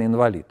засальный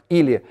инвалид.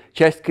 Или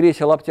часть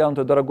кресел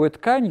обтянута дорогой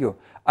тканью,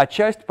 а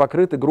часть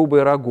покрыта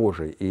грубой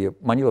рогожей. И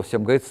Манилов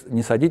всем говорит: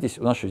 не садитесь,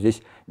 у нас еще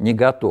здесь не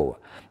готово.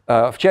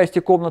 В части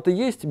комнаты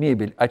есть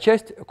мебель, а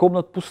часть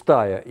комнат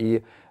пустая.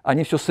 И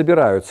они все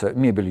собираются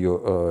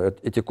мебелью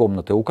эти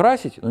комнаты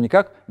украсить, но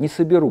никак не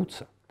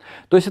соберутся.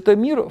 То есть это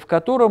мир, в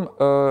котором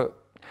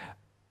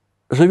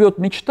живет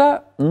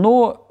мечта,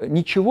 но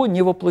ничего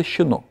не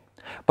воплощено.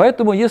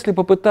 Поэтому, если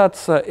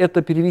попытаться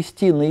это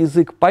перевести на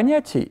язык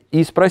понятий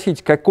и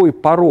спросить, какой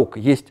порок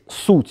есть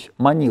суть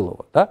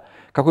Манилова, да,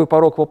 какой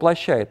порок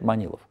воплощает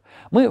Манилов,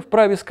 мы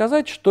вправе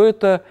сказать, что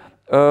это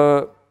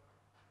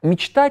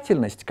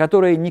мечтательность,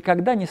 которая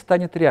никогда не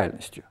станет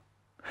реальностью.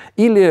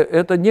 Или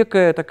это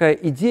некая такая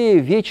идея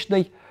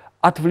вечной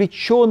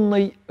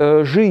отвлеченной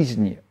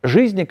жизни,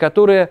 жизни,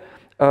 которая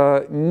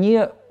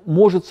не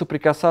может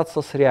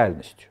соприкасаться с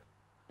реальностью.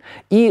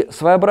 И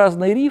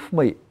своеобразной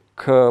рифмой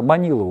к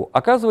Манилову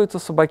оказывается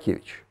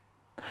Собакевич,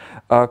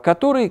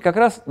 который как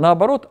раз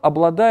наоборот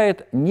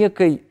обладает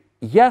некой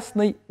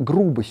ясной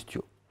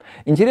грубостью.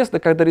 Интересно,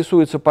 когда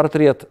рисуется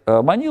портрет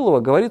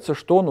Манилова, говорится,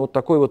 что он вот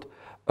такой вот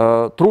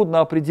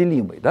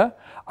трудноопределимый, да?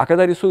 А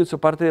когда рисуется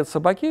портрет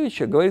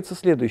Собакевича, говорится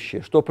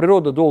следующее, что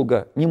природа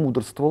долго не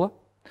мудрствовала,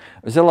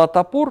 взяла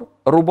топор,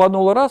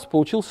 рубанула раз,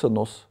 получился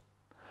нос,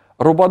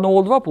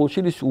 рубанула два,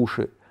 получились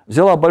уши,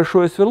 взяла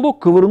большое сверло,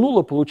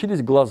 ковырнула,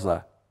 получились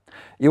глаза.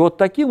 И вот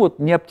таким вот,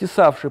 не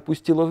обтесавши,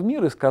 пустила в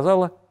мир и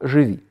сказала: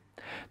 «Живи».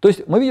 То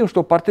есть мы видим,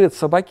 что портрет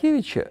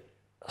Собакевича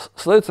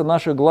становится в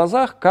наших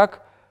глазах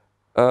как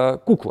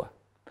кукла.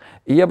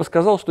 И я бы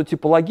сказал, что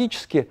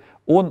типологически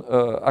он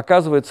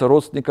оказывается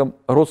родственником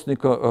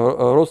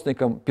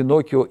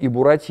Пиноккио и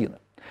Буратино.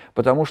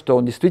 потому что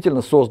он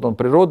действительно создан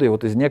природой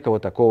вот из некого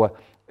такого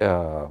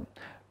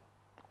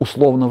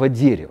условного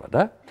дерева.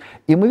 Да?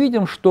 И мы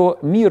видим, что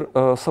мир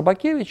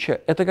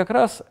Собакевича – это как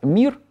раз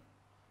мир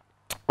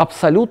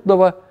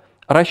абсолютного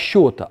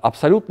расчета,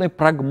 абсолютной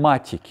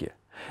прагматики.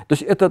 То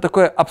есть это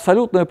такая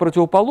абсолютная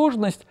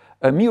противоположность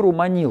миру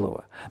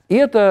Манилова. И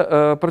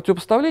это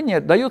противопоставление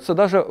дается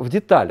даже в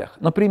деталях.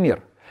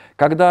 Например,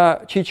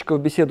 когда Чичиков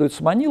беседует с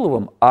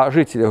Маниловым о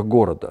жителях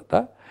города,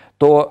 да,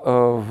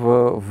 то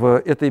в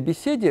этой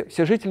беседе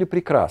все жители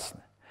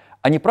прекрасны.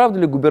 А не правда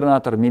ли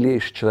губернатор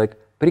милейший человек,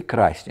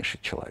 прекраснейший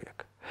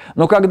человек?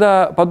 Но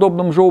когда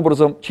подобным же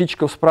образом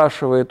Чичиков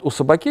спрашивает у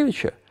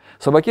Собакевича,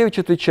 Собакевич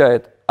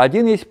отвечает: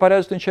 один есть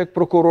порядочный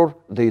человек-прокурор,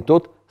 да и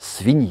тот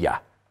свинья.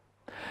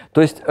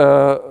 То есть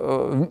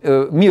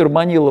мир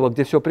Манилова,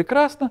 где все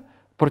прекрасно,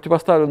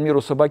 противоставлен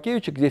миру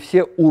Собакевича, где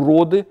все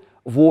уроды,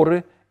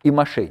 воры и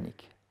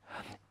мошенники.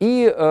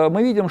 И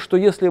мы видим, что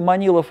если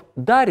Манилов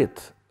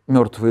дарит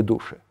мертвые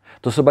души,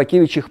 то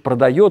Собакевич их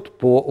продает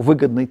по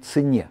выгодной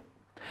цене.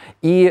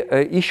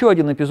 И еще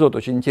один эпизод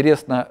очень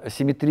интересно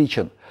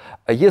симметричен.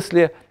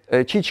 Если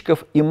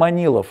Чичиков и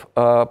Манилов,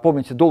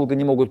 помните, долго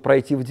не могут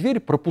пройти в дверь,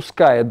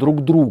 пропуская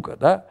друг друга,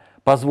 да?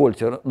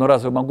 Позвольте, но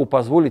разве могу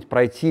позволить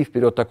пройти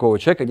вперед такого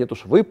человека? Нет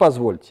уж, вы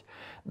позвольте.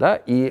 Да?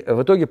 И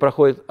в итоге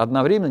проходит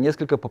одновременно,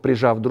 несколько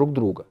поприжав друг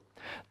друга.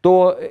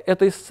 То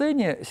этой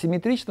сцене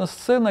симметрична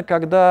сцена,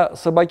 когда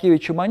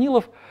Собакевич и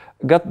Манилов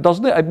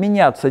должны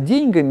обменяться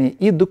деньгами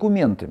и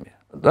документами,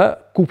 да,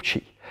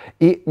 купчей.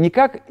 И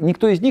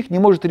никто из них не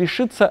может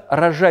решиться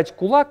разжать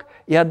кулак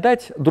и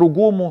отдать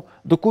другому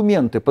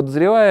документы,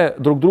 подозревая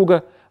друг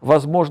друга в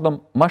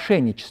возможном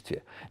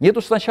мошенничестве. Нет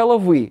уж сначала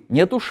вы,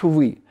 нет уж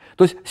вы.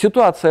 То есть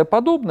ситуация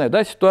подобная,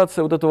 да,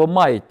 ситуация вот этого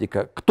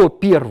маятника, кто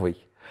первый,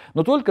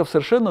 но только в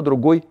совершенно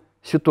другой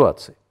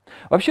ситуации.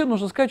 Вообще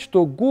нужно сказать,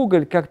 что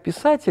Гоголь как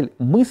писатель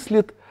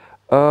мыслит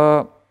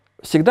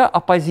всегда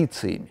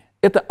оппозициями.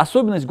 Это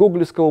особенность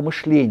гоголевского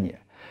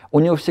мышления. У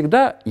него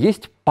всегда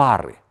есть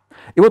пары.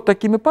 И вот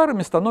такими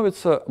парами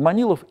становятся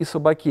Манилов и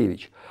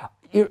Собакевич.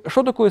 И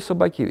что такое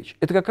Собакевич?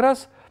 Это как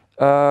раз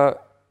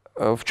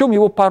в чем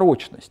его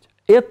порочность?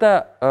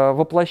 Это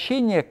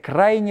воплощение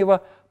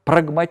крайнего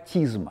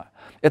прагматизма.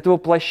 Это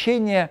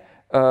воплощение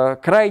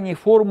крайней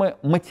формы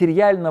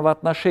материального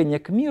отношения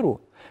к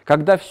миру,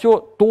 когда все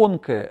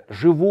тонкое,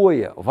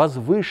 живое,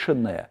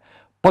 возвышенное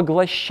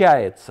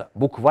поглощается,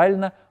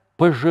 буквально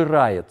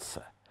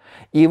пожирается.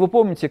 И вы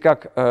помните,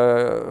 как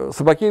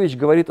Собакевич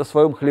говорит о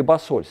своем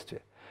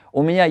хлебосольстве.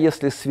 У меня,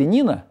 если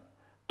свинина,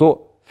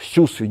 то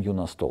всю свинью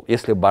на стол.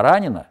 Если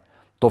баранина,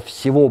 то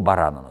всего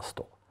барана на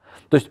стол.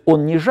 То есть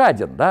он не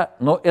жаден, да,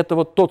 но это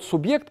вот тот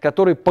субъект,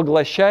 который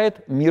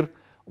поглощает мир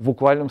в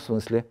буквальном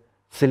смысле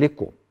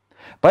целиком.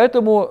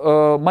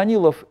 Поэтому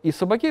Манилов и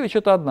Собакевич –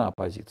 это одна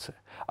позиция.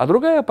 А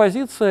другая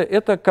позиция –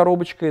 это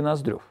коробочка и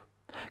Ноздрев,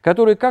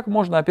 которые как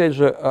можно, опять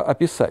же,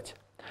 описать?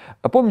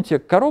 Помните,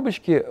 к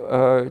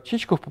коробочке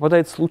Чичиков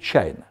попадает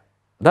случайно,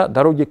 да,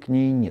 дороги к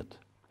ней нет.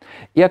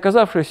 И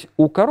оказавшись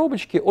у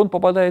коробочки, он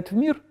попадает в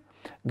мир,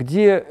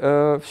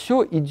 где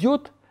все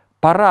идет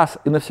по раз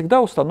и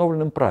навсегда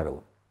установленным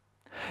правилам.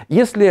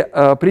 Если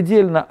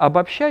предельно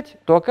обобщать,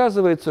 то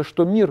оказывается,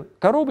 что мир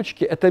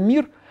коробочки – это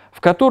мир, в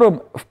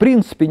котором, в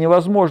принципе,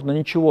 невозможно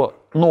ничего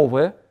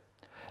новое,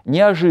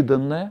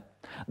 неожиданное.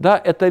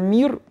 Да, это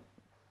мир,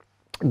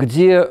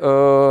 где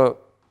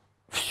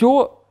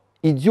все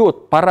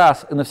идет по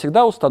раз и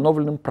навсегда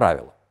установленным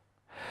правилам.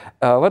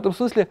 В этом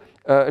смысле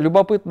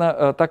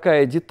любопытна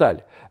такая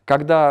деталь.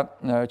 Когда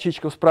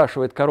Чичиков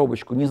спрашивает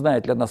коробочку, не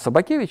знает ли она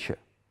Собакевича,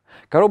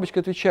 коробочка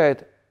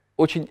отвечает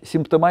очень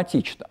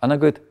симптоматично. Она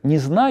говорит: не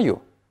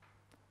знаю,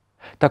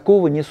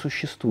 такого не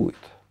существует.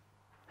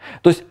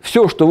 То есть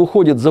все, что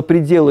выходит за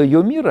пределы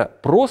ее мира,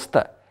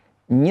 просто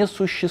не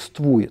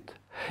существует.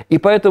 И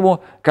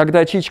поэтому,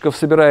 когда Чичиков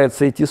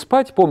собирается идти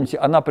спать, помните,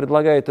 она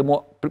предлагает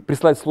ему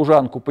прислать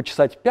служанку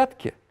почесать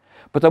пятки,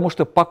 потому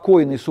что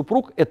покойный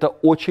супруг это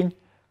очень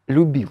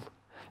любил.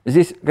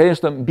 Здесь,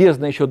 конечно,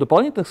 бездна еще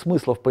дополнительных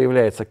смыслов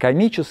появляется,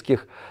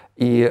 комических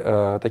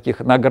и таких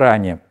на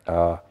грани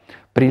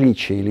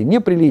приличия или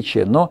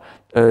неприличия, но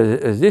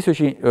здесь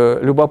очень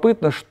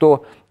любопытно,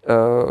 что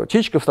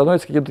Чичиков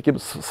становится каким-то таким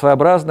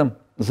своеобразным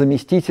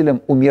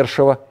заместителем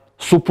умершего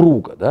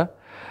супруга.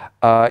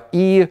 Да?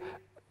 И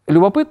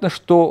любопытно,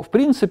 что, в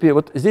принципе,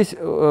 вот здесь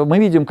мы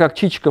видим, как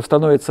Чичиков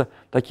становится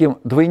таким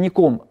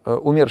двойником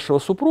умершего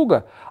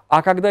супруга,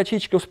 а когда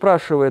Чичиков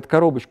спрашивает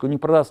коробочку, не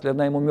продаст ли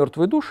она ему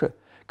мертвые души,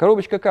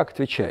 коробочка как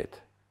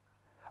отвечает?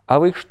 А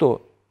вы их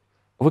что,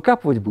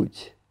 выкапывать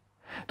будете?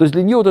 То есть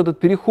для нее вот этот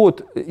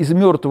переход из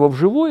мертвого в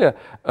живое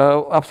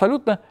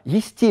абсолютно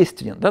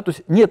естественен. Да? То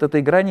есть нет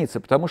этой границы,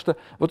 потому что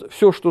вот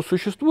все, что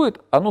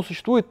существует, оно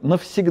существует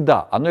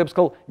навсегда, оно, я бы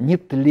сказал,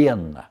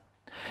 нетленно.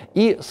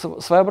 И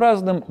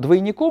своеобразным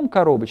двойником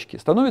коробочки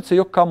становится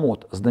ее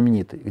комод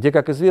знаменитый, где,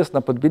 как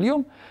известно, под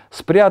бельем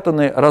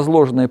спрятаны,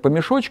 разложенные по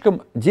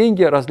мешочкам,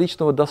 деньги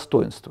различного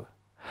достоинства.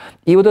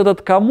 И вот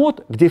этот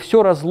комод, где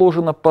все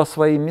разложено по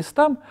своим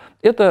местам,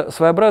 это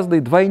своеобразный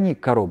двойник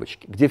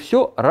коробочки, где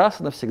все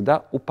раз и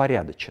навсегда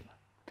упорядочено.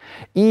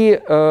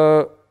 И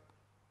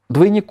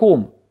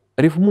двойником,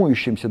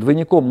 рифмующимся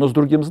двойником, но с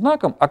другим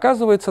знаком,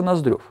 оказывается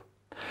Ноздрев,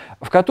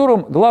 в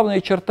котором главная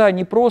черта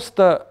не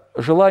просто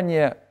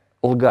желание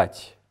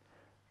лгать,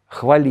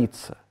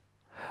 хвалиться,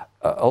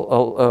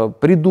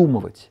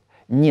 придумывать.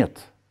 Нет.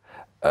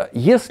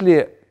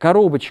 Если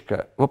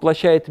коробочка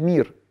воплощает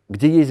мир,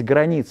 где есть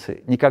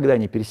границы, никогда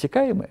не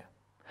пересекаемые,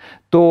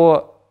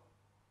 то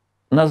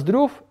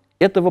Ноздрев –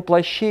 это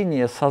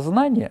воплощение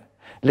сознания,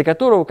 для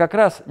которого как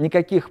раз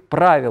никаких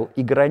правил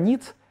и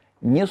границ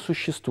не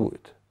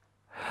существует.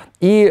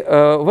 И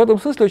в этом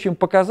смысле очень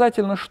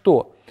показательно,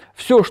 что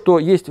все, что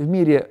есть в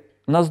мире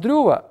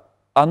Ноздрева,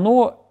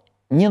 оно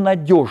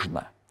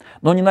ненадежно.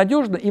 Но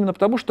ненадежно именно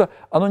потому, что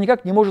оно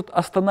никак не может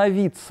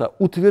остановиться,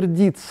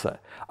 утвердиться,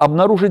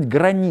 обнаружить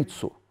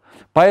границу.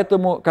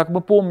 Поэтому, как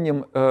мы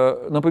помним,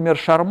 например,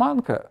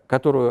 «Шарманка»,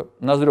 которую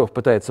Ноздрев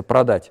пытается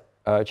продать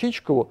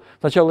Чичикову,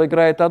 сначала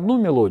играет одну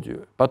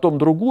мелодию, потом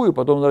другую,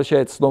 потом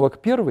возвращается снова к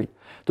первой,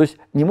 то есть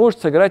не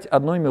может сыграть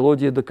одной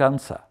мелодии до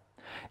конца.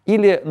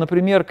 Или,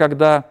 например,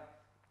 когда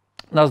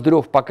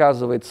Ноздрев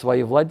показывает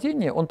свои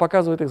владения, он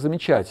показывает их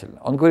замечательно.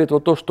 Он говорит,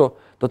 вот то, что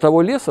до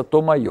того леса,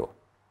 то мое.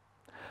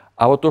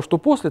 А вот то, что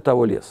после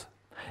того леса.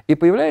 И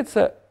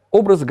появляется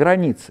образ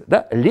границы.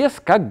 Да? Лес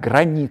как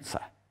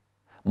граница.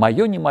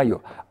 Мое, не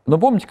мое. Но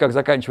помните, как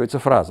заканчивается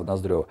фраза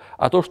Ноздрева?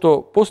 А то,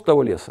 что после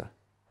того леса,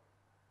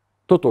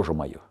 то тоже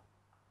мое.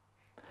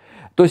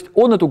 То есть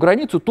он эту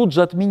границу тут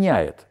же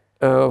отменяет.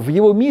 В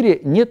его мире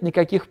нет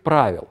никаких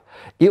правил.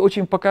 И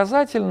очень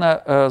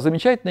показательна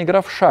замечательная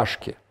игра в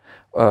шашки.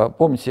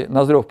 Помните,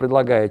 Ноздрев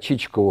предлагает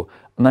Чичикову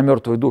на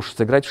 «Мёртвые души»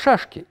 сыграть в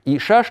шашки. И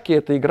шашки –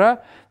 это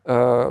игра,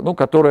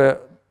 которая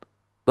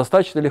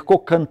достаточно легко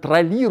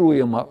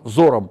контролируема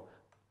взором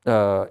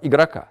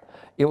игрока.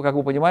 И, как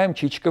мы понимаем,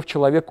 Чичиков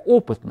человек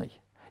опытный,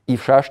 и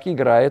в шашки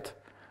играет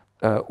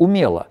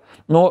умело.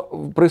 Но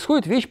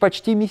происходит вещь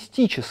почти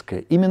мистическая.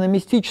 Именно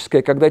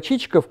мистическая, когда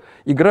Чичиков,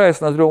 играя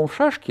с Ноздревым в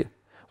шашки,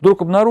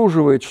 вдруг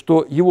обнаруживает,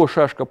 что его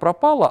шашка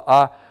пропала,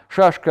 а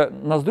шашка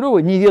Ноздрева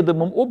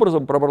неведомым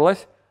образом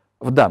пробралась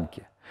в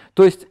дамки.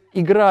 То есть,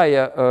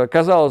 играя,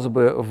 казалось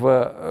бы,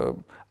 в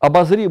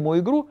обозримую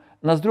игру,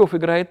 Ноздрев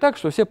играет так,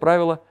 что все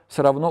правила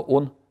все равно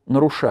он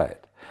нарушает.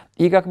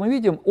 И, как мы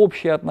видим,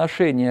 общее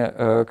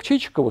отношение к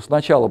Чичикову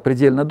сначала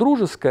предельно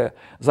дружеское,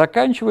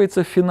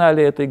 заканчивается в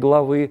финале этой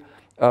главы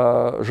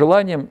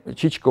желанием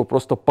Чичикова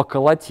просто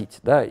поколотить,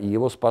 да, и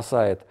его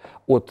спасает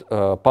от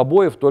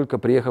побоев только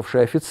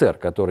приехавший офицер,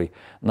 который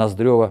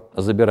Ноздрева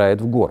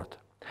забирает в город.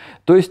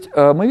 То есть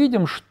мы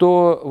видим,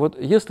 что вот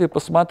если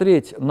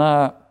посмотреть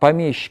на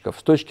помещиков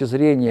с точки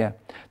зрения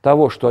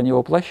того, что они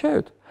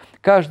воплощают,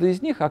 каждый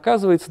из них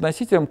оказывается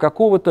носителем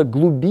какого-то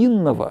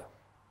глубинного,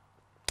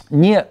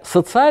 не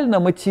социально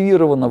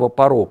мотивированного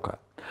порока,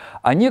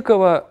 а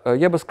некого,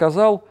 я бы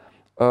сказал,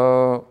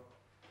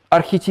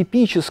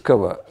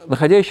 архетипического,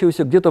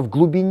 находящегося где-то в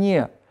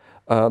глубине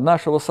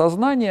нашего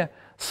сознания,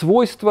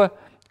 свойства,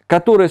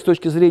 которое с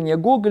точки зрения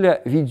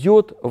Гоголя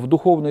ведет в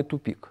духовный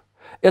тупик.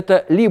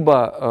 Это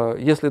либо,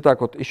 если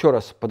так вот еще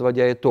раз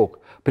подводя итог,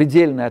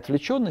 предельная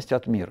отвлеченность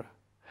от мира,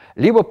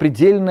 либо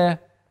предельная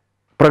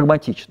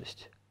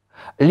прагматичность,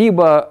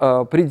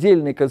 либо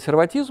предельный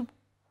консерватизм,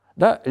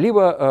 да,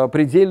 либо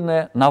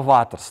предельное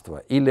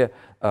новаторство или,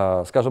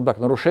 скажем так,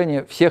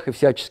 нарушение всех и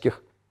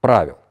всяческих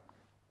правил.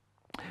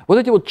 Вот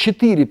эти вот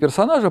 4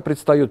 персонажа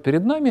предстают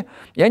перед нами,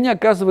 и они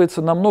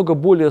оказываются намного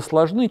более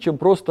сложны, чем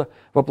просто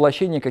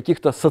воплощение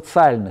каких-то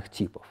социальных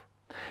типов.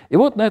 И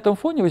вот на этом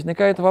фоне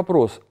возникает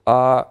вопрос,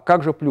 а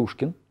как же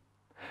Плюшкин?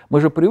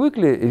 Мы же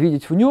привыкли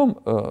видеть в нем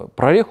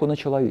прореху на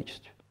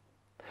человечестве.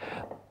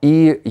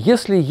 И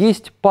если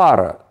есть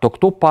пара, то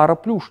кто пара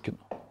Плюшкину?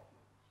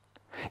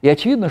 И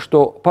очевидно,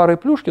 что парой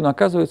Плюшкину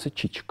оказывается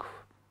Чичиков.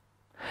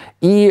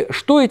 И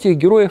что этих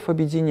героев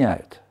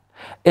объединяет?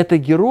 Это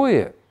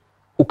герои,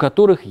 у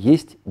которых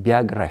есть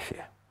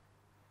биография,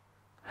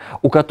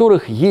 у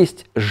которых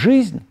есть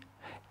жизнь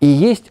и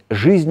есть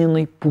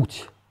жизненный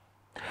путь.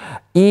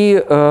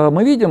 И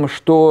мы видим,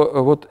 что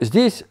вот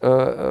здесь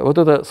вот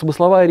эта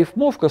смысловая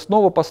рифмовка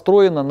снова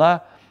построена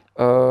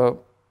на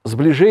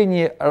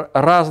сближении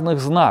разных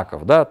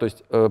знаков, да? То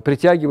есть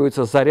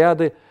притягиваются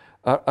заряды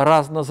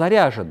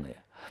разнозаряженные.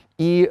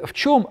 И в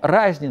чем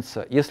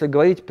разница, если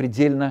говорить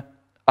предельно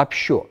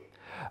общо?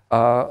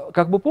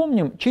 Как мы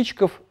помним,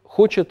 Чичиков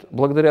хочет,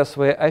 благодаря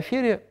своей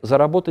афере,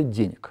 заработать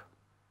денег.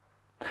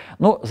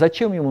 Но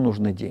зачем ему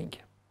нужны деньги?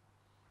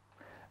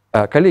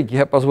 Коллеги,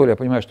 я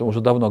понимаю, что мы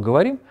уже давно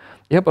говорим,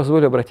 я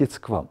позволю обратиться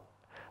к вам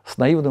с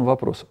наивным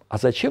вопросом. А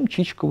зачем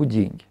Чичикову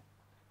деньги?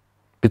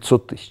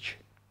 500 тысяч.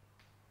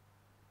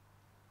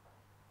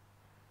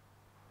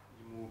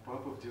 Ему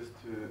папа в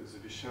детстве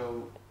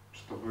завещал,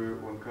 чтобы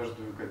он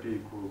каждую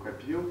копейку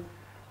копил,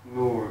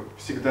 но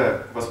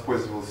всегда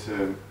воспользовался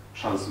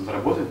шансом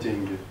заработать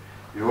деньги,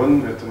 и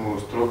он этому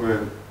строго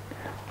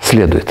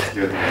Следует.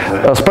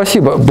 Да.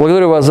 Спасибо.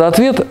 Благодарю вас за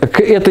ответ.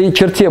 К этой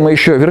черте мы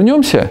еще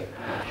вернемся,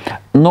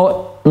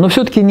 но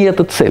все-таки не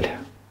эта цель.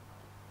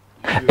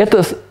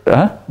 Это...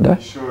 Да?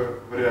 Еще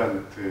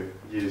варианты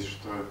есть,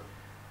 что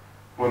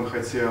он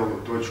хотел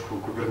дочку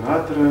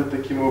губернатора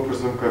таким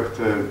образом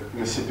как-то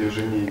на себе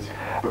женить,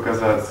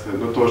 показаться,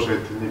 но тоже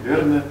это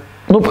неверно.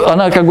 Ну,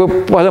 она как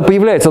бы она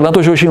появляется, она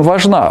тоже очень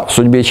важна в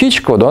судьбе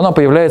Чичикова, но она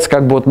появляется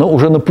как бы вот,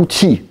 уже на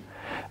пути,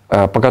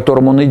 по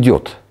которому он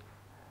идет.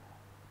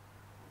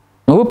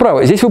 Но вы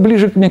правы, здесь вы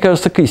ближе, мне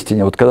кажется, к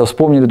истине, вот когда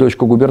вспомнили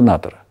дочку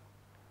губернатора.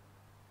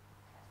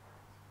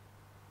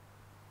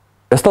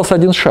 Остался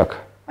один шаг.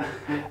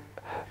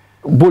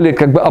 Более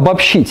как бы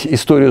обобщить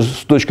историю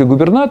с дочкой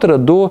губернатора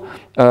до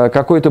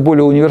какой-то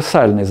более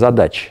универсальной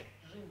задачи.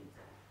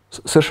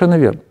 Совершенно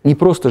верно. Не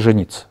просто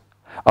жениться.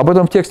 Об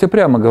этом в тексте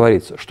прямо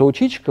говорится, что у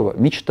Чичикова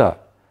мечта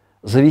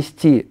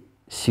завести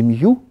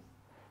семью,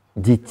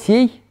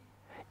 детей,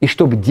 и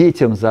чтобы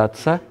детям за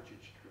отца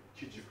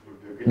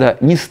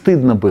не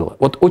стыдно было.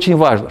 Вот очень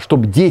важно,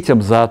 чтобы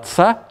детям за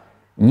отца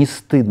не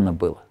стыдно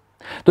было.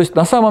 То есть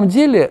на самом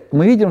деле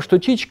мы видим, что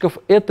Чичиков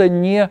 – это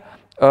не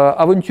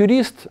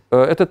авантюрист,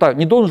 это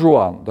не Дон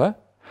Жуан, да?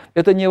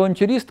 Это не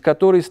авантюрист,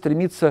 который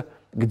стремится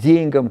к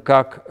деньгам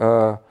как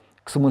к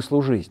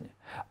смыслу жизни.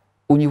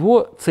 У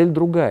него цель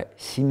другая –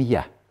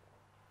 семья.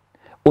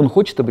 Он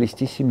хочет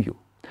обрести семью.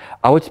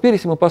 А вот теперь,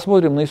 если мы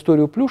посмотрим на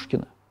историю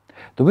Плюшкина,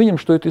 то видим,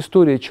 что это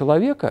история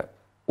человека,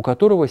 у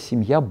которого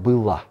семья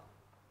была.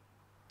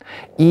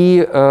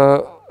 И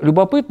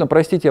любопытно,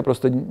 простите, я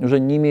просто уже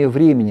не имею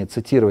времени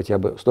цитировать, я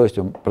бы с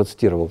удовольствием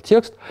процитировал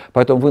текст,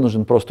 поэтому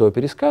вынужден просто его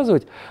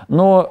пересказывать,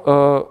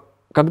 но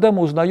когда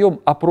мы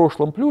узнаем о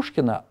прошлом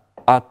Плюшкина,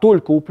 а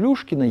только у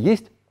Плюшкина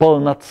есть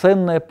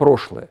полноценное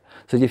прошлое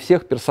среди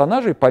всех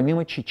персонажей,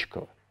 помимо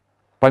Чичикова.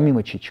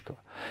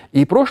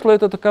 И прошлое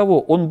это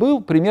таково. Он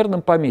был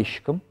примерным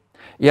помещиком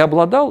и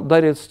обладал,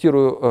 далее я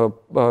цитирую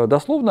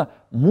дословно,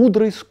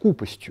 мудрой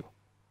скупостью.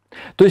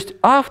 То есть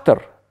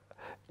автор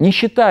не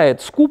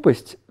считает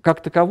скупость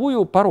как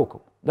таковую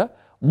пороком. Да?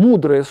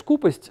 Мудрая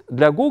скупость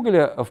для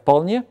Гоголя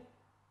вполне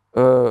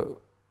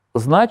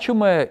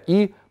значимое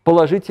и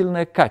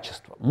положительное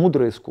качество,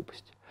 мудрая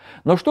скупость.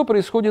 Но что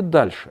происходит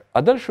дальше?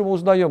 А дальше мы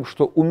узнаем,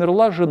 что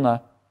умерла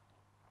жена,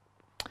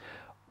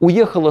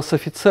 уехала с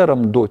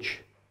офицером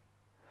дочь,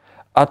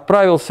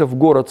 отправился в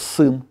город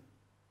сын,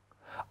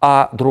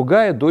 а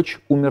другая дочь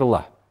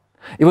умерла.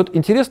 И вот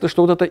интересно,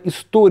 что вот эта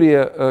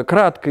история,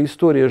 краткая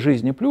история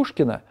жизни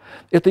Плюшкина,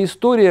 это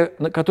история,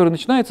 которая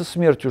начинается с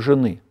смертью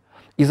жены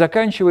и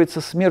заканчивается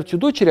смертью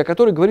дочери, о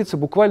которой говорится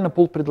буквально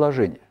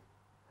полпредложения.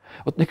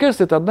 Вот мне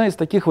кажется, это одна из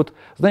таких вот,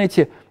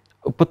 знаете,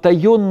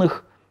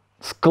 потаенных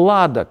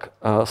складок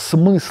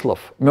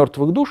смыслов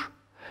 «Мёртвых душ»,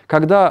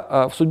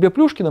 когда в судьбе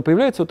Плюшкина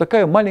появляется вот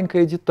такая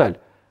маленькая деталь,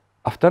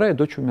 а вторая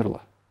дочь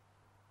умерла.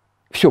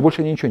 Все,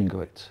 больше ничего не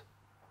говорится.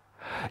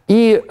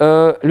 И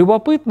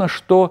любопытно,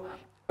 что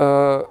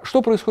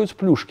происходит с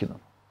Плюшкиным.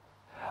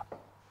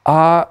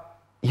 А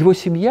его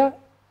семья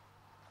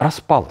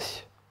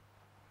распалась.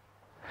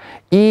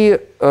 И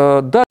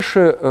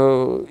дальше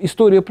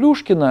история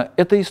Плюшкина –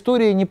 это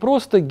история не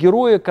просто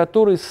героя,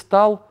 который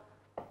стал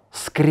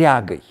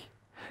скрягой,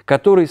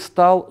 который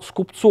стал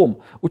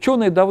скупцом.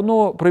 Ученые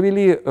давно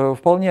провели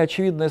вполне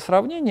очевидное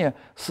сравнение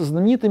со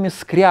знаменитыми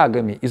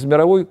скрягами из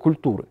мировой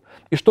культуры.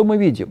 И что мы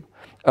видим?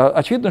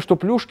 Очевидно, что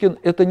Плюшкин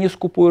 – это не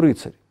скупой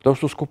рыцарь, потому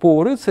что у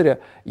скупого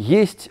рыцаря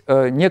есть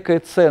некая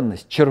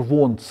ценность,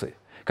 червонцы,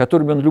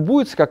 которыми он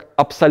любуется как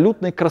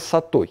абсолютной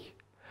красотой.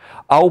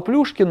 А у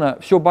Плюшкина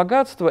все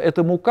богатство –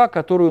 это мука,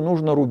 которую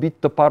нужно рубить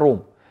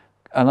топором.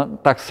 Она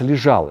так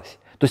слежалась.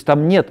 То есть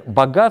там нет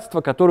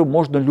богатства, которым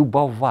можно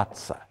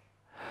любоваться.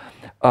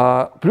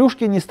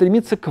 Плюшкин не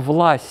стремится к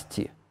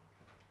власти.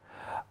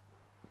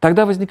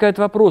 Тогда возникает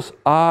вопрос,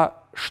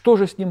 а что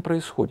же с ним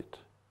происходит?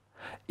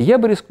 И я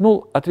бы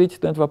рискнул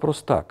ответить на этот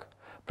вопрос так.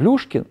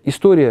 Плюшкин,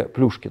 история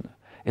Плюшкина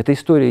 – это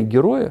история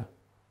героя,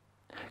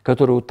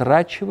 который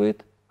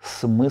утрачивает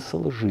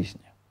смысл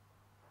жизни.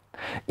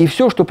 И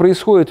все, что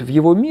происходит в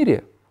его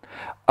мире,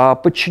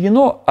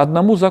 подчинено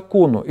одному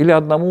закону или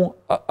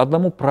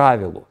одному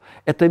правилу.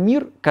 Это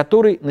мир,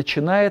 который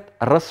начинает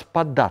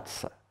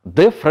распадаться,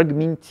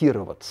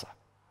 дефрагментироваться.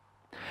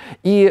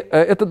 И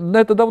на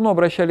это давно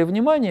обращали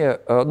внимание,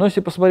 но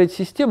если посмотреть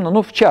системно,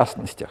 но в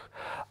частностях.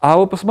 А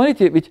вы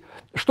посмотрите, ведь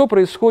что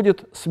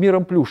происходит с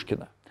миром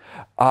Плюшкина?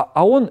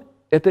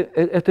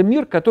 Это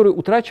мир, который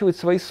утрачивает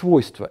свои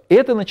свойства. И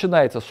это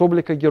начинается с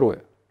облика героя.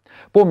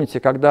 Помните,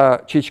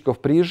 когда Чичиков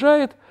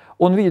приезжает,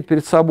 он видит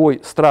перед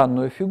собой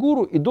странную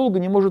фигуру и долго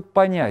не может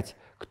понять,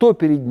 кто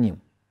перед ним.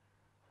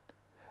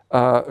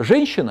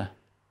 Женщина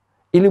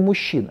или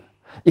мужчина?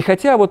 И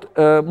хотя вот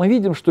мы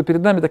видим, что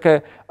перед нами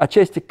такая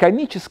отчасти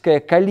комическая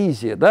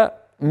коллизия, да,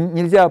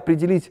 нельзя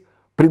определить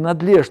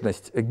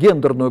принадлежность,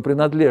 гендерную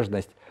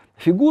принадлежность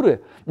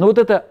фигуры, но вот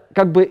эта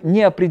как бы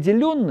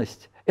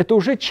неопределенность, это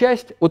уже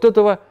часть вот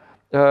этого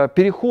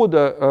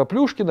перехода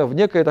Плюшкина в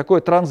некое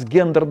такое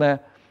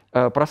трансгендерное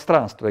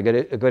пространство,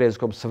 говоря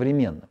языком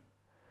современным.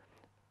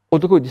 Он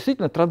такой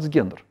действительно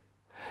трансгендер.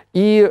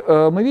 И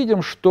мы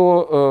видим,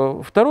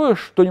 что второе,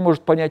 что не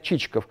может понять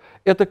Чичиков,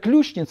 это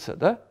ключница,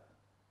 да?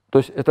 То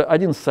есть это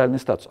один социальный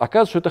статус.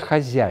 Оказывается, что это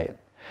хозяин.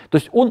 То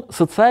есть он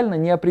социально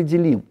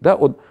неопределим, да?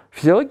 Он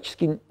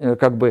физиологически,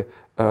 как бы,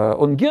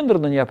 он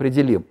гендерно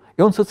неопределим,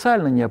 и он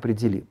социально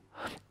неопределим.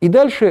 И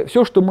дальше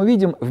все, что мы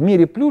видим в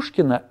мире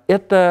Плюшкина,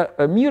 это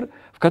мир,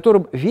 в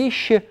котором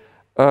вещи,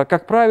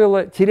 как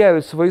правило,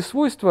 теряют свои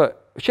свойства,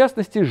 в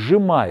частности,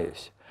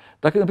 сжимаясь.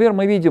 Так, например,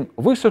 мы видим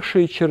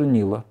высохшие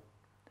чернила,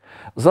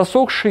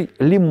 засохший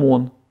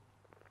лимон,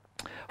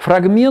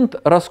 фрагмент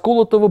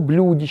расколотого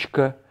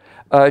блюдечка,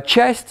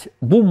 часть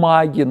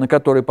бумаги, на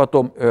которой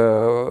потом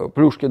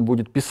Плюшкин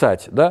будет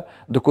писать, да,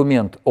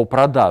 документ о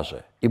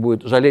продаже и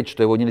будет жалеть,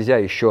 что его нельзя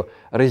еще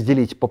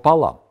разделить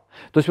пополам.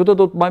 То есть вот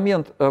этот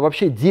момент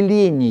вообще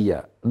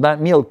деления на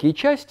мелкие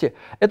части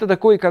 – это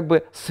такой как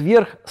бы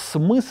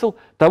сверхсмысл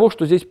того,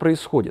 что здесь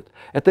происходит.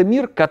 Это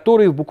мир,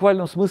 который в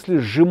буквальном смысле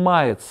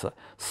сжимается,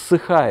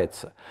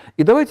 ссыхается.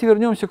 И давайте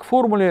вернемся к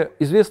формуле,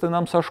 известной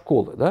нам со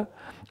школы. Да?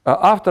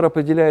 Автор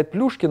определяет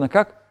Плюшкина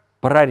как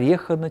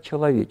прореха на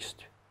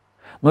человечестве.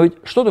 Но ведь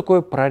что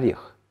такое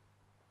прорех?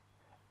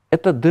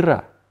 Это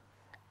дыра.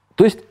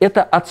 То есть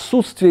это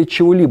отсутствие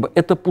чего-либо,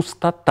 это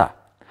пустота.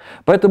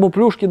 Поэтому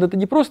Плюшкин – это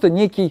не просто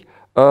некий,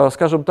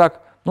 скажем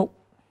так, ну,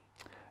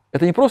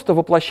 это не просто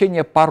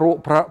воплощение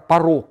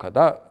порока,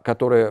 да,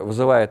 которое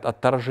вызывает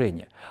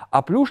отторжение,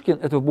 а Плюшкин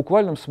 – это в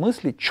буквальном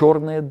смысле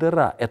черная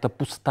дыра, это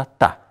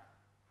пустота.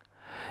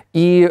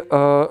 И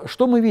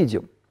что мы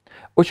видим?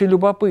 Очень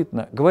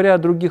любопытно, говоря о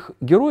других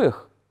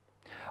героях,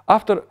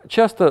 автор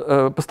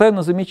часто,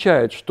 постоянно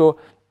замечает, что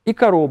и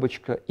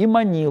Коробочка, и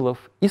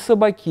Манилов, и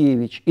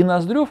Собакевич, и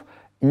Ноздрев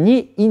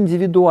не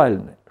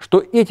индивидуальны, что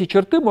эти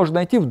черты можно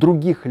найти в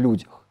других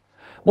людях.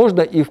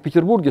 Можно и в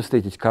Петербурге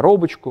встретить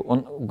Коробочку,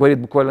 он говорит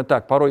буквально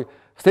так, порой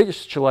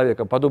встретишься с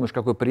человеком, подумаешь,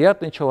 какой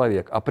приятный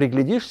человек, а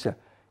приглядишься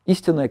 –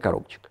 истинная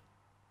Коробочка.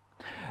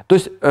 То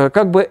есть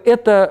как бы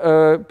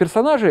это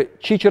персонажи,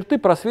 чьи черты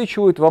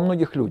просвечивают во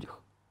многих людях,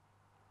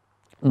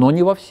 но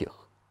не во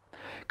всех.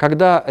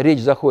 Когда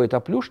речь заходит о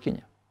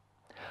Плюшкине,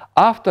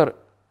 автор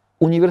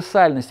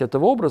универсальность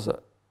этого образа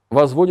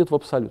возводит в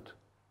абсолют.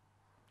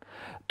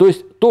 То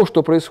есть то,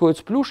 что происходит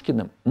с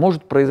Плюшкиным,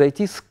 может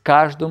произойти с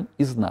каждым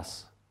из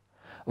нас.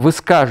 Вы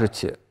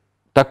скажете,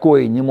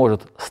 такое не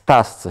может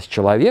статься с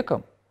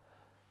человеком,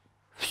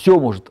 все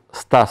может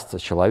статься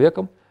с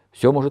человеком,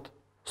 все может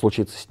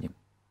случиться с ним.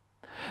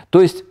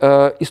 То есть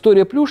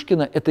история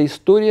Плюшкина – это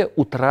история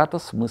утраты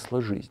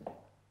смысла жизни.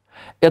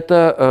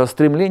 Это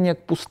стремление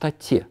к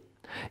пустоте.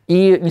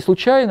 И не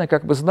случайно,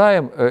 как мы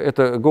знаем,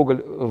 это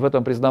Гоголь в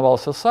этом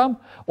признавался сам,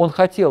 он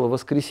хотел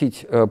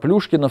воскресить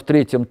Плюшкина в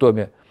 3-м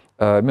томе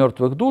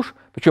 «Мёртвых душ»,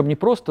 причем не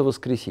просто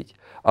воскресить,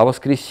 а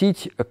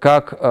воскресить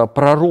как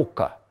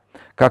пророка,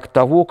 как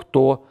того,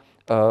 кто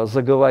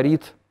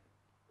заговорит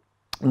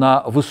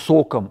на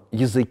высоком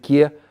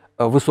языке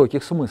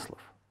высоких смыслов,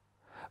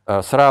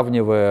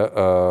 сравнивая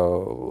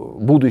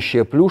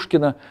будущее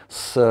Плюшкина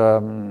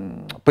с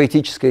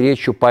поэтической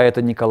речью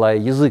поэта Николая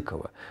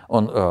Языкова.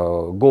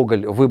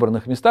 Гоголь в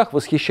выбранных местах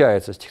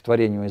восхищается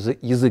стихотворением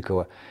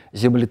Языкова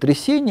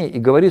 «Землетрясение» и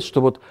говорит, что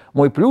вот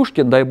мой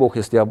Плюшкин, дай бог,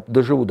 если я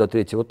доживу до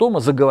 3-го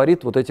тома,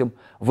 заговорит вот этим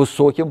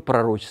высоким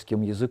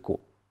пророческим языком.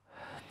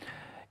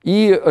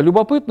 И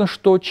любопытно,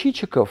 что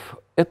Чичиков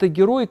 – это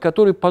герой,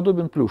 который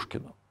подобен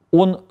Плюшкину.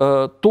 Он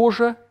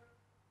тоже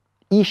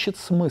ищет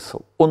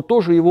смысл, он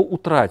тоже его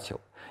утратил.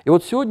 И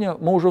вот сегодня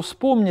мы уже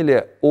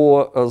вспомнили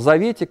о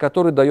завете,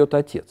 который дает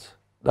отец.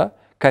 Да?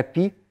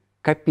 «Копи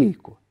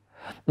копейку».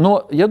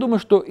 Но я думаю,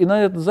 что и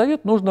на этот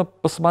завет нужно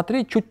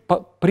посмотреть чуть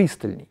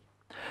пристальней.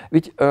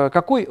 Ведь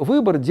какой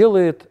выбор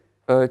делает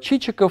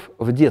Чичиков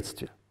в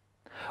детстве?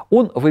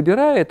 Он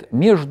выбирает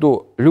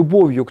между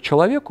любовью к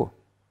человеку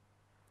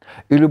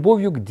и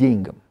любовью к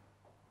деньгам.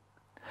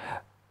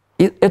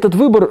 И этот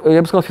выбор,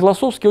 я бы сказал,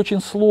 философски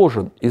очень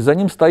сложен, и за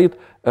ним стоит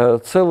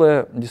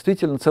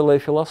действительно целая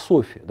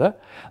философия. Да?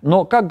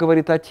 Но, как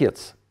говорит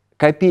отец,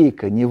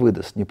 копейка не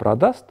выдаст, не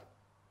продаст,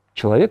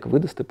 человек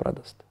выдаст и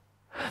продаст.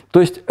 То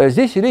есть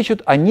здесь речь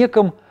идет о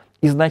неком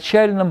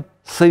изначальном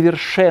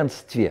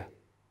совершенстве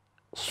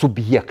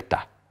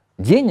субъекта,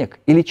 денег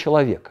или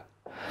человека.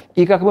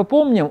 И, как мы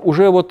помним,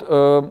 уже вот,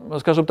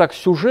 скажем так,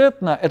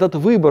 сюжетно этот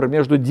выбор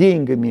между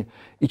деньгами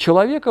и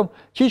человеком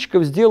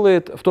Чичиков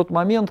сделает в тот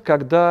момент,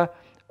 когда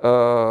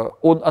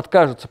он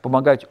откажется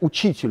помогать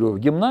учителю в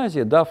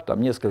гимназии, дав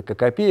там несколько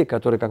копеек,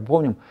 которые, как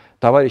помним,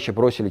 товарищи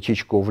бросили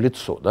Чичикову в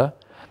лицо. Да?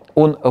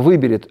 Он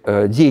выберет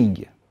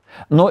деньги.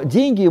 Но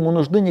деньги ему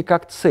нужны не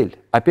как цель.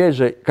 Опять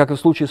же, как и в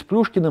случае с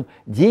Плюшкиным,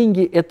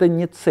 деньги – это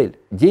не цель,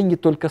 деньги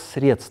только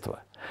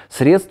средства.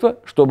 Средства,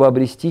 чтобы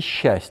обрести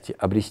счастье,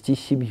 обрести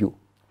семью.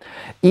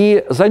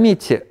 И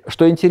заметьте,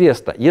 что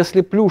интересно,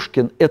 если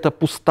Плюшкин – это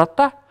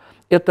пустота,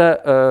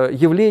 это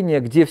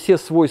явление, где все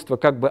свойства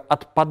как бы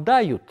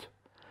отпадают,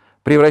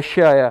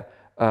 превращая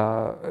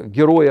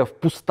героя в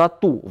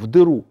пустоту, в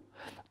дыру,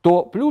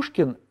 то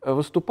Плюшкин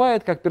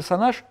выступает как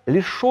персонаж,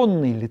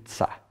 лишенный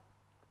лица.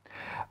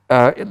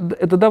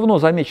 это давно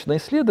замечено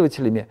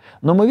исследователями,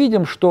 но мы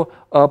видим, что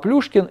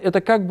Плюшкин – это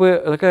как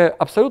бы такая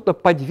абсолютно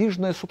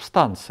подвижная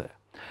субстанция.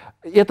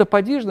 И эта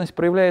подвижность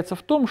проявляется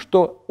в том,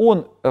 что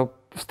он,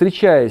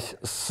 встречаясь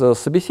с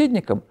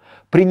собеседником,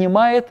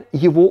 принимает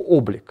его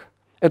облик.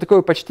 Это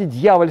такое почти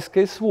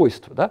дьявольское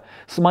свойство. Да?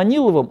 С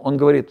Маниловым он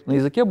говорит на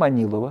языке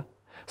Манилова,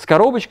 с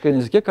Коробочкой на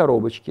языке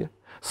Коробочки,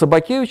 с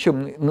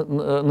Собакевичем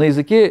на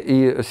языке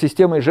и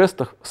системой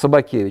жестов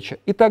Собакевича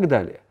и так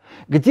далее.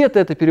 Где-то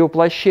это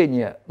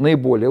перевоплощение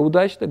наиболее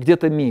удачно,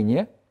 где-то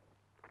менее,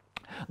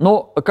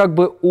 но как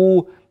бы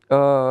у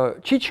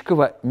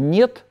Чичикова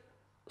нет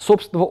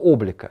собственного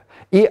облика.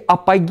 И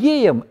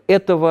апогеем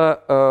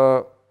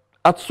этого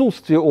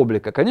отсутствия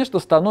облика, конечно,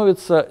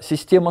 становится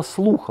система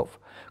слухов,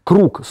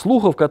 круг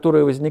слухов,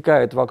 которые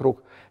возникают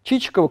вокруг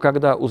Чичикова,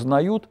 когда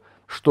узнают,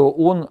 что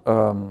он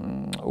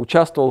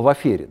участвовал в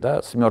афере,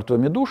 да, с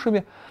мертвыми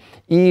душами.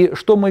 И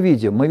что мы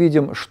видим? Мы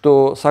видим,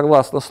 что,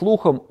 согласно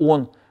слухам,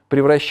 он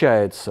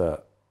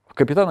превращается в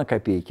капитана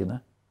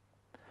Копейкина,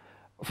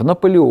 в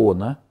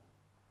Наполеона,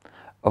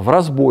 в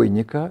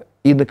разбойника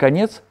и,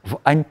 наконец, в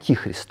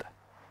антихриста.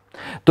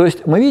 То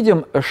есть мы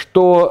видим,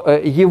 что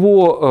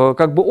его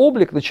как бы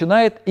облик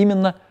начинает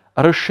именно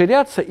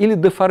расширяться или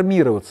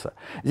деформироваться.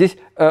 Здесь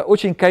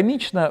очень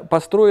комично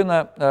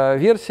построена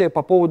версия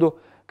по поводу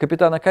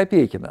капитана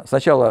Копейкина.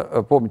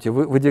 Сначала, помните,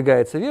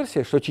 выдвигается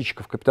версия, что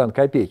Чичиков капитан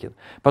Копейкин.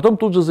 Потом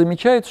тут же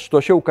замечается, что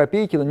вообще у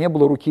Копейкина не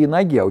было руки и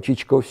ноги, а у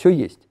Чичикова все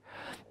есть.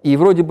 И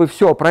вроде бы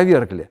все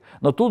опровергли.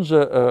 Но тут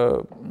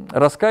же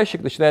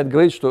рассказчик начинает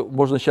говорить, что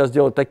можно сейчас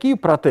сделать такие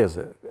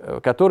протезы,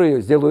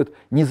 которые сделают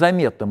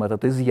незаметным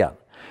этот изъян.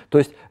 То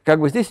есть как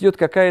бы здесь идет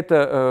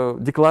какая-то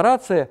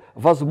декларация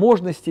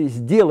возможности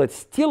сделать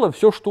с телом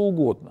все, что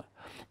угодно.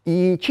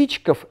 И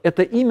Чичиков –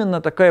 это именно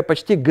такая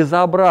почти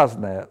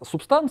газообразная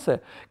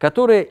субстанция,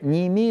 которая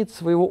не имеет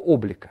своего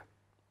облика.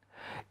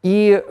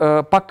 И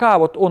пока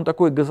вот он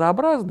такой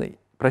газообразный,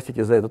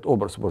 простите за этот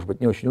образ, может быть,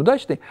 не очень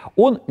удачный,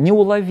 он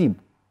неуловим.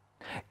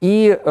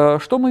 И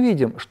что мы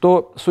видим?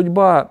 Что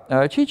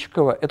судьба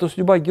Чичикова – это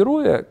судьба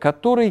героя,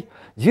 который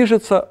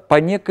движется по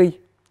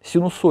некой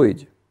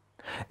синусоиде.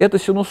 Эта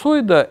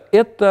синусоида –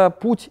 это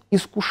путь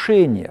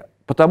искушения,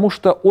 потому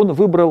что он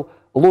выбрал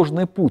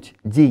ложный путь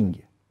 –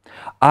 деньги.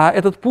 А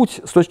этот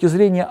путь с точки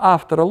зрения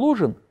автора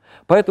ложен,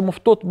 поэтому в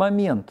тот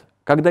момент,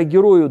 когда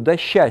герою до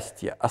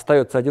счастья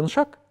остается один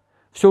шаг,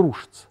 все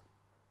рушится.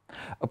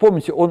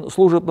 Помните, он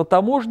служит на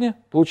таможне,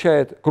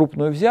 получает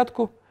крупную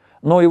взятку,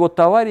 но его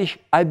товарищ,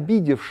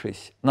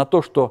 обидевшись на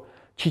то, что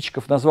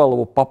Чичиков назвал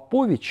его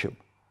Поповичем,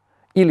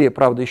 или,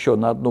 правда, еще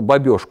на одну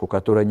бабешку,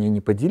 которую они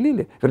не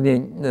поделили, вернее,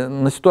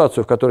 на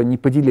ситуацию, в которой не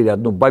поделили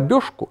одну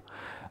бабешку,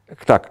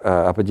 так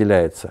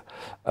определяется,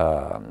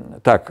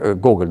 так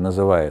Гоголь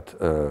называет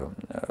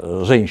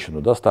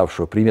женщину, да,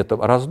 ставшую предметом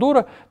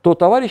раздора, то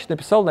товарищ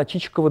написал на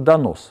Чичикова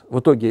донос. В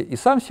итоге и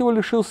сам всего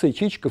лишился, и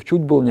Чичиков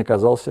чуть было не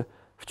оказался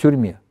в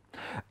тюрьме.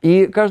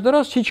 И каждый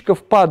раз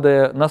Чичиков,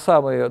 падая на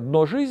самое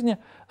дно жизни,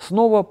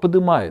 снова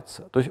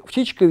поднимается. То есть в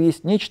Чичикове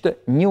есть нечто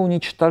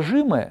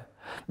неуничтожимое,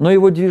 но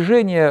его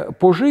движение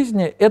по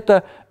жизни –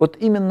 это вот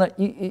именно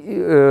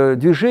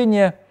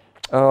движение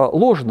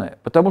ложное,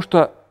 потому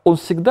что он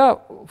всегда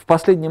в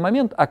последний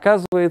момент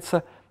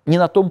оказывается не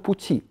на том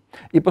пути.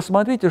 И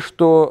посмотрите,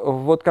 что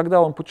вот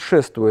когда он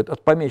путешествует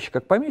от помещика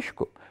к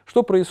помещику,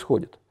 что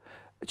происходит?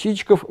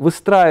 Чичиков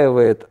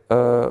выстраивает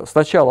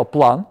сначала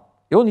план,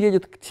 и он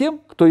едет к тем,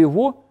 кто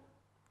его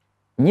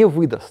не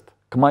выдаст,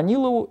 к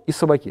Манилову и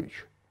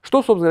Собакевичу. Что,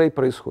 собственно говоря, и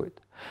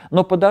происходит.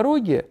 Но по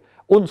дороге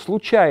он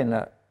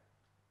случайно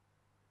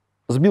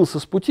сбился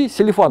с пути,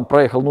 Селифан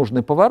проехал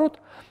нужный поворот,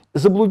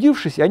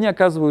 заблудившись, они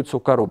оказываются у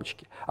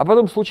Коробочки. А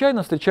потом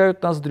случайно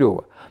встречают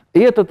Ноздрева. И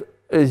этот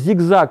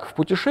зигзаг в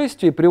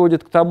путешествии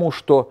приводит к тому,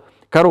 что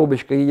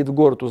Коробочка едет в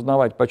город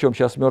узнавать, почем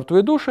сейчас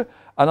мертвые души,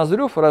 а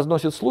Ноздрев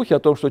разносит слухи о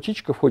том, что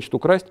Чичиков хочет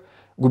украсть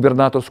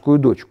губернаторскую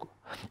дочку.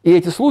 И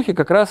эти слухи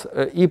как раз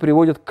и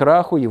приводят к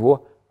краху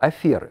его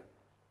аферы.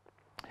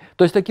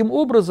 То есть, таким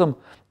образом,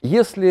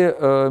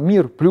 если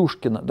мир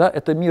Плюшкина, да,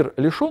 это мир,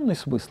 лишенный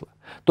смысла,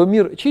 то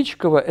мир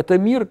Чичикова – это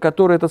мир,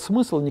 который этот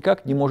смысл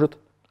никак не может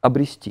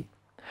обрести.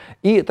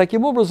 И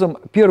таким образом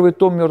первый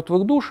том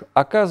 «Мёртвых душ»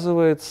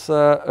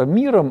 оказывается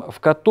миром, в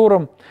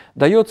котором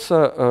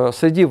дается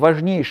среди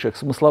важнейших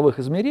смысловых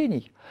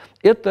измерений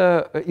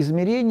это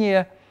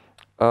измерение,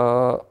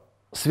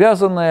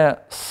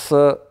 связанное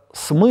с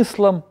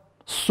смыслом,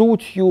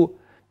 сутью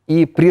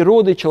и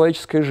природой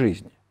человеческой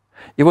жизни.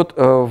 И вот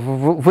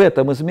в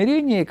этом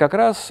измерении как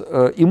раз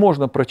и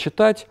можно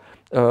прочитать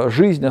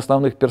жизнь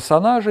основных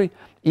персонажей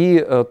и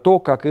то,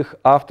 как их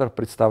автор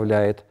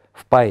представляет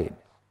в поэме.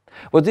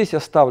 Вот здесь я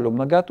ставлю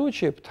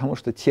многоточие, потому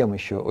что тем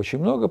еще очень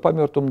много по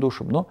мертвым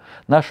душам, но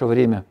наше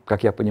время,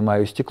 как я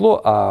понимаю, истекло,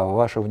 а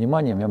вашим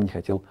вниманием я бы не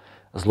хотел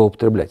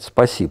злоупотреблять.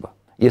 Спасибо.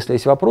 Если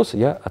есть вопросы,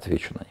 я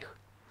отвечу на них.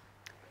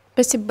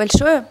 Спасибо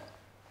большое.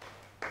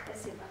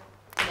 Спасибо.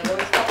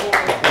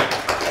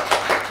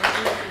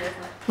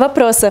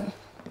 Вопросы.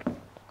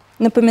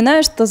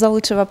 Напоминаю, что за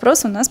лучший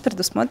вопрос у нас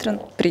предусмотрен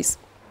приз.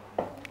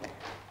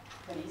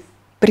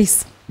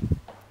 приз.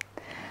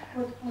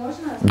 Вот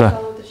можно Да.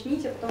 сначала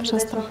уточнить, а потом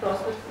задать вопрос.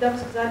 Вот когда вы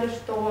сказали,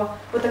 что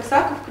вот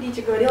Аксаков в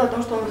Крите говорил о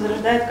том, что он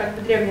возрождает как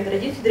бы древнюю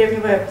традицию,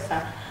 древнего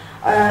эпоса.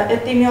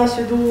 Это имелось в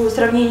виду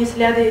сравнение с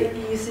Илиадой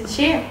и с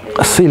Одиссеем?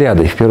 С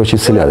Илиадой, в первую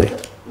очередь, с Илиадой.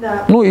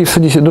 Да. Ну и с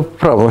Одиссеем, ну,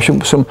 правда, в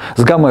общем,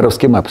 с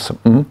гомеровским эпосом.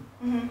 Угу.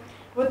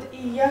 Вот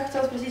и я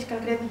хотела спросить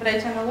конкретно про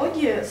эти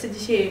аналогии с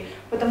Одиссеей,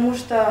 потому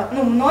что,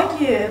 ну,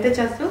 многие эти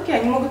отсылки,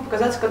 они могут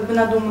показаться как бы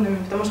надуманными,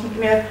 потому что,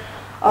 например,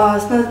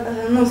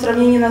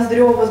 сравнение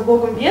Ноздрева с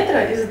богом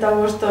ветра из-за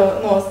того,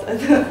 что нос –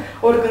 это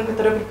орган,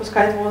 который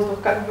пропускает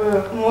воздух, как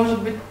бы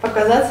может быть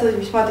показаться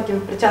весьма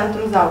таким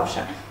притянутым за уши.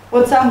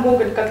 Вот сам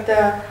Гоголь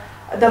как-то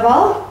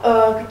давал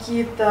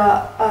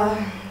какие-то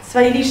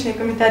свои личные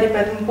комментарии по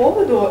этому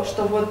поводу,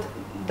 что вот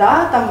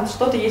да, там вот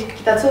что-то есть,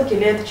 какие-то отсылки,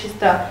 или это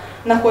чисто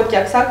находки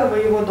Аксакова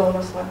и его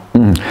домысла?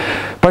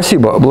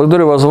 Спасибо.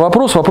 Благодарю вас за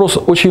вопрос. Вопрос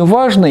очень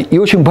важный и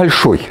очень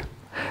большой.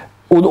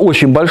 Он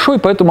очень большой,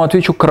 поэтому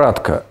отвечу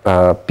кратко.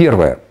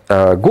 Первое.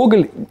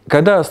 Гоголь,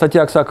 когда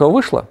статья Аксакова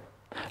вышла,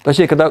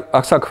 точнее, когда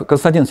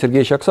Константин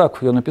Сергеевич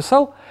Аксаков ее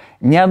написал,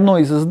 ни одно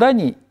из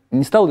изданий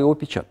не стало его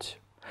печатать.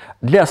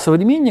 Для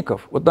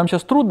современников, вот нам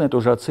сейчас трудно это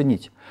уже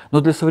оценить, но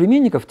для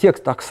современников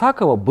текст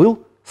Аксакова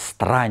был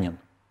странен.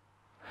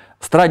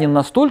 Странен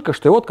настолько,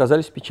 что его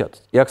отказались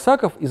печатать. И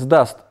Аксаков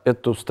издаст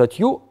эту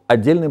статью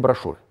отдельной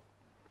брошюрой.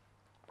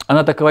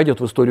 Она так и войдет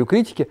в историю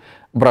критики.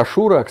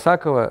 Брошюра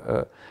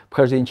Аксакова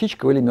 «Похождение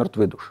Чичикова» или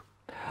 «Мёртвые души».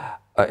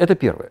 Это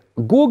первое.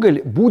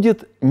 Гоголь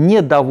будет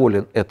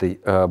недоволен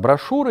этой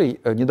брошюрой,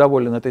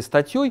 недоволен этой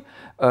статьей,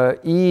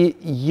 и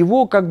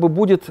его как бы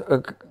будет...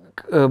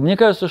 Мне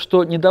кажется,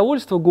 что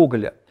недовольство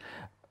Гоголя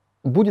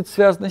будет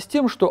связано с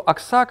тем, что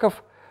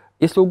Аксаков,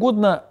 если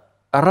угодно,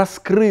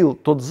 раскрыл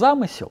тот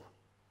замысел,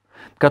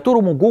 к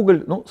которому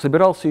Гоголь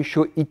собирался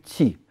еще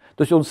идти.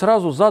 То есть он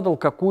сразу задал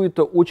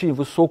какую-то очень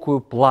высокую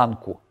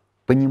планку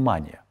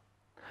понимания.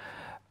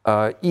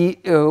 И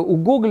у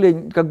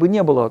Гоголя как бы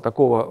не было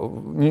такого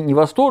ни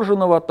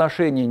восторженного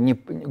отношения,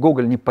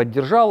 Гоголь не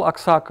поддержал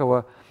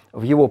Аксакова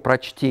в его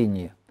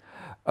прочтении.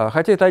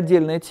 Хотя это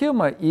отдельная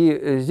тема,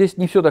 и здесь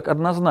не все так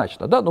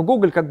однозначно, да? Но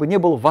Гоголь как бы не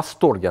был в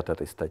восторге от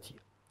этой статьи.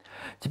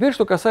 Теперь,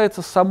 что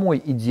касается самой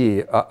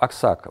идеи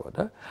Аксакова.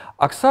 Да?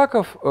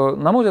 Аксаков,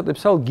 на мой взгляд,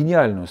 написал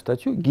гениальную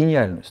статью,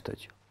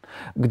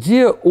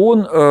 где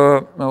он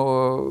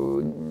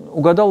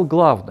угадал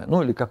главное,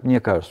 ну или, как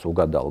мне кажется,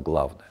 угадал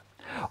главное.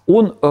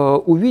 Он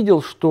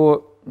увидел,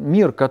 что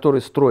мир,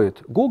 который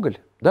строит Гоголь,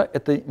 да,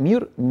 это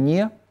мир,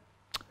 не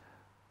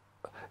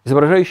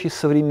изображающий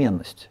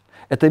современность.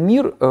 Это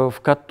мир, в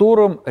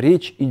котором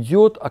речь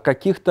идет о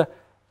каких-то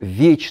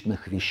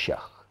вечных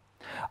вещах.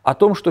 О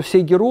том, что все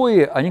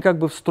герои, они как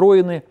бы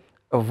встроены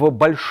в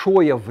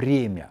большое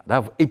время,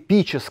 да, в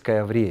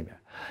эпическое время.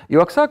 И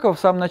у Аксакова в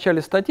самом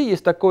начале статьи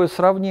есть такое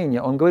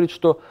сравнение. Он говорит,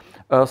 что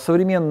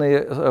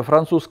современная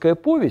французская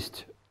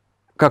повесть,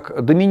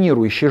 как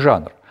доминирующий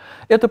жанр,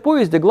 это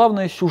повесть, где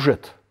главное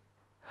сюжет.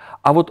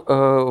 А вот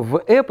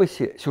в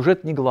эпосе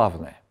сюжет не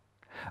главное.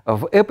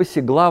 В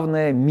эпосе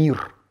главное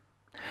мир.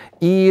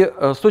 И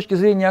с точки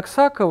зрения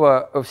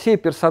Аксакова все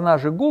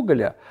персонажи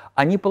Гоголя,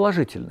 они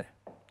положительные.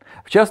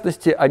 В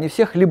частности, они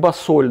все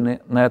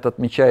хлебосольны, на это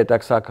отмечает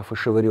Аксаков и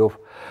Шевырев.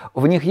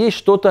 В них есть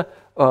что-то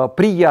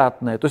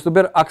приятное. То есть,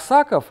 например,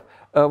 Аксаков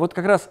вот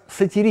как раз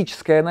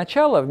сатирическое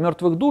начало в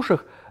 «Мёртвых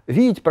душах»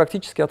 видеть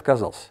практически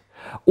отказался.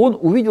 Он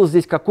увидел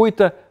здесь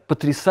какой-то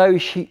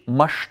потрясающий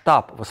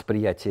масштаб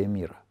восприятия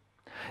мира.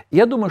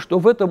 Я думаю, что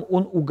в этом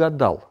он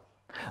угадал.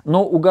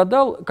 Но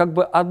угадал как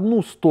бы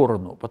одну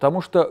сторону,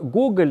 потому что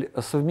Гоголь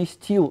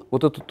совместил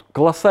вот этот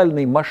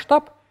колоссальный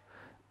масштаб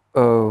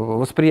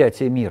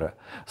восприятия мира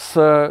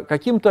с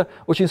каким-то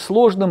очень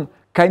сложным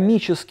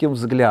комическим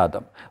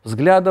взглядом,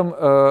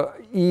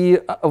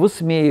 и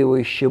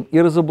высмеивающим,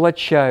 и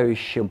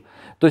разоблачающим.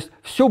 То есть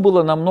все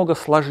было намного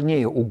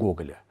сложнее у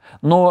Гоголя.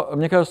 Но,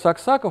 мне кажется,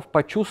 Аксаков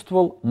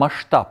почувствовал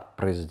масштаб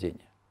произведения.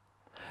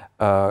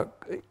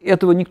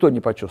 Этого никто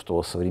не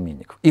почувствовал из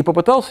современников. И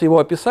попытался его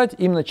описать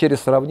именно через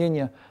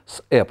сравнение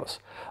с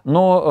эпос.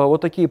 Но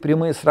вот такие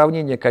прямые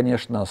сравнения,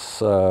 конечно,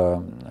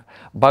 с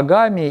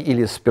богами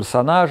или с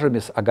персонажами,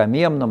 с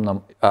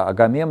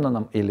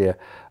Агамемноном или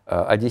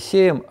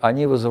Одиссеем,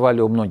 они вызывали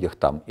у многих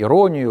там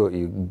иронию,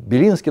 и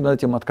Белинский над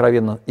этим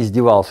откровенно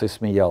издевался и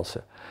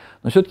смеялся.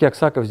 Но все-таки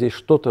Аксаков здесь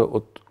что-то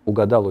вот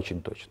угадал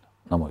очень точно,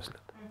 на мой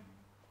взгляд.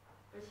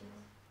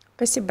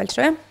 Спасибо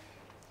большое.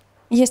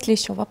 Есть ли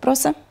еще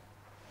вопросы?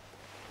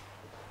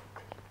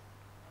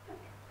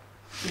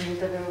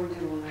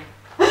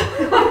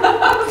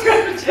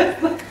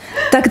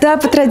 Тогда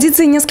по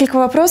традиции несколько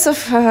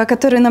вопросов,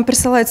 которые нам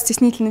присылают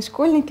стеснительные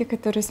школьники,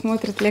 которые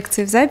смотрят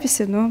лекции в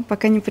записи, но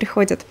пока не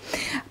приходят.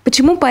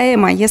 Почему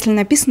поэма, если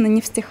написано не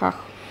в стихах?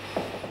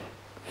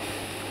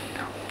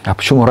 А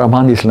почему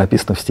роман, если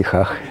написано в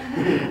стихах?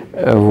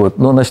 Вот.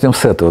 Ну, начнем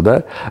с этого,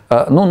 да.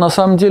 Ну, на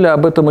самом деле,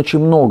 об этом очень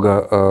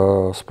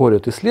много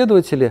спорят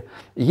исследователи.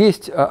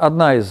 Есть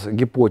одна из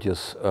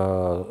гипотез,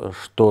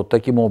 что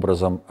таким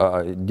образом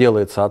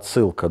дается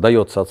отсылка,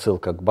 дается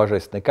отсылка к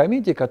божественной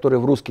комедии, которая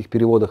в русских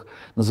переводах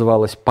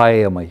называлась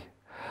поэмой.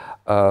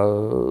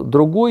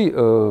 Другой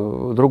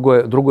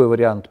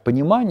вариант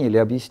понимания или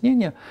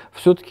объяснения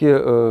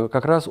все-таки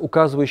как раз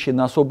указывающий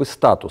на особый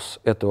статус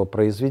этого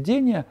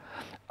произведения.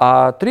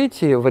 А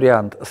третий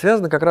вариант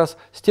связан как раз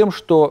с тем,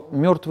 что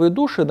 «Мёртвые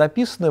души»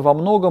 написаны во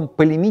многом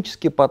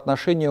полемически по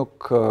отношению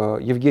к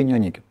Евгению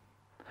Онегину.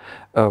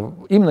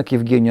 Именно к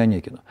Евгению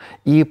Онегину.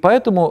 И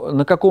поэтому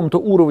на каком-то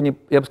уровне,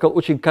 я бы сказал,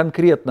 очень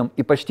конкретном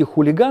и почти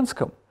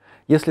хулиганском,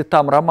 если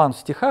там роман в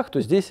стихах,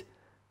 то здесь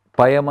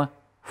поэма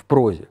в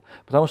прозе.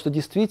 Потому что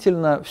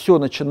действительно все,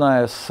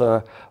 начиная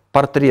с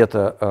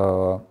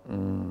портрета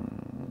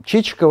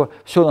Чичикова,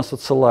 все нас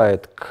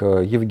отсылает к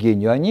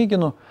Евгению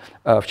Онегину.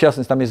 В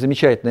частности, там есть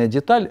замечательная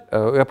деталь.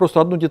 Я просто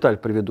одну деталь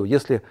приведу.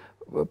 Если,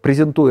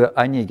 презентуя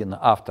Онегина,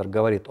 автор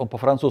говорит, он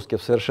по-французски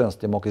в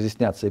совершенстве мог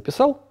изъясняться и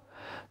писал,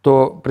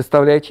 то,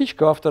 представляя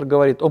Чичикова, автор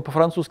говорит, он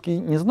по-французски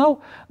не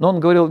знал, но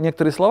он говорил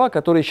некоторые слова,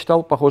 которые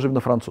считал похожими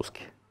на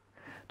французский.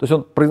 То есть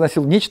он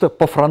произносил нечто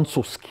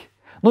по-французски.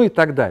 Ну и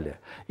так далее.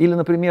 Или,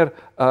 например,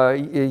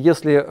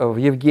 если в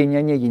Евгении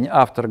Онегине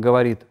автор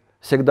говорит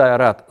 «всегда я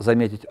рад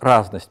заметить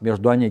разность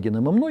между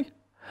Онегиным и мной»,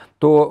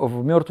 то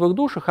в «Мёртвых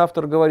душах»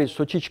 автор говорит,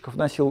 что Чичиков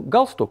носил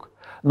галстук,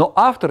 но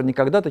автор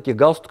никогда таких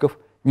галстуков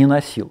не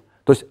носил.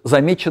 То есть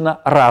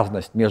замечена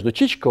разность между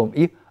Чичиковым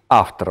и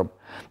автором.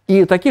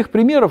 И таких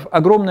примеров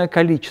огромное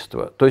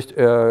количество. То есть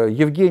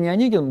Евгений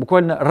Онегин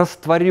буквально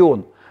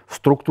растворен в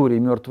структуре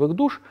 «Мёртвых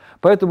душ»,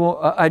 поэтому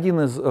один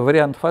из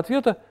вариантов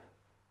ответа –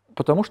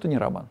 потому что не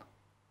роман.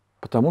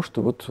 Потому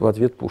что вот в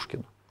ответ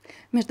Пушкин.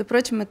 Между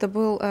прочим, это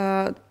был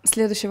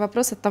следующий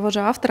вопрос от того же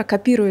автора.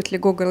 Копирует ли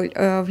Гоголь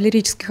в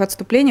лирических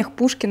отступлениях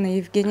Пушкина и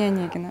Евгения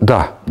Онегина?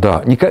 Да,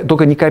 да.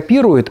 Только не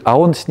копирует, а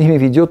он с ними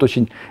ведет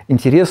очень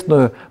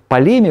интересную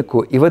полемику.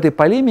 И в этой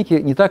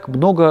полемике не так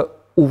много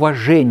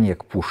уважения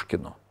к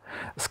Пушкину.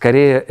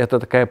 Скорее, это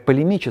такая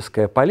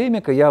полемическая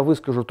полемика. Я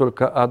выскажу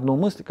только одну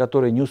мысль,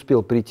 которая не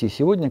успел прийти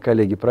сегодня,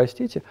 коллеги,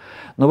 простите.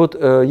 Но вот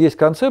есть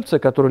концепция,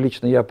 которой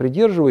лично я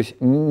придерживаюсь,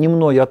 не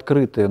мной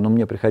открытая, но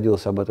мне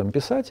приходилось об этом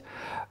писать,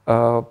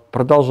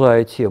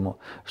 продолжая тему,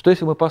 что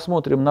если мы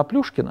посмотрим на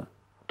Плюшкина,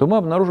 то мы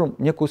обнаружим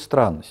некую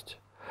странность.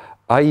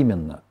 А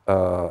именно,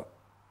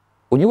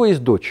 у него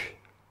есть дочь,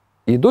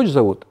 и дочь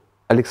зовут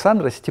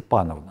Александра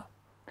Степановна.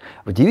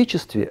 В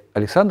девичестве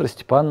Александра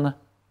Степановна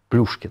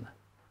Плюшкина.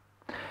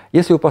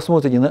 Если вы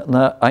посмотрите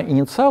на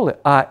инициалы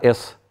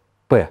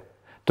АСП,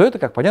 то это,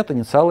 как понятно,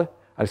 инициалы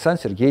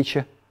Александра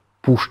Сергеевича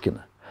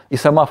Пушкина. И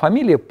сама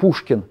фамилия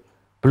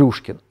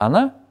Пушкин-Плюшкин,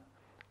 она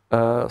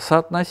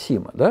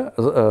соотносима, да,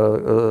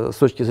 с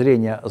точки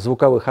зрения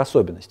звуковых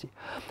особенностей.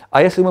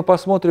 А если мы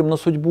посмотрим на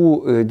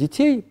судьбу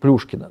детей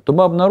Плюшкина, то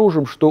мы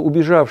обнаружим, что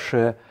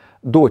убежавшая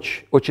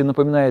дочь очень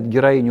напоминает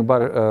героиню,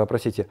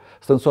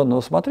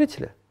 станционного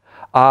смотрителя,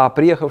 а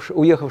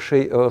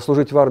уехавший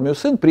служить в армию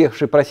сын,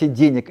 приехавший просить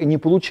денег и не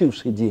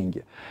получивший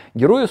деньги,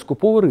 героя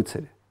скупого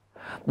рыцаря.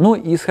 Ну,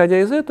 и исходя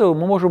из этого,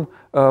 мы можем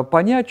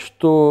понять,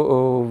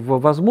 что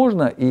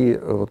возможно, и,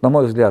 на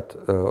мой взгляд,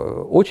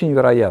 очень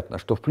вероятно,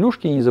 что в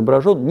Плюшкине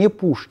изображен не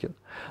Пушкин,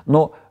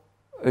 но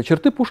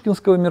черты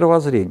пушкинского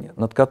мировоззрения,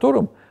 над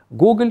которым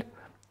Гоголь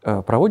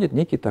проводит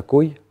некий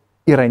такой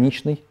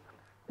ироничный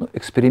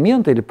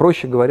эксперимент, или,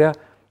 проще говоря,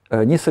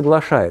 не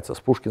соглашается с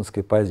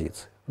пушкинской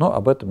позицией. Но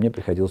об этом мне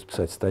приходилось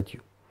писать статью.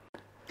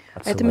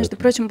 Это, между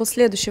прочим, был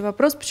следующий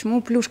вопрос. Почему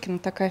у Плюшкина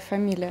такая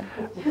фамилия?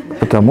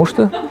 Потому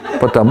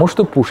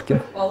что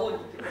Пушкин.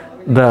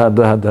 Да.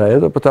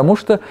 Это потому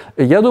что,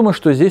 я думаю,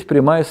 что здесь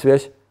прямая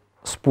связь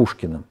с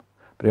Пушкиным.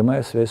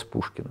 Прямая связь с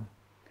Пушкиным.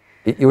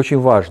 И очень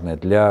важная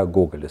для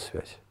Гоголя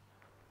связь.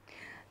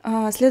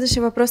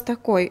 Следующий вопрос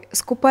такой.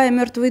 Скупая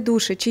 «Мёртвые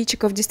души»,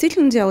 Чичиков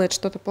действительно делает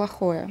что-то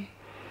плохое?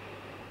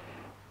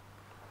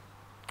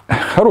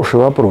 Хороший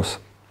вопрос.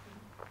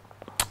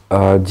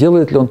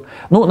 Делает ли он?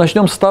 Ну,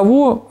 начнем с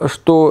того,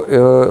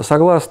 что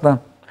согласно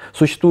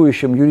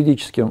существующим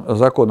юридическим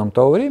законам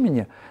того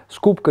времени,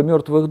 скупка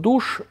мертвых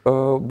душ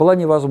была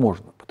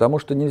невозможна, потому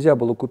что нельзя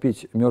было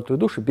купить мертвые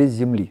души без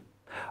земли,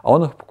 а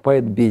он их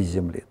покупает без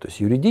земли. То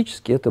есть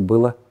юридически это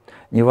было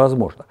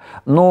невозможно.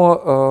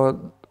 Но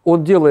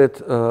он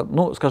делает,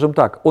 ну, скажем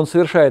так, он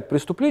совершает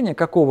преступление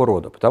какого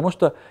рода? Потому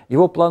что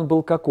его план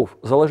был каков?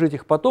 Заложить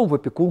их потом в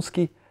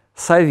опекунский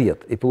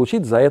совет и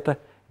получить за это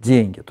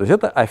деньги. То есть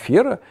это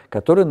афера,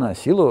 которая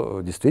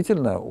наносила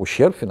действительно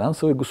ущерб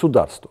финансовый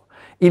государству.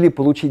 Или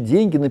получить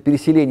деньги на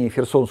переселение в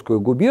Херсонскую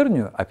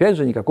губернию, опять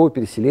же, никакого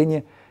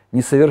переселения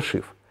не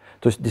совершив.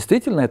 То есть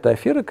действительно это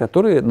аферы,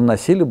 которые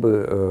наносили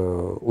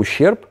бы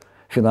ущерб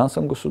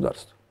финансам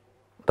государства.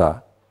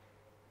 Да.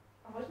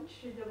 А можно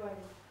чуть-чуть добавить?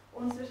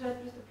 Он совершает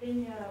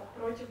преступление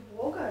против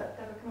Бога,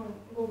 так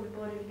как Гоголь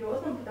был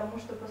религиозным, потому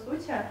что, по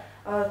сути,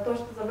 то,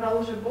 что забрал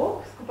уже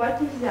Бог,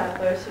 скупать нельзя.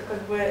 То есть, как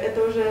бы,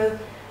 это уже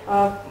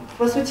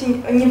по сути,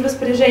 не в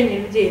распоряжении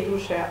людей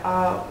души,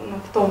 а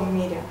в том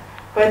мире.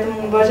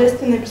 Поэтому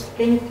божественные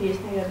преступления есть,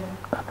 наверное.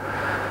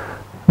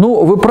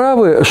 Ну, вы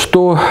правы,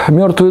 что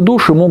мертвые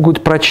души могут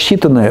быть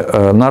прочитаны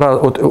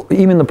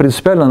именно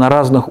принципиально на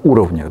разных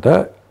уровнях.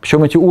 Да?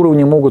 Причем эти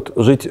уровни могут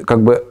жить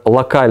как бы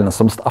локально,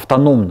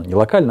 автономно, не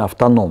локально, а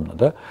автономно.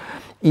 Да?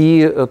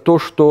 И то,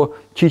 что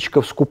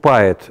Чичиков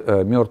скупает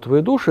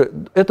мертвые души,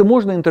 это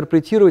можно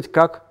интерпретировать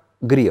как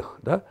грех.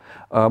 Да?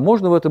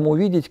 Можно в этом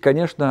увидеть,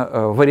 конечно,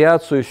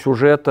 вариацию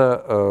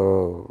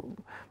сюжета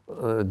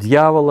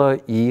дьявола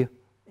и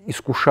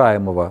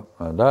искушаемого,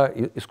 да,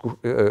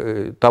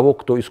 того,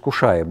 кто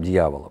искушаем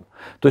дьяволом.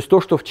 То есть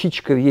то, что в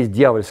Чичикове есть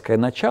дьявольское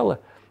начало,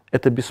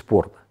 это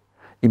бесспорно.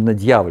 Именно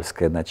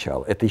дьявольское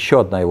начало. Это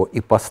еще одна его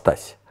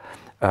ипостась.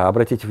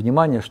 Обратите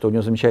внимание, что у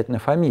него замечательная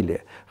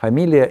фамилия.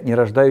 Фамилия, не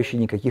рождающая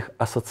никаких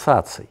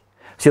ассоциаций.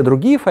 Все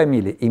другие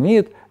фамилии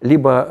имеют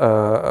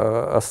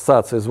либо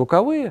ассоциации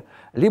звуковые,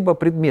 либо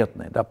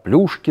предметные. Да?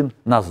 Плюшкин,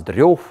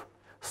 Ноздрев,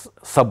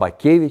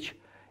 Собакевич.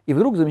 И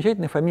вдруг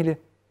замечательная фамилия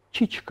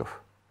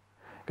Чичиков,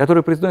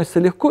 который произносится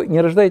легко и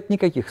не рождает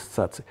никаких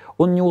ассоциаций.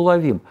 Он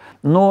неуловим.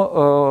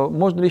 Но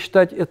можно ли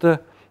считать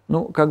это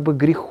как бы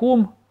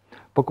грехом,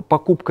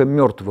 покупка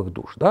мертвых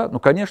душ? Да? Ну,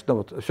 конечно,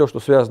 вот все, что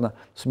связано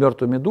с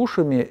мертвыми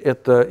душами,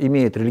 это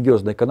имеет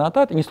религиозный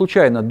коннотат. И не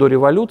случайно до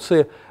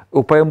революции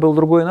у поэм было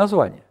другое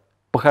название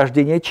 –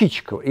 «Похождение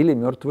Чичикова» или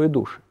 «Мертвые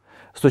души».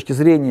 С точки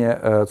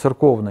зрения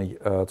церковной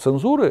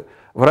цензуры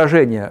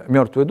выражение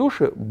 «мертвые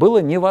души» было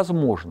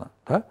невозможно.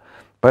 Да?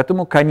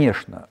 Поэтому,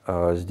 конечно,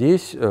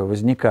 здесь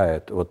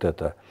возникает вот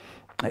это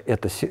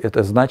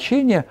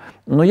значение,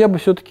 но я бы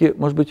все-таки,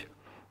 может быть,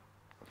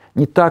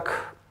 не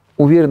так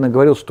уверенно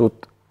говорил, что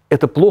вот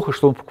это плохо,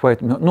 что он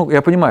покупает. Ну,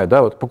 я понимаю,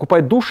 да, вот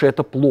покупать души –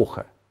 это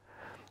плохо.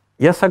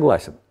 Я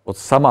согласен. Вот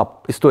сама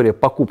история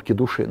покупки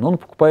души, но он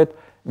покупает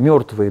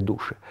мертвые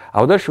души. А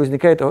вот дальше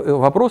возникает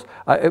вопрос,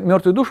 а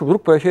мертвые души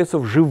вдруг превращаются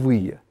в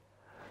живые.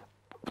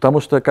 Потому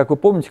что, как вы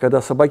помните,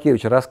 когда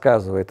Собакевич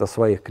рассказывает о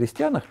своих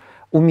крестьянах,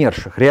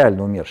 умерших,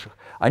 реально умерших,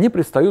 они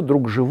предстают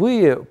вдруг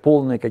живые,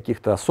 полные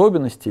каких-то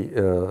особенностей,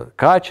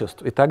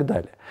 качеств и так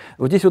далее.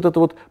 Вот здесь вот это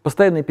вот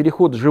постоянный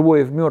переход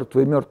живое в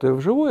мертвое, мертвое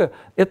в живое,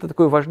 это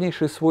такое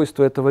важнейшее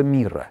свойство этого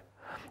мира.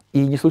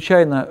 И не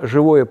случайно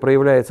живое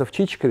проявляется в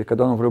Чичикове,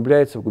 когда он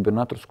влюбляется в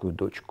губернаторскую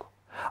дочку,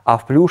 а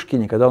в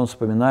Плюшкине, когда он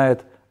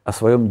вспоминает о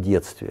своем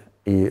детстве,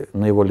 и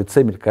на его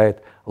лице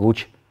мелькает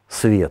луч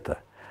света.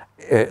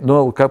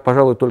 Но,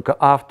 пожалуй, только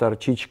автор,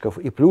 Чичиков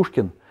и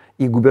Плюшкин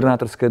и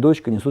губернаторская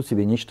дочка несут в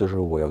себе нечто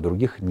живое, а в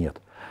других нет.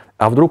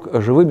 А вдруг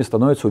живыми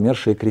становятся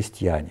умершие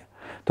крестьяне.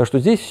 Так что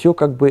здесь все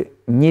как бы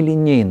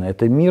нелинейно.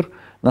 Это мир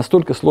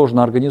настолько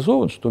сложно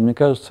организован, что, мне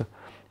кажется,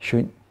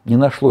 еще не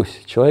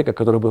нашлось человека,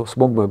 который бы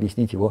смог бы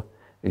объяснить его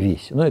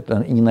весь. Но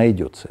это и не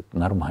найдется, это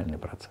нормальный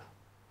процесс.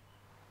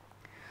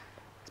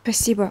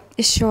 Спасибо.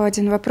 Еще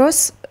один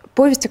вопрос.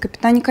 Повесть о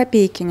капитане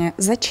Копейкине.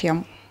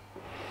 Зачем?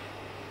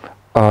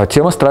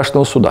 Тема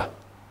страшного суда.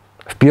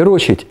 В первую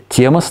очередь,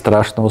 тема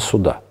страшного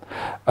суда,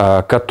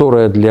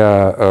 которая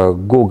для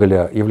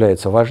Гоголя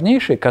является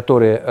важнейшей,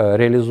 которая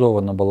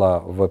реализована была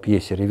в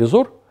пьесе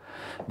 «Ревизор»,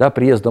 да,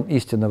 приездом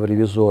истинного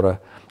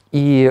ревизора.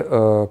 И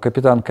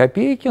капитан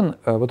Копейкин,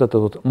 вот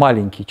этот вот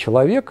маленький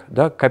человек,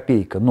 да,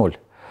 копейка, ноль,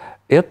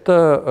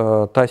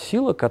 это та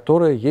сила,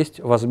 которая есть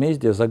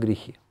возмездие за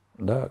грехи,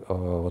 да,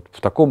 вот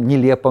в таком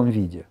нелепом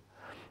виде.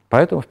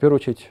 Поэтому, в первую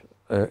очередь,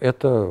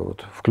 это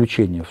вот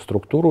включение в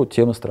структуру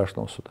темы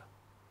страшного суда.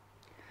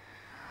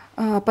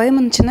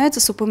 Поэма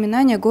начинается с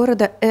упоминания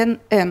города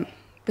НН.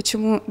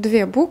 Почему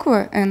две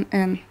буквы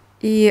НН?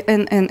 И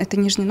НН – это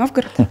Нижний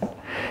Новгород?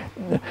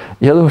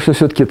 Я думаю, что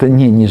все-таки это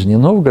не Нижний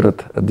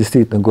Новгород,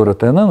 действительно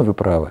город НН, вы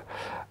правы.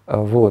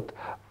 Вот.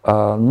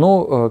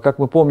 Но, как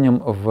мы помним,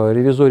 в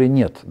 «Ревизоре»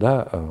 нет,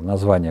 да,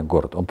 названия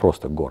города, он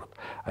просто город,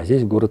 а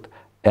здесь город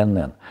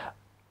НН.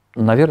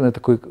 Наверное,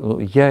 такой,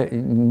 я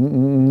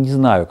не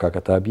знаю, как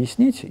это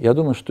объяснить, я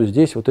думаю, что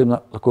здесь вот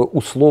именно такое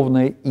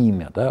условное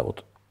имя, да,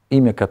 вот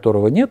имя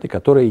которого нет и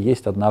которое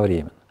есть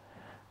одновременно.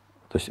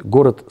 То есть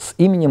город с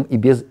именем и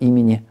без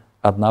имени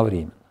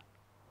одновременно.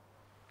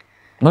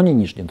 Но не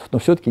Нижний, но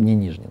все-таки не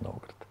Нижний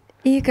Новгород.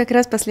 И как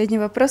раз последний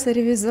вопрос о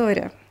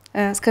 «Ревизоре».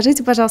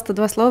 Скажите, пожалуйста,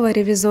 два слова о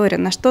 «Ревизоре».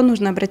 На что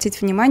нужно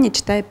обратить внимание,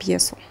 читая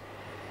пьесу?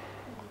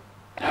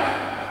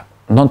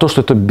 На то,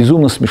 что это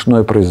безумно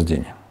смешное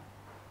произведение.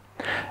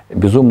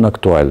 Безумно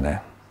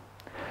актуальное.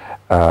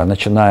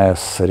 Начиная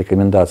с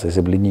рекомендаций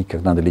заглянуть,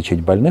 как надо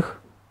лечить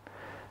больных.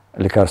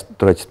 Лекарств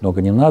тратить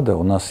много не надо.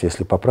 У нас,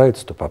 если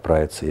поправится, то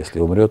поправится. Если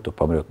умрет, то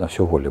помрет. На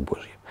все воля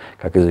Божья,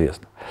 как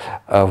известно.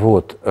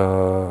 Вот.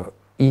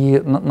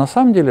 И на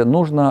самом деле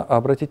нужно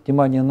обратить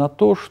внимание на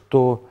то,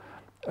 что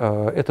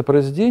это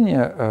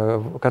произведение,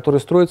 которое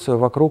строится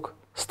вокруг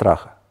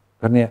страха.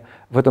 Вернее,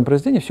 в этом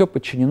произведении все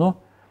подчинено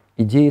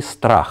идее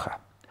страха.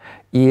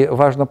 И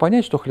важно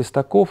понять, что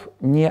Хлестаков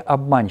не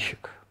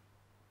обманщик.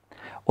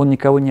 Он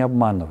никого не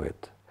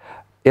обманывает.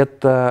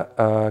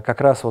 Это как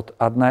раз вот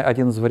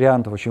один из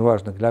вариантов очень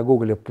важных для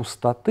Гоголя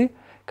пустоты,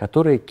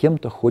 которая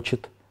кем-то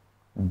хочет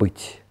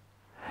быть.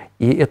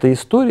 И эта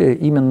история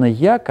именно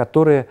я,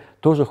 которая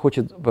тоже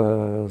хочет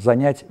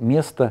занять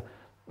место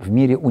в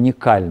мире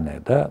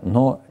уникальное, да,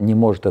 но не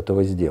может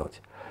этого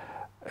сделать.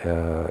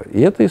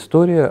 И это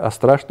история о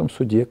страшном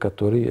суде,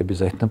 который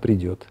обязательно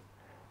придет.